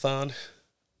 Loot-a-thon?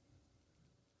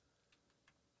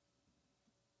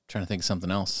 Trying to think of something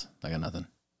else. I got nothing.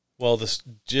 Well,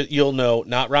 you'll know,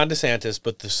 not Ron DeSantis,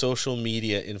 but the social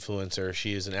media influencer.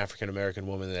 She is an African-American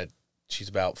woman that she's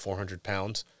about 400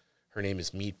 pounds. Her name is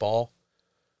Meatball.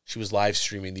 She was live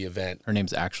streaming the event. Her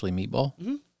name's actually Meatball?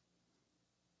 Mm-hmm.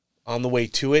 On the way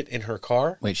to it in her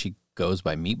car. Wait, she goes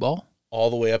by Meatball?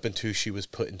 All the way up until she was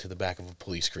put into the back of a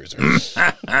police cruiser.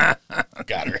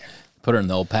 Got her. Put her in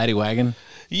the old paddy wagon?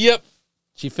 Yep.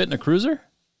 She fit in a cruiser?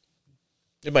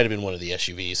 It might have been one of the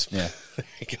SUVs. Yeah. There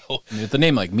you go. I mean, with a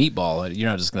name like Meatball, you're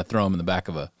not just going to throw him in the back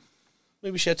of a...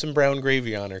 Maybe she had some brown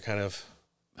gravy on her, kind of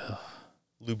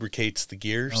lubricates the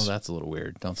gears. Oh, that's a little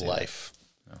weird. Don't say life.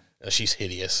 No. She's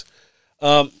hideous.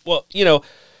 Well, you know,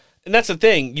 and that's the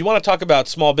thing. You want to talk about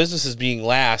small businesses being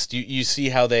last. You see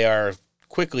how they are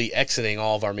quickly exiting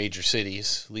all of our major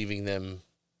cities, leaving them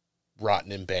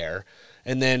rotten and bare.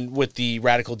 And then with the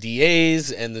radical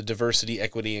DAs and the diversity,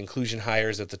 equity, inclusion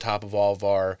hires at the top of all of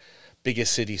our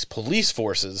biggest cities' police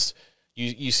forces,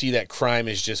 you see that crime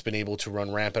has just been able to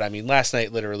run rampant. I mean, last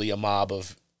night, literally a mob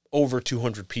of over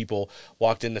 200 people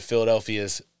walked into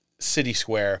Philadelphia's City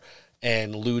Square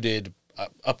and looted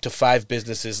up to 5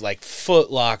 businesses like Foot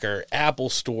Locker, Apple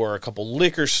Store, a couple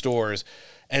liquor stores,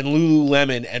 and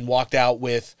Lululemon, and walked out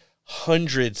with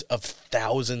hundreds of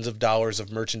thousands of dollars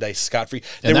of merchandise scot-free.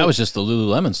 And that was just the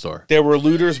Lululemon store. There were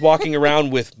looters walking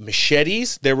around with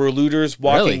machetes. There were looters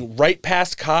walking right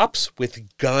past cops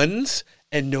with guns,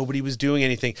 and nobody was doing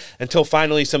anything until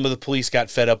finally some of the police got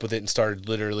fed up with it and started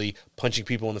literally punching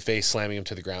people in the face, slamming them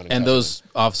to the ground. And those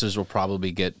officers will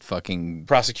probably get fucking...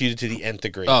 prosecuted to the nth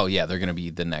degree. Oh, yeah. They're going to be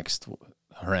the next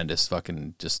horrendous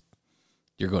fucking just...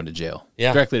 You're going to jail.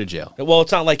 Yeah. Directly to jail. Well,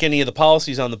 it's not like any of the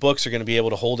policies on the books are going to be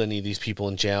able to hold any of these people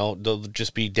in jail. They'll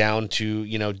just be down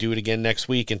to, do it again next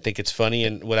week and think it's funny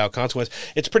and without consequence.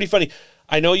 It's pretty funny.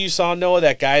 I know you saw, Noah,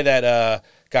 that guy that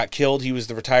got killed. He was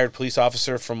the retired police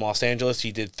officer from Los Angeles.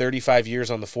 He did 35 years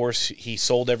on the force. He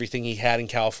sold everything he had in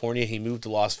California. He moved to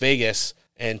Las Vegas,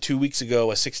 And 2 weeks ago,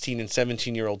 a 16 and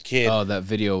 17-year-old kid. Oh, that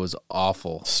video was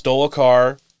awful. Stole a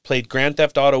car, played Grand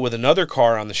Theft Auto with another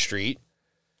car on the street,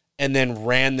 and then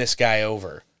ran this guy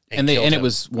over. And it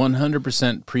was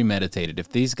 100% premeditated. If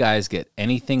these guys get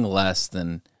anything less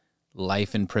than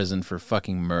life in prison for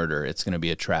fucking murder, it's going to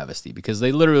be a travesty because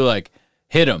they literally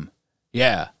hit him.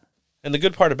 Yeah. And the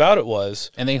good part about it was...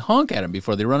 And they honk at him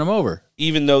before they run him over.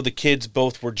 Even though the kids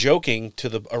both were joking to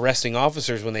the arresting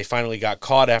officers when they finally got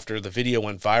caught after the video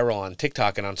went viral on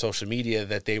TikTok and on social media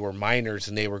that they were minors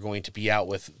and they were going to be out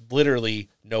with literally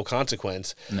no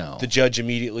consequence. No. The judge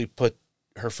immediately put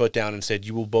her foot down and said,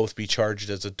 you will both be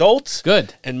charged as adults.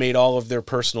 Good. And made all of their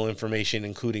personal information,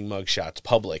 including mugshots,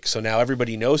 public. So now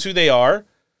everybody knows who they are.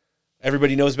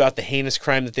 Everybody knows about the heinous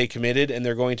crime that they committed, and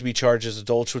they're going to be charged as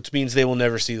adults, which means they will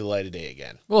never see the light of day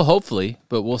again. Well, hopefully,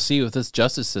 but we'll see with this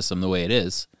justice system the way it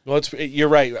is. Well, you're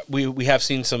right. We have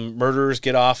seen some murderers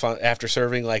get off after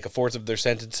serving a fourth of their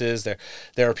sentences.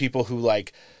 There are people who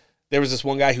there was this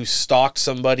one guy who stalked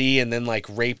somebody and then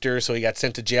raped her, so he got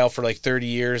sent to jail for 30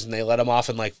 years, and they let him off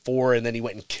in 4, and then he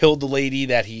went and killed the lady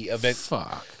that he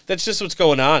Fuck. That's just what's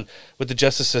going on with the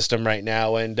justice system right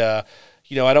now, and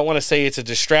I don't want to say it's a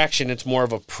distraction. It's more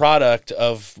of a product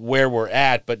of where we're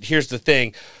at. But here's the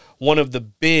thing. One of the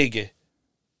big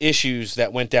issues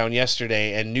that went down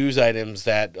yesterday and news items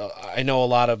that I know a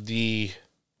lot of the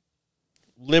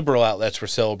liberal outlets were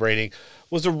celebrating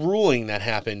was a ruling that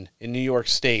happened in New York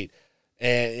State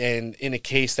and in a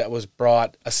case that was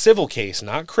brought, a civil case,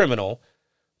 not criminal,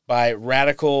 by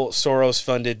radical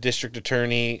Soros-funded District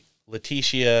Attorney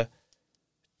Letitia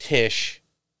Tish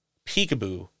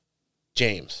Peekaboo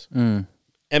James.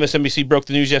 MSNBC broke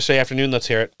the news yesterday afternoon. Let's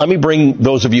hear it. Let me bring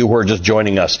those of you who are just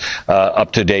joining us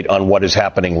up to date on what is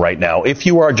happening right now. If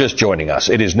you are just joining us,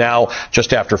 it is now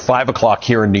just after 5 o'clock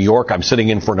here in New York. I'm sitting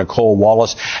in for Nicole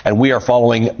Wallace, and we are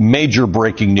following major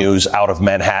breaking news out of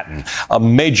Manhattan. A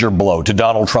major blow to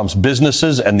Donald Trump's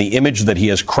businesses and the image that he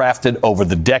has crafted over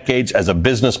the decades as a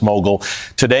business mogul.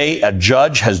 Today, a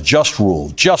judge has just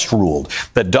ruled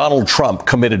that Donald Trump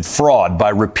committed fraud by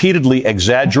repeatedly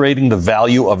exaggerating the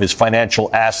value of his financial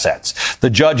assets. The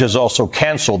judge has also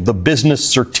canceled the business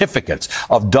certificates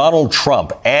of Donald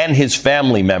Trump and his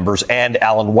family members and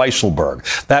Alan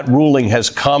Weisselberg. That ruling has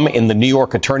come in the New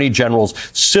York Attorney General's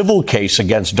civil case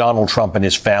against Donald Trump and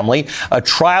his family. A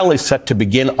trial is set to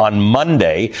begin on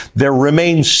Monday. There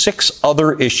remain 6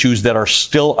 other issues that are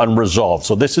still unresolved.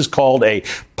 So this is called a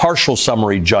partial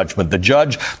summary judgment. The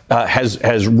judge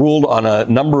has ruled on a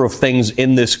number of things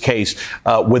in this case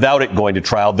without it going to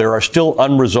trial. There are still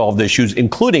unresolved issues,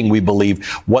 including, we believe,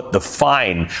 what the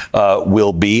fine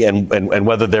will be and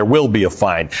whether there will be a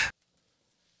fine.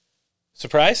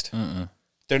 Surprised?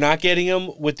 They're not getting him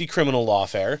with the criminal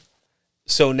lawfare.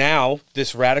 So now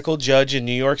this radical judge in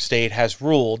New York State has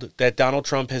ruled that Donald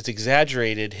Trump has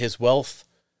exaggerated his wealth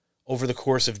over the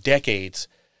course of decades,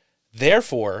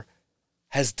 therefore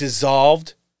has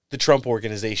dissolved the Trump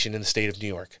Organization in the state of New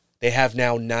York. They have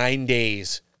now 9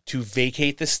 days to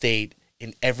vacate the state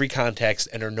in every context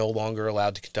and are no longer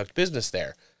allowed to conduct business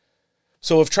there.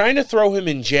 So if trying to throw him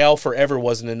in jail forever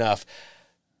wasn't enough,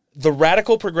 the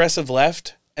radical progressive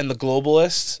left and the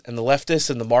globalists and the leftists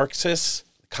and the Marxists,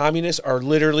 communists are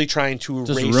literally trying to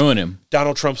erase ruin him.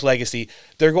 Donald Trump's legacy.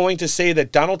 They're going to say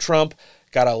that Donald Trump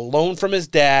got a loan from his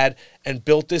dad and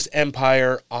built this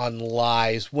empire on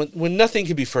lies when nothing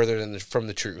could be further from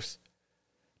the truth.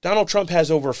 Donald Trump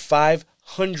has over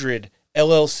 500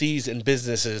 LLCs and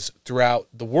businesses throughout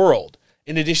the world,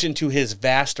 in addition to his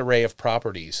vast array of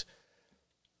properties.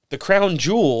 The crown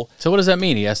jewel... So what does that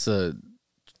mean? He has to...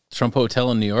 Trump Hotel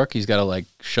in New York, he's got to,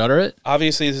 shutter it?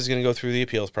 Obviously, this is going to go through the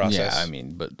appeals process. Yeah, I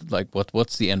mean, but,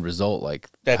 what's the end result,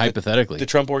 that hypothetically? The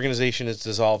Trump Organization is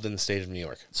dissolved in the state of New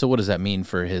York. So what does that mean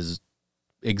for his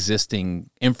existing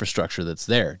infrastructure that's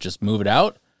there? Just move it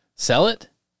out? Sell it?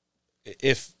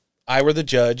 If I were the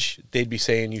judge, they'd be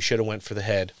saying you should have went for the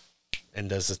head and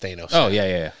does the Thanos. Oh,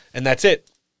 yeah. And that's it.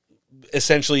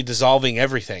 Essentially dissolving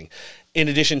everything. In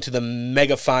addition to the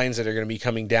mega fines that are going to be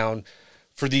coming down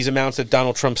for these amounts that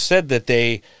Donald Trump said that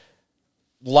they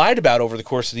lied about over the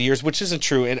course of the years, which isn't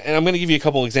true. And I'm going to give you a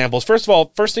couple examples. First of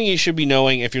all, first thing you should be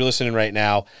knowing if you're listening right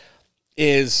now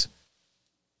is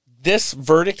this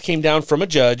verdict came down from a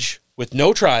judge with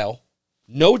no trial,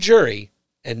 no jury,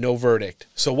 and no verdict.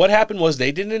 So what happened was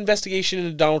they did an investigation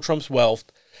into Donald Trump's wealth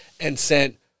and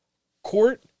sent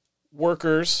court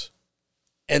workers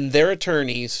and their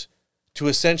attorneys to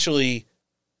essentially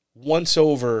once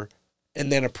over and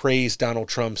then appraise Donald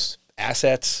Trump's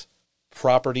assets,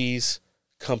 properties,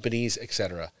 companies,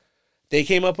 etc. They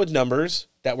came up with numbers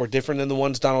that were different than the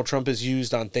ones Donald Trump has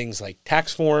used on things like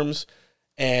tax forms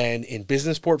and in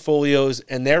business portfolios.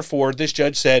 And therefore, this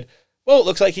judge said, well, it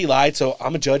looks like he lied, so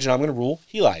I'm a judge and I'm going to rule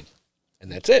he lied.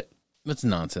 And that's it. That's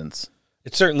nonsense.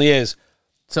 It certainly is.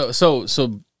 So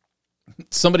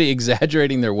somebody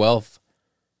exaggerating their wealth,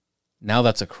 now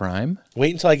that's a crime?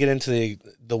 Wait until I get into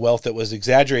the wealth that was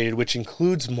exaggerated, which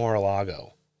includes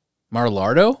Mar-a-Lago.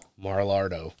 Mar-a-Lardo?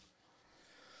 Mar-a-Lardo.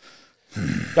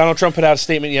 Donald Trump put out a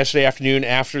statement yesterday afternoon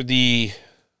after the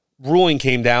ruling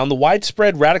came down. The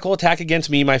widespread radical attack against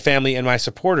me, my family, and my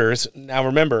supporters. Now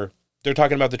remember, they're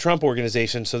talking about the Trump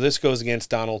Organization, so this goes against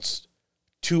Donald's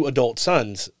 2 adult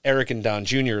sons, Eric and Don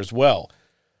Jr. as well,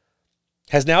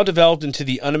 has now developed into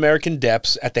the un-American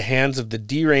depths at the hands of the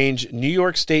deranged New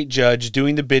York State judge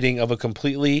doing the bidding of a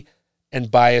completely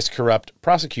and biased, corrupt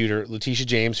prosecutor, Letitia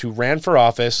James, who ran for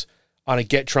office on a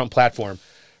Get Trump platform.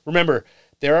 Remember,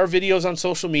 there are videos on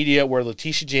social media where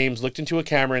Letitia James looked into a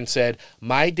camera and said,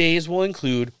 my days will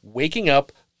include waking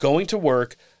up, going to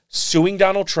work, suing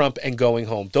Donald Trump, and going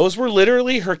home. Those were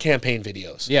literally her campaign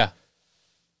videos. Yeah.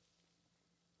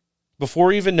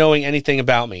 Before even knowing anything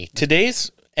about me.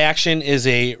 Today's action is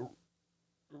a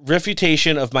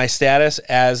refutation of my status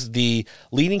as the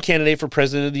leading candidate for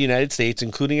president of the United States,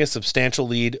 including a substantial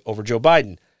lead over Joe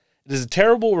Biden. It is a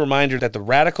terrible reminder that the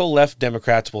radical left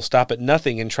Democrats will stop at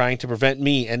nothing in trying to prevent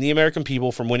me and the American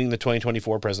people from winning the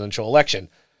 2024 presidential election.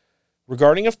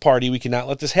 Regarding of party, we cannot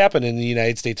let this happen in the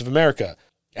United States of America.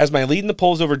 As my lead in the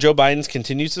polls over Joe Biden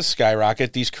continues to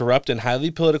skyrocket, these corrupt and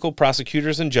highly political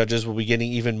prosecutors and judges will be getting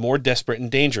even more desperate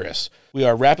and dangerous. We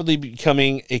are rapidly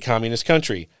becoming a communist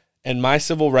country, and my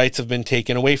civil rights have been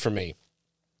taken away from me.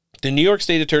 The New York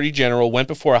State Attorney General went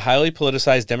before a highly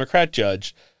politicized Democrat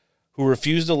judge who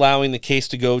refused allowing the case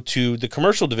to go to the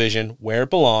commercial division where it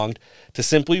belonged to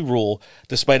simply rule,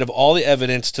 despite of all the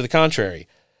evidence to the contrary,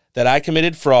 that I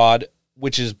committed fraud,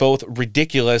 which is both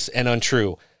ridiculous and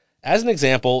untrue. As an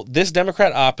example, this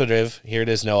Democrat operative, here it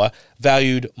is, Noah,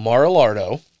 valued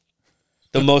Mar-a-Lardo,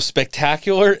 the most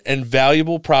spectacular and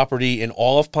valuable property in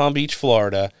all of Palm Beach,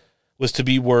 Florida, was to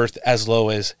be worth as low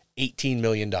as $18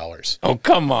 million. Oh,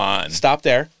 come on. Stop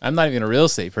there. I'm not even a real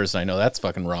estate person. I know that's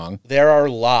fucking wrong. There are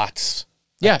lots.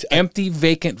 Yeah, empty,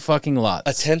 vacant fucking lots.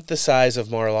 A tenth the size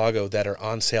of Mar-a-Lago that are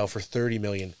on sale for $30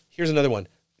 million. Here's another one.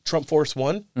 Trump Force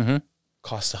One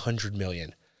costs $100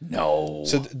 million. No.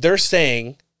 So they're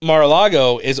saying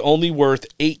Mar-a-Lago is only worth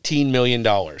 $18 million,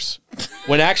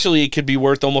 when actually it could be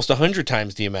worth almost 100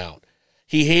 times the amount.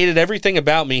 He hated everything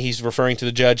about me, he's referring to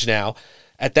the judge now,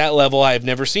 at that level I have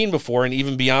never seen before, and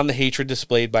even beyond the hatred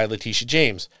displayed by Letitia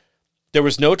James. There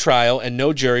was no trial and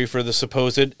no jury for the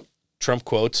supposed, Trump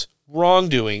quotes,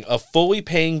 wrongdoing of fully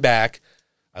paying back,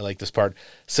 I like this part,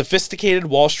 sophisticated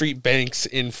Wall Street banks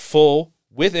in full,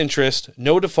 with interest,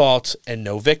 no defaults, and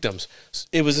no victims.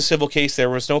 It was a civil case. There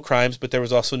was no crimes, but there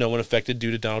was also no one affected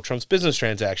due to Donald Trump's business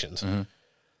transactions.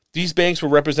 These banks were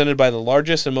represented by the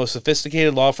largest and most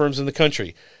sophisticated law firms in the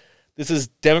country. This is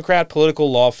Democrat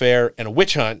political lawfare and a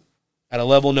witch hunt at a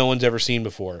level no one's ever seen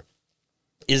before.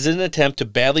 It is an attempt to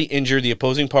badly injure the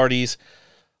opposing party's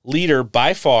leader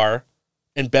by far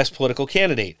and best political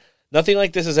candidate. Nothing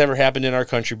like this has ever happened in our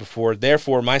country before.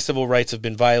 Therefore, my civil rights have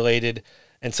been violated,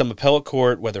 and some appellate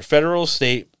court, whether federal or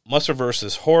state, must reverse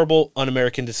this horrible,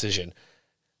 un-American decision.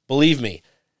 Believe me,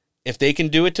 if they can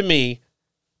do it to me,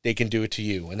 they can do it to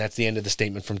you. And that's the end of the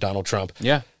statement from Donald Trump.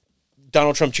 Yeah.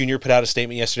 Donald Trump Jr. put out a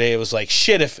statement yesterday. It was like,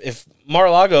 shit, if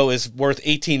Mar-a-Lago is worth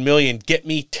 $18 million, get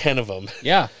me 10 of them.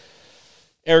 Yeah.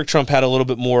 Eric Trump had a little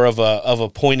bit more of a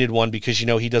pointed one because, you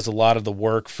know, he does a lot of the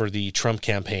work for the Trump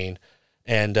campaign.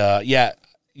 And, yeah,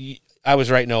 I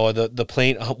was right, Noah. The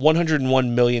plane,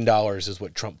 $101 million is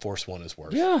what Trump Force One is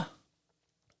worth. Yeah.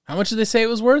 How much did they say it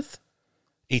was worth?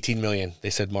 $18 million, they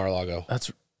said Mar-a-Lago.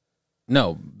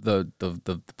 No,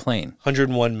 the plane.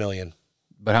 $101 million.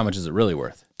 But how much is it really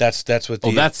worth? That's what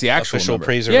that's the actual official number.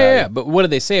 appraiser. Yeah. But what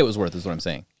did they say it was worth? Is what I'm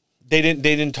saying. They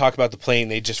didn't talk about the plane.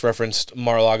 They just referenced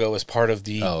Mar-a-Lago as part of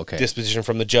the disposition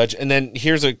from the judge. And then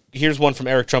here's one from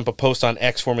Eric Trump, a post on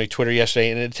X, formerly Twitter,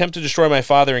 yesterday. In an attempt to destroy my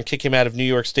father and kick him out of New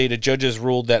York State, a judge has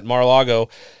ruled that Mar-a-Lago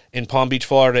in Palm Beach,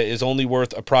 Florida, is only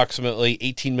worth approximately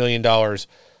 $18 million.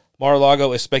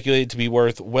 Mar-a-Lago is speculated to be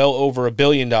worth well over $1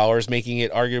 billion, making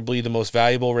it arguably the most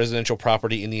valuable residential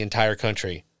property in the entire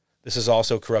country. This is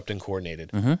also corrupt and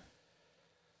coordinated.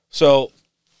 So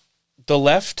the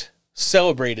left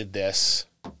celebrated this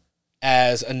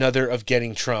as another of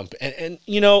getting Trump. And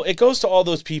you know, it goes to all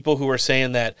those people who are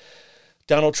saying that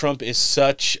Donald Trump is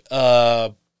such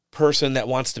a person that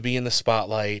wants to be in the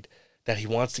spotlight, that he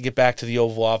wants to get back to the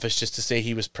Oval Office just to say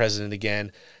he was president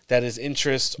again, that his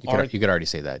interests aren't... You could already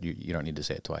say that. You don't need to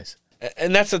say it twice.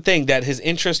 And that's the thing, that his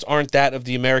interests aren't that of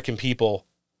the American people,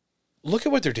 look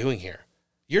at what they're doing here.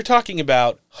 You're talking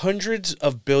about hundreds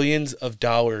of billions of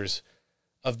dollars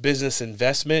of business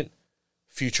investment,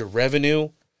 future revenue,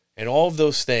 and all of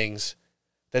those things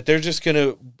that they're just going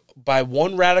to, by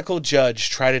one radical judge,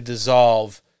 try to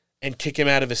dissolve and kick him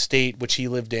out of a state which he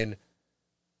lived in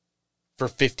for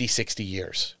 50, 60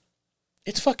 years.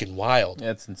 It's fucking wild.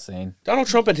 That's insane. Donald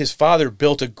Trump and his father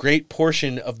built a great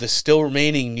portion of the still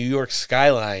remaining New York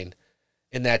skyline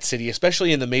in that city,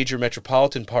 especially in the major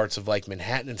metropolitan parts of like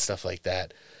Manhattan and stuff like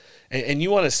that. And you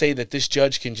want to say that this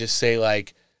judge can just say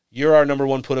like, you're our number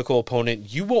one political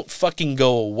opponent. You won't fucking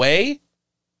go away.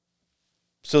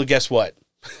 So guess what?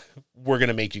 We're going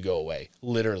to make you go away,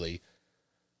 literally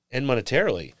and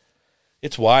monetarily.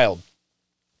 It's wild.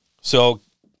 So,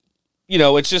 you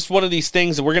know, it's just one of these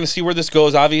things that we're going to see where this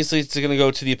goes. Obviously, it's going to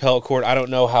go to the appellate court. I don't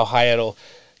know how high it'll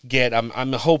get.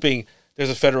 I'm hoping there's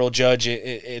a federal judge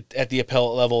at the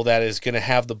appellate level that is going to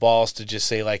have the balls to just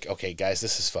say like, okay, guys,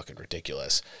 this is fucking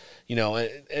ridiculous. You know,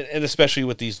 and especially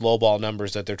with these lowball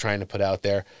numbers that they're trying to put out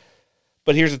there.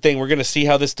 But here's the thing. We're going to see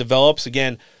how this develops.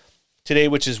 Again, today,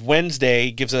 which is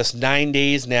Wednesday, gives us 9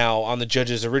 days now on the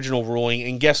judge's original ruling.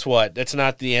 And guess what? That's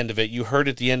not the end of it. You heard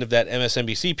at the end of that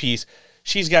MSNBC piece,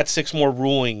 she's got 6 more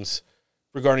rulings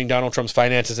regarding Donald Trump's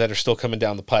finances that are still coming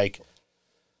down the pike.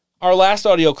 Our last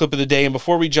audio clip of the day, and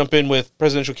before we jump in with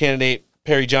presidential candidate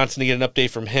Perry Johnson to get an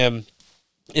update from him,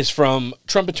 is from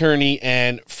Trump attorney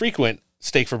and frequent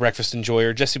Steak for Breakfast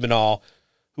enjoyer, Jesse Binnall,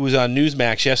 who was on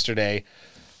Newsmax yesterday,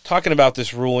 talking about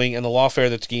this ruling and the lawfare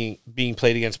that's being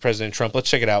played against President Trump. Let's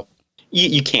check it out.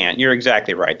 You can't. You're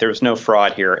exactly right. There's no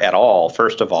fraud here at all,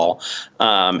 first of all.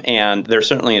 And there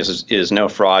certainly is no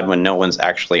fraud when no one's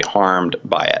actually harmed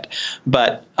by it.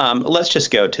 But let's just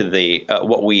go to the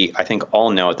what we, I think, all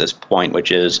know at this point,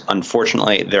 which is,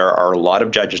 unfortunately, there are a lot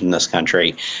of judges in this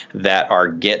country that are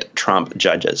get Trump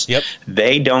judges. Yep.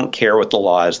 They don't care what the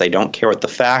law is. They don't care what the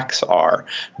facts are.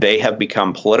 They have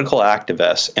become political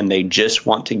activists, and they just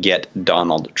want to get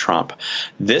Donald Trump.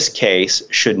 This case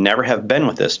should never have been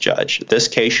with this judge. This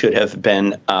case should have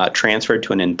been transferred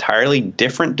to an entirely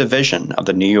different division of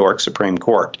the New York Supreme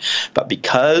Court. But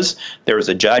because there was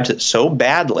a judge that so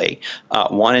badly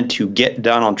wanted to get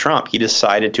Donald Trump, he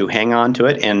decided to hang on to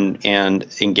it and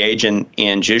engage in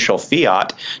judicial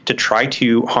fiat to try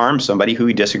to harm somebody who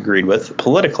he disagreed with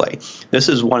politically. This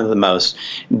is one of the most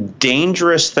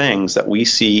dangerous things that we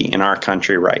see in our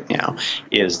country right now,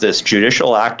 is this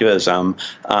judicial activism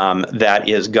that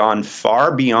is gone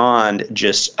far beyond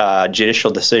just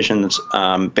judicial decisions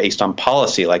based on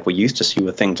policy like we used to see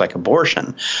with things like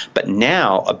abortion, but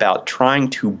now about trying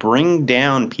to bring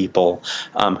down people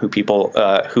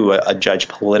who a judge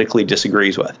politically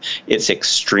disagrees with. It's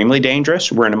extremely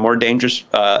dangerous. We're in a more dangerous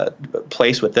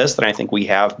place with this than I think we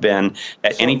have been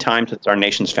at any time since our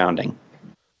nation's founding.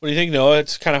 What do you think, Noah?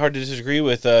 It's kind of hard to disagree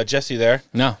with Jesse there.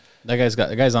 No, that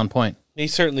guy's on point. He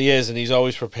certainly is, and he's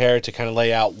always prepared to kind of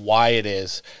lay out why it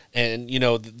is. And, you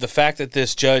know, the fact that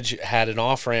this judge had an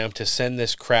off-ramp to send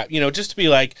this crap, you know, just to be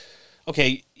like,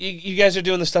 okay, you guys are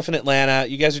doing the stuff in Atlanta.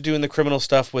 You guys are doing the criminal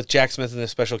stuff with Jack Smith and the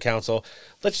special counsel.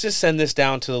 Let's just send this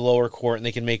down to the lower court, and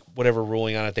they can make whatever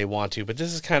ruling on it they want to. But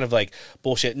this is kind of like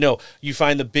bullshit. No, you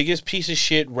find the biggest piece of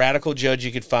shit radical judge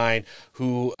you could find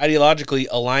who ideologically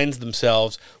aligns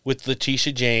themselves with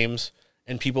Letitia James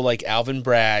and people like Alvin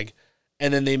Bragg,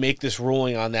 and then they make this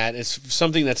ruling on that. It's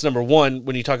something that's, number one,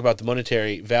 when you talk about the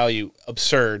monetary value,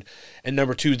 absurd. And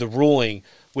number two, the ruling,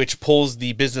 which pulls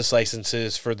the business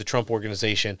licenses for the Trump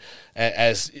organization,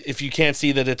 as if you can't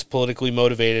see that it's politically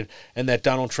motivated and that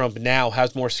Donald Trump now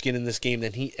has more skin in this game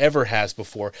than he ever has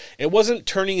before. It wasn't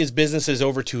turning his businesses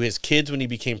over to his kids when he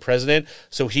became president,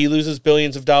 so he loses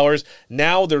billions of dollars.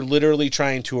 Now they're literally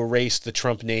trying to erase the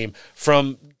Trump name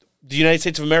from the United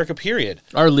States of America, period.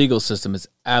 Our legal system is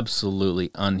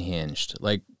absolutely unhinged.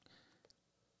 Like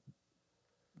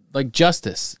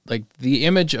justice, like the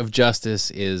image of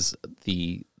justice is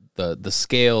the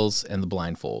scales and the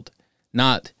blindfold,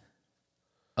 not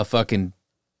a fucking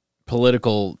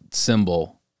political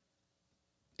symbol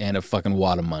and a fucking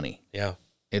wad of money. Yeah.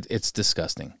 It's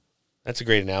disgusting. That's a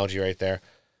great analogy right there.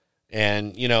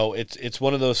 And, you know, it's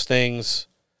one of those things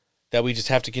that we just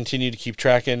have to continue to keep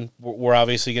tracking. We're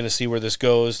obviously going to see where this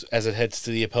goes as it heads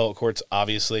to the appellate courts,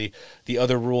 obviously. The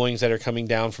other rulings that are coming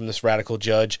down from this radical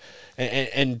judge,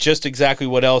 and just exactly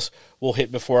what else we'll hit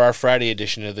before our Friday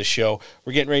edition of the show.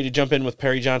 We're getting ready to jump in with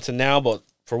Perry Johnson now, but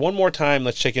for one more time,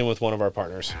 let's check in with one of our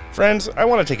partners. Friends, I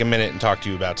want to take a minute and talk to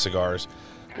you about cigars.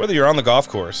 Whether you're on the golf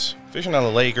course, fishing on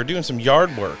the lake, or doing some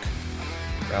yard work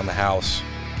around the house,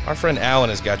 our friend Alan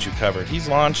has got you covered. He's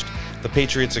launched the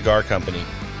Patriot Cigar Company.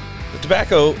 The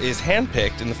tobacco is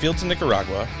hand-picked in the fields of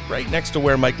Nicaragua, right next to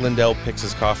where Mike Lindell picks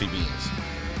his coffee beans.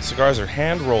 The cigars are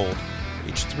hand-rolled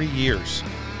each 3 years.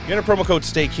 You enter promo code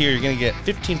STEAK here, you're going to get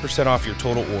 15% off your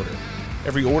total order.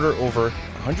 Every order over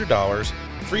 $100,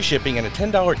 free shipping, and a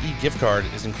 $10 e-gift card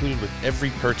is included with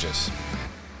every purchase.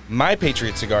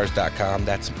 MyPatriotCigars.com,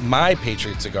 that's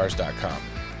MyPatriotCigars.com,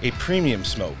 a premium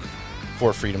smoke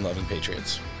for freedom-loving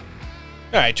patriots.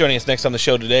 All right, joining us next on the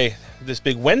show today, this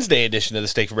big Wednesday edition of the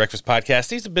Steak for Breakfast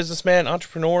podcast. He's a businessman,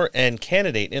 entrepreneur, and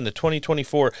candidate in the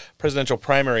 2024 presidential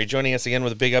primary. Joining us again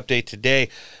with a big update today,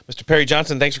 Mr. Perry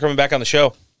Johnson. Thanks for coming back on the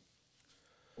show.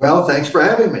 Well, thanks for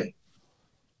having me.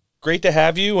 Great to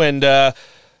have you, and I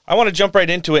want to jump right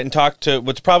into it and talk to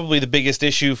what's probably the biggest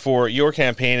issue for your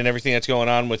campaign and everything that's going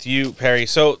on with you, Perry.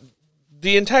 So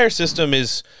the entire system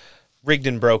is rigged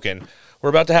and broken. We're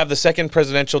about to have the second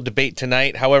presidential debate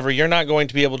tonight. However, you're not going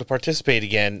to be able to participate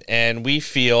again, and we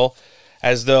feel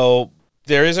as though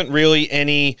there isn't really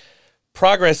any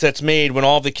progress that's made when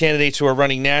all of the candidates who are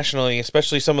running nationally,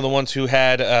 especially some of the ones who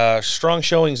had strong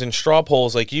showings in straw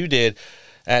polls like you did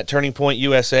at Turning Point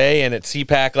USA and at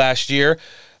CPAC last year,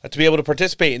 to be able to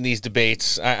participate in these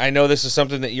debates. I know this is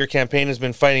something that your campaign has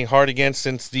been fighting hard against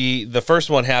since the first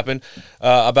one happened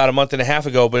about a month and a half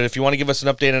ago, but if you want to give us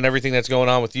an update on everything that's going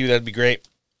on with you, that'd be great.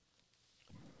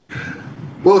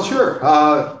 Well, sure.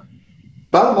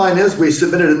 Bottom line is we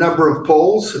submitted a number of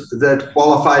polls that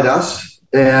qualified us,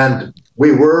 and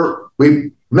we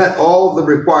met all the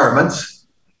requirements.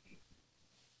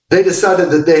 They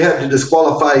decided that they had to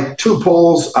disqualify 2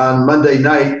 polls on Monday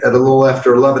night at a little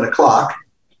after 11 o'clock.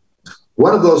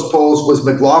 One of those polls was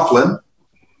McLaughlin.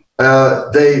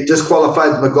 They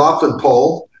disqualified the McLaughlin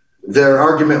poll. Their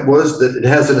argument was that it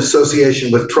has an association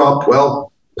with Trump.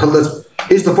 Well,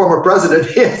 he's the former president.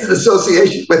 He has an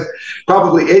association with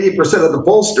probably 80% of the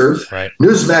pollsters. Right.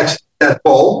 Newsmax did that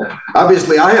poll.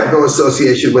 Obviously, I have no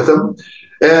association with him.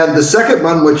 And the second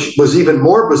one, which was even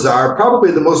more bizarre, probably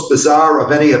the most bizarre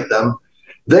of any of them,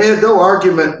 they had no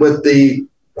argument with the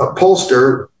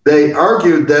pollster. They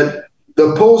argued that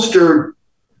the pollster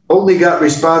only got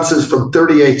responses from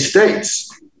 38 states.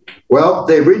 Well,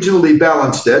 they regionally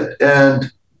balanced it,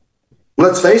 and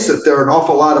let's face it, there are an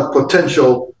awful lot of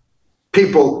potential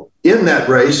people in that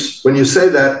race. When you say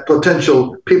that,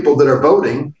 potential people that are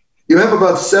voting, you have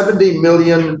about 70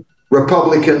 million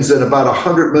Republicans and about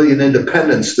 100 million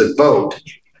independents that vote.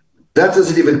 That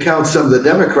doesn't even count some of the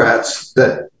Democrats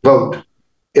that vote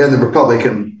in the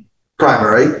Republican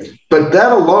primary, but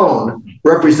that alone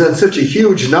represents such a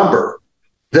huge number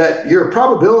that your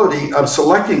probability of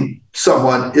selecting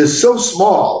someone is so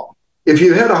small. If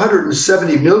you had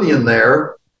 170 million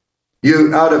there, if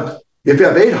you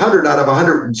have 800 out of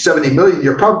 170 million,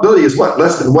 your probability is what?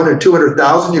 Less than 1 in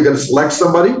 200,000 you're going to select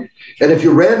somebody? And if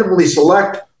you randomly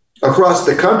select across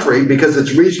the country because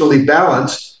it's regionally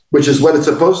balanced, which is what it's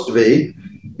supposed to be,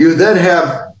 you then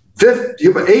have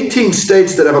 18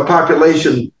 states that have a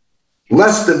population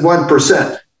less than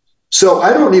 1%. So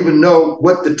I don't even know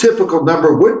what the typical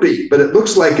number would be, but it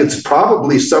looks like it's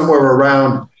probably somewhere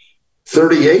around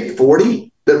 38,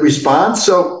 40 that respond.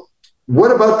 So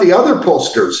what about the other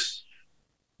pollsters?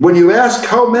 When you ask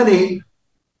how many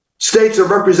states are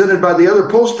represented by the other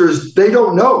pollsters, they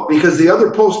don't know because the other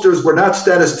pollsters were not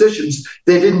statisticians.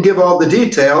 They didn't give all the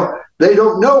detail. They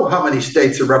don't know how many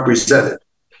states are represented.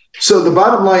 So the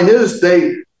bottom line is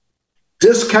they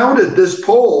discounted this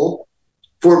poll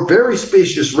for very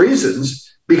specious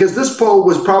reasons, because this poll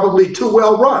was probably too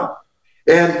well run.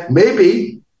 And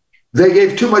maybe they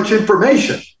gave too much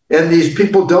information and these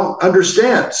people don't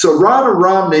understand. So Ronna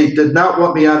Romney did not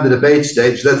want me on the debate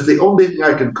stage. That's the only thing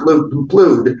I can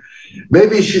conclude.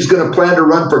 Maybe she's going to plan to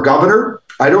run for governor.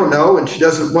 I don't know. And she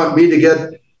doesn't want me to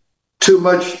get too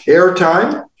much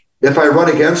airtime if I run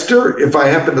against her, if I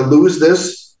happen to lose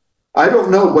this. I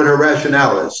don't know what her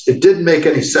rationale is. It didn't make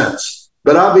any sense.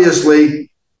 But obviously,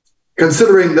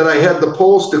 considering that I had the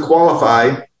polls to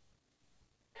qualify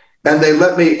and they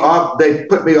put me off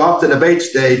the debate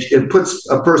stage, it puts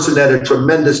a person at a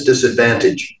tremendous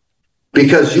disadvantage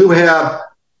because you have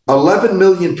 11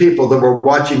 million people that were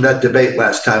watching that debate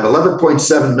last time,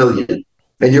 11.7 million,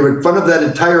 and you're in front of that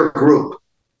entire group.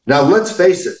 Now, let's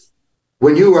face it,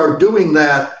 when you are doing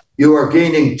that, you are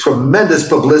gaining tremendous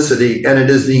publicity and it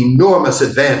is an enormous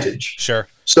advantage. Sure.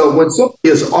 So when somebody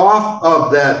is off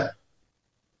of that,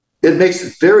 it makes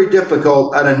it very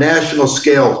difficult on a national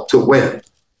scale to win.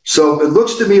 So it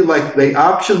looks to me like the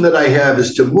option that I have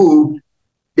is to move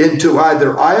into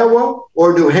either Iowa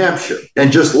or New Hampshire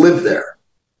and just live there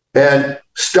and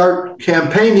start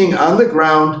campaigning on the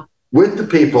ground with the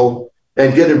people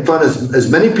and get in front of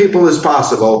as many people as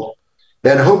possible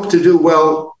and hope to do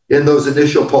well in those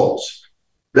initial polls.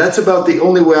 That's about the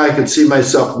only way I could see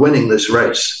myself winning this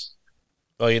race.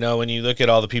 Well, when you look at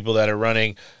all the people that are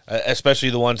running, especially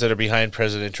the ones that are behind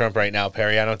President Trump right now,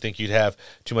 Perry, I don't think you'd have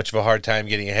too much of a hard time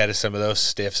getting ahead of some of those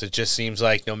stiffs. It just seems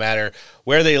like no matter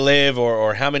where they live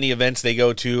or how many events they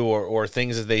go to or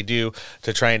things that they do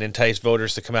to try and entice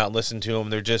voters to come out and listen to them,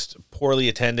 they're just poorly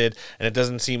attended, and it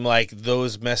doesn't seem like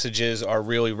those messages are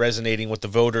really resonating with the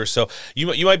voters. So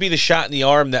you might be the shot in the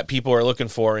arm that people are looking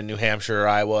for in New Hampshire or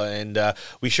Iowa, and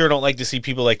we sure don't like to see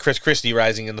people like Chris Christie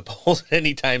rising in the polls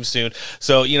anytime soon.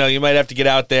 So, you might have to get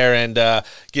out there and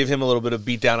give him a little bit of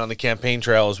beat down on the campaign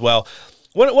trail as well.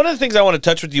 One of the things I want to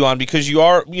touch with you on, because you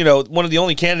are, one of the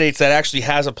only candidates that actually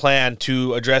has a plan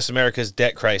to address America's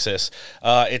debt crisis.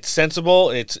 It's sensible.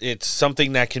 It's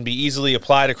something that can be easily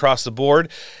applied across the board.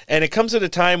 And it comes at a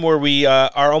time where we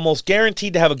are almost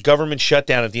guaranteed to have a government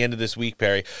shutdown at the end of this week,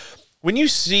 Perry. When you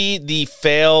see the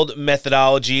failed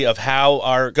methodology of how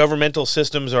our governmental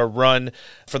systems are run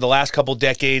for the last couple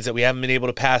decades, that we haven't been able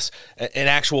to pass an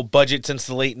actual budget since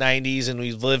the late 90s, and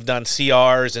we've lived on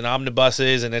CRs and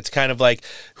omnibuses, and it's kind of like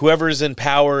whoever's in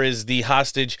power is the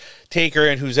hostage taker,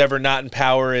 and who's ever not in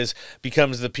power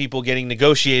becomes the people getting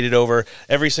negotiated over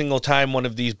every single time one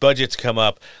of these budgets come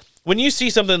up. When you see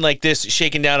something like this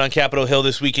shaken down on Capitol Hill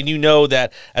this week, and you know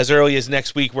that as early as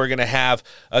next week we're going to have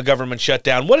a government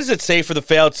shutdown, what does it say for the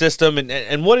failed system,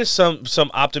 and what is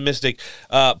some optimistic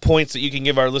points that you can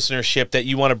give our listenership that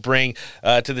you want to bring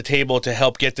to the table to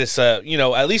help get this, at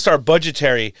least our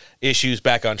budgetary issues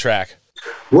back on track?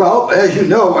 Well, as you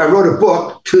know, I wrote a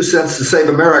book, 2 Cents to Save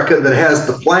America, that has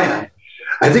the plan.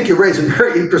 I think you raise a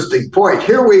very interesting point.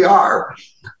 Here we are,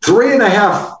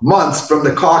 3.5 months from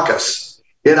the caucus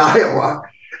in Iowa,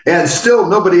 and still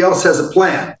nobody else has a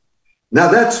plan.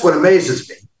 Now that's what amazes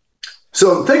me.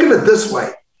 So think of it this way.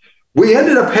 We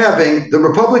ended up having the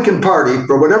Republican Party,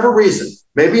 for whatever reason,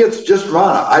 maybe it's just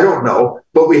Ronna, I don't know,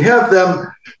 but we have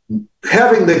them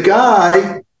having the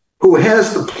guy who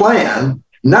has the plan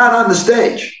not on the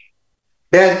stage.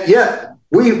 And yet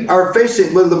we are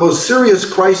facing one of the most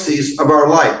serious crises of our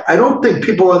life. I don't think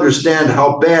people understand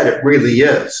how bad it really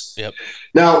is. Yep.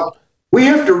 Now, we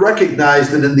have to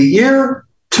recognize that in the year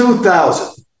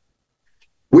 2000,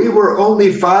 we were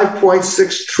only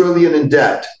 5.6 trillion in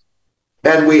debt,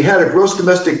 and we had a gross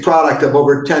domestic product of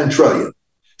over 10 trillion.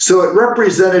 So it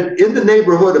represented in the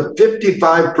neighborhood of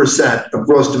 55% of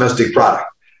gross domestic product.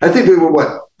 I think we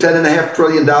were, $10.5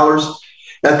 trillion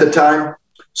at the time.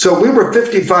 So we were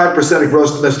 55% of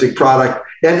gross domestic product,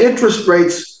 and interest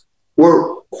rates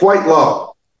were quite low.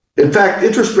 In fact,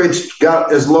 interest rates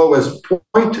got as low as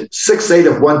 0.68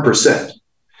 of 1%.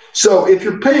 So if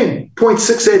you're paying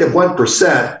 0.68 of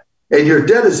 1% and your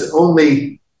debt is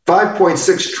only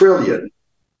 5.6 trillion,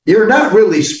 you're not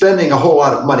really spending a whole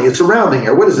lot of money. It's a rounding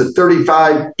error. What is it?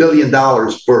 $35 billion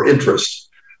for interest.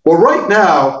 Well, right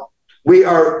now we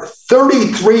are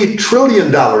 $33 trillion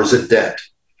in debt,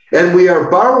 and we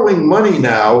are borrowing money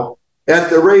now at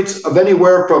the rates of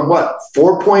anywhere from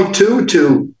 4.2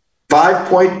 to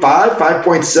 5.5,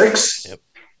 5.6. Yep.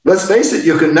 Let's face it,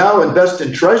 you can now invest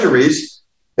in treasuries.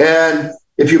 And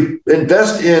if you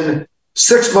invest in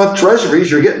 6-month treasuries,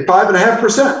 you're getting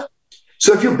 5.5%.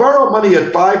 So if you borrow money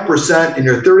at 5% and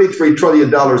you're $33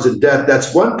 trillion in debt,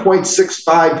 that's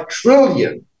 1.65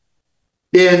 trillion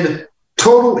in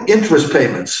total interest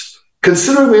payments.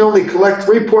 Considering we only collect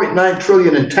 3.9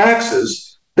 trillion in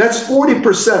taxes, that's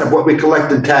 40% of what we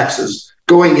collect in taxes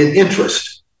going in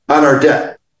interest on our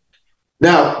debt.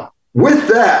 Now, with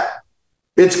that,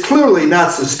 it's clearly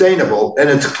not sustainable, and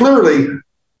it's clearly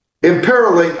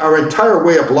imperiling our entire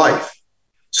way of life.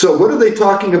 So what are they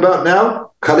talking about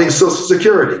now? Cutting Social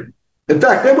Security. In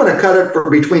fact, they want to cut it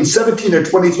for between $17,000 and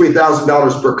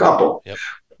 $23,000 per couple. Yep.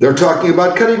 They're talking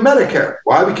about cutting Medicare.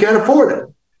 Why? We can't afford it.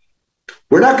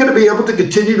 We're not going to be able to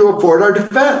continue to afford our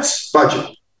defense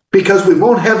budget because we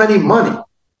won't have any money.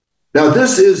 Now,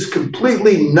 this is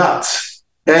completely nuts.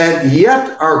 And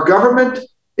yet our government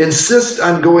insists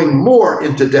on going more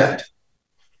into debt.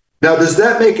 Now, does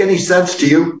that make any sense to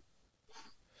you?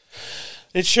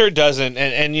 It sure doesn't.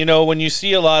 And when you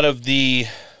see a lot of the,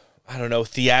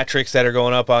 theatrics that are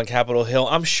going up on Capitol Hill,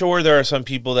 I'm sure there are some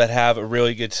people that have a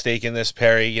really good stake in this,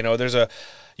 Perry.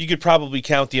 You could probably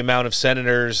count the amount of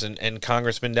senators and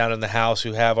congressmen down in the House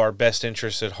who have our best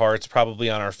interests at heart, probably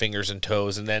on our fingers and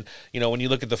toes. And then, when you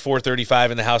look at the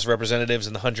 435 in the House of Representatives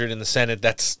and the 100 in the Senate,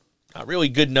 that's not really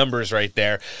good numbers right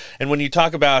there. And when you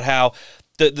talk about how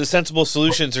the sensible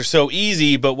solutions are so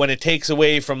easy, but when it takes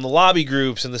away from the lobby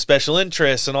groups and the special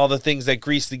interests and all the things that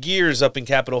grease the gears up in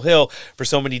Capitol Hill for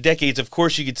so many decades, of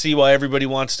course you could see why everybody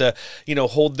wants to,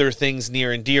 hold their things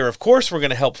near and dear. Of course we're going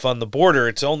to help fund the border.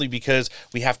 It's only because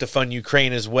we have to fund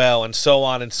Ukraine as well, and so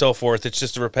on and so forth. It's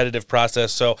just a repetitive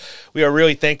process. So we are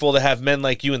really thankful to have men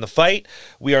like you in the fight.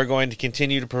 We are going to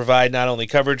continue to provide not only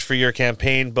coverage for your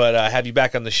campaign, but have you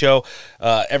back on the show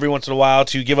every once in a while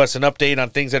to give us an update on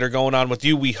things that are going on with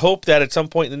you. We hope that at some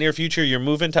point in the near future you're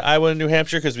moving to Iowa and New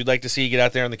Hampshire, because we'd like to see you get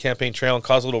out there on the campaign trail and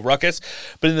cause a little ruckus.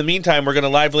 But in the meantime, we're going to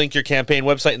live link your campaign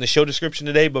website in the show description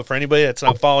today. But for anybody that's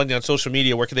not following you on social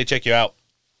media, where can they check you out?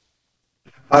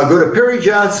 Go to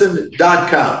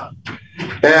perryjohnson.com.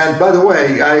 And by the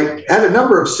way, I had a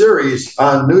number of series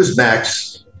on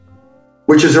Newsmax,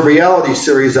 which is a reality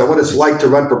series on what it's like to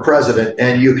run for president.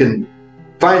 And you can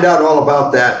find out all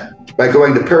about that by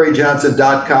going to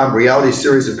perryjohnson.com, reality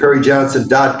series at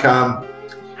perryjohnson.com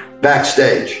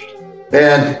backstage.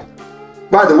 And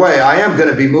by the way, I am going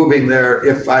to be moving there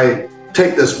if I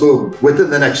take this move within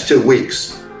the next 2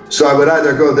 weeks. So I would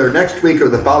either go there next week or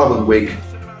the following week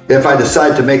if I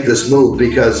decide to make this move,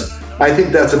 because I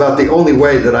think that's about the only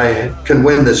way that I can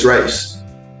win this race.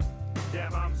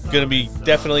 Going to be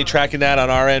definitely tracking that on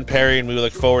our end, Perry, and we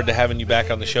look forward to having you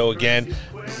back on the show again.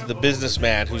 This is the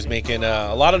businessman who's making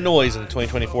a lot of noise in the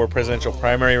 2024 presidential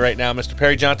primary right now. Mr.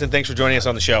 Perry Johnson, thanks for joining us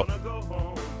on the show.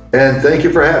 And thank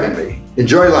you for having me.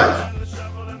 Enjoy life.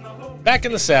 Back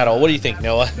in the saddle. What do you think,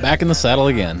 Noah? Back in the saddle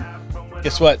again.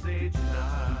 Guess what?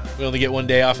 We only get one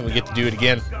day off and we get to do it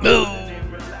again.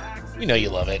 You know you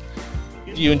love it.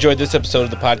 If you enjoyed this episode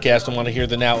of the podcast and want to hear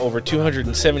the now over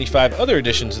 275 other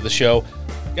editions of the show,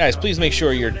 guys, please make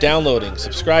sure you're downloading,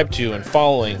 subscribe to, and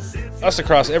following us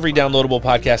across every downloadable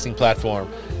podcasting platform.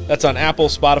 That's on Apple,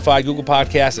 Spotify, Google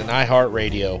Podcasts, and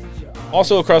iHeartRadio.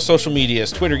 Also across social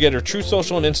medias, Twitter, Getter, Truth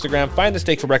Social, and Instagram. Find the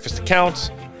Steak for Breakfast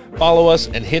accounts, follow us,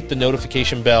 and hit the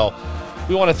notification bell.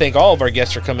 We want to thank all of our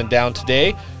guests for coming down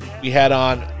today. We had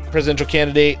on presidential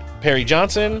candidate Perry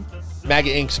Johnson, MAGA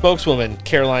Inc. spokeswoman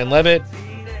Karoline Leavitt,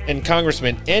 and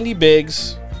Congressman Andy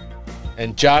Biggs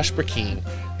and Josh Brakeen.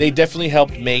 They definitely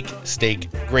helped make Steak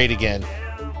great again.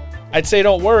 I'd say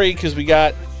don't worry, because we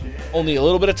got only a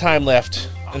little bit of time left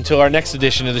until our next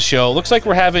edition of the show. Looks like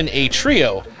we're having a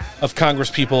trio of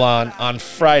congresspeople on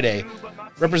Friday.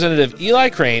 Representative Eli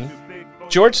Crane,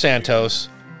 George Santos,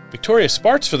 Victoria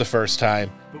Spartz for the first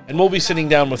time, and we'll be sitting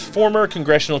down with former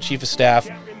Congressional Chief of Staff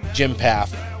Jim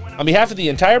Paff. On behalf of the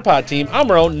entire pod team, I'm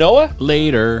your own Noah.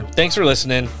 Later. Thanks for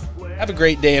listening. Have a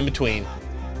great day in between,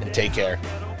 and take care.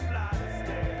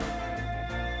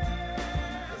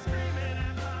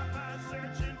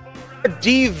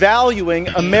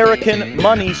 Devaluing American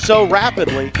money so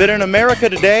rapidly that in America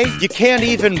today, you can't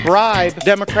even bribe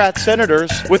Democrat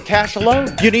senators with cash alone.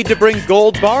 You need to bring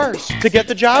gold bars to get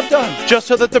the job done, just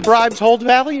so that the bribes hold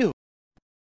value.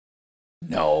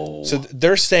 No. So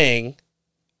they're saying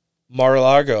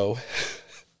Mar-a-Lago.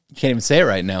 You can't even say it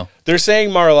right now. They're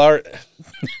saying Mar-a-Lago.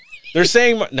 They're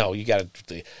saying, no, you got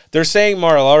to. They're saying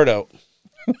Mar-a-Lago.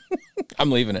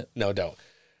 I'm leaving it. No, don't.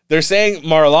 They're saying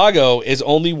Mar-a-Lago is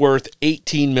only worth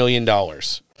 $18 million.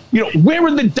 Where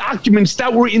are the documents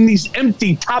that were in these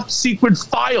empty top secret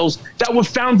files that were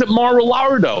found at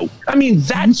Mar-a-Lago? I mean,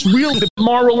 that's real.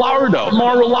 Mar-a-Lago.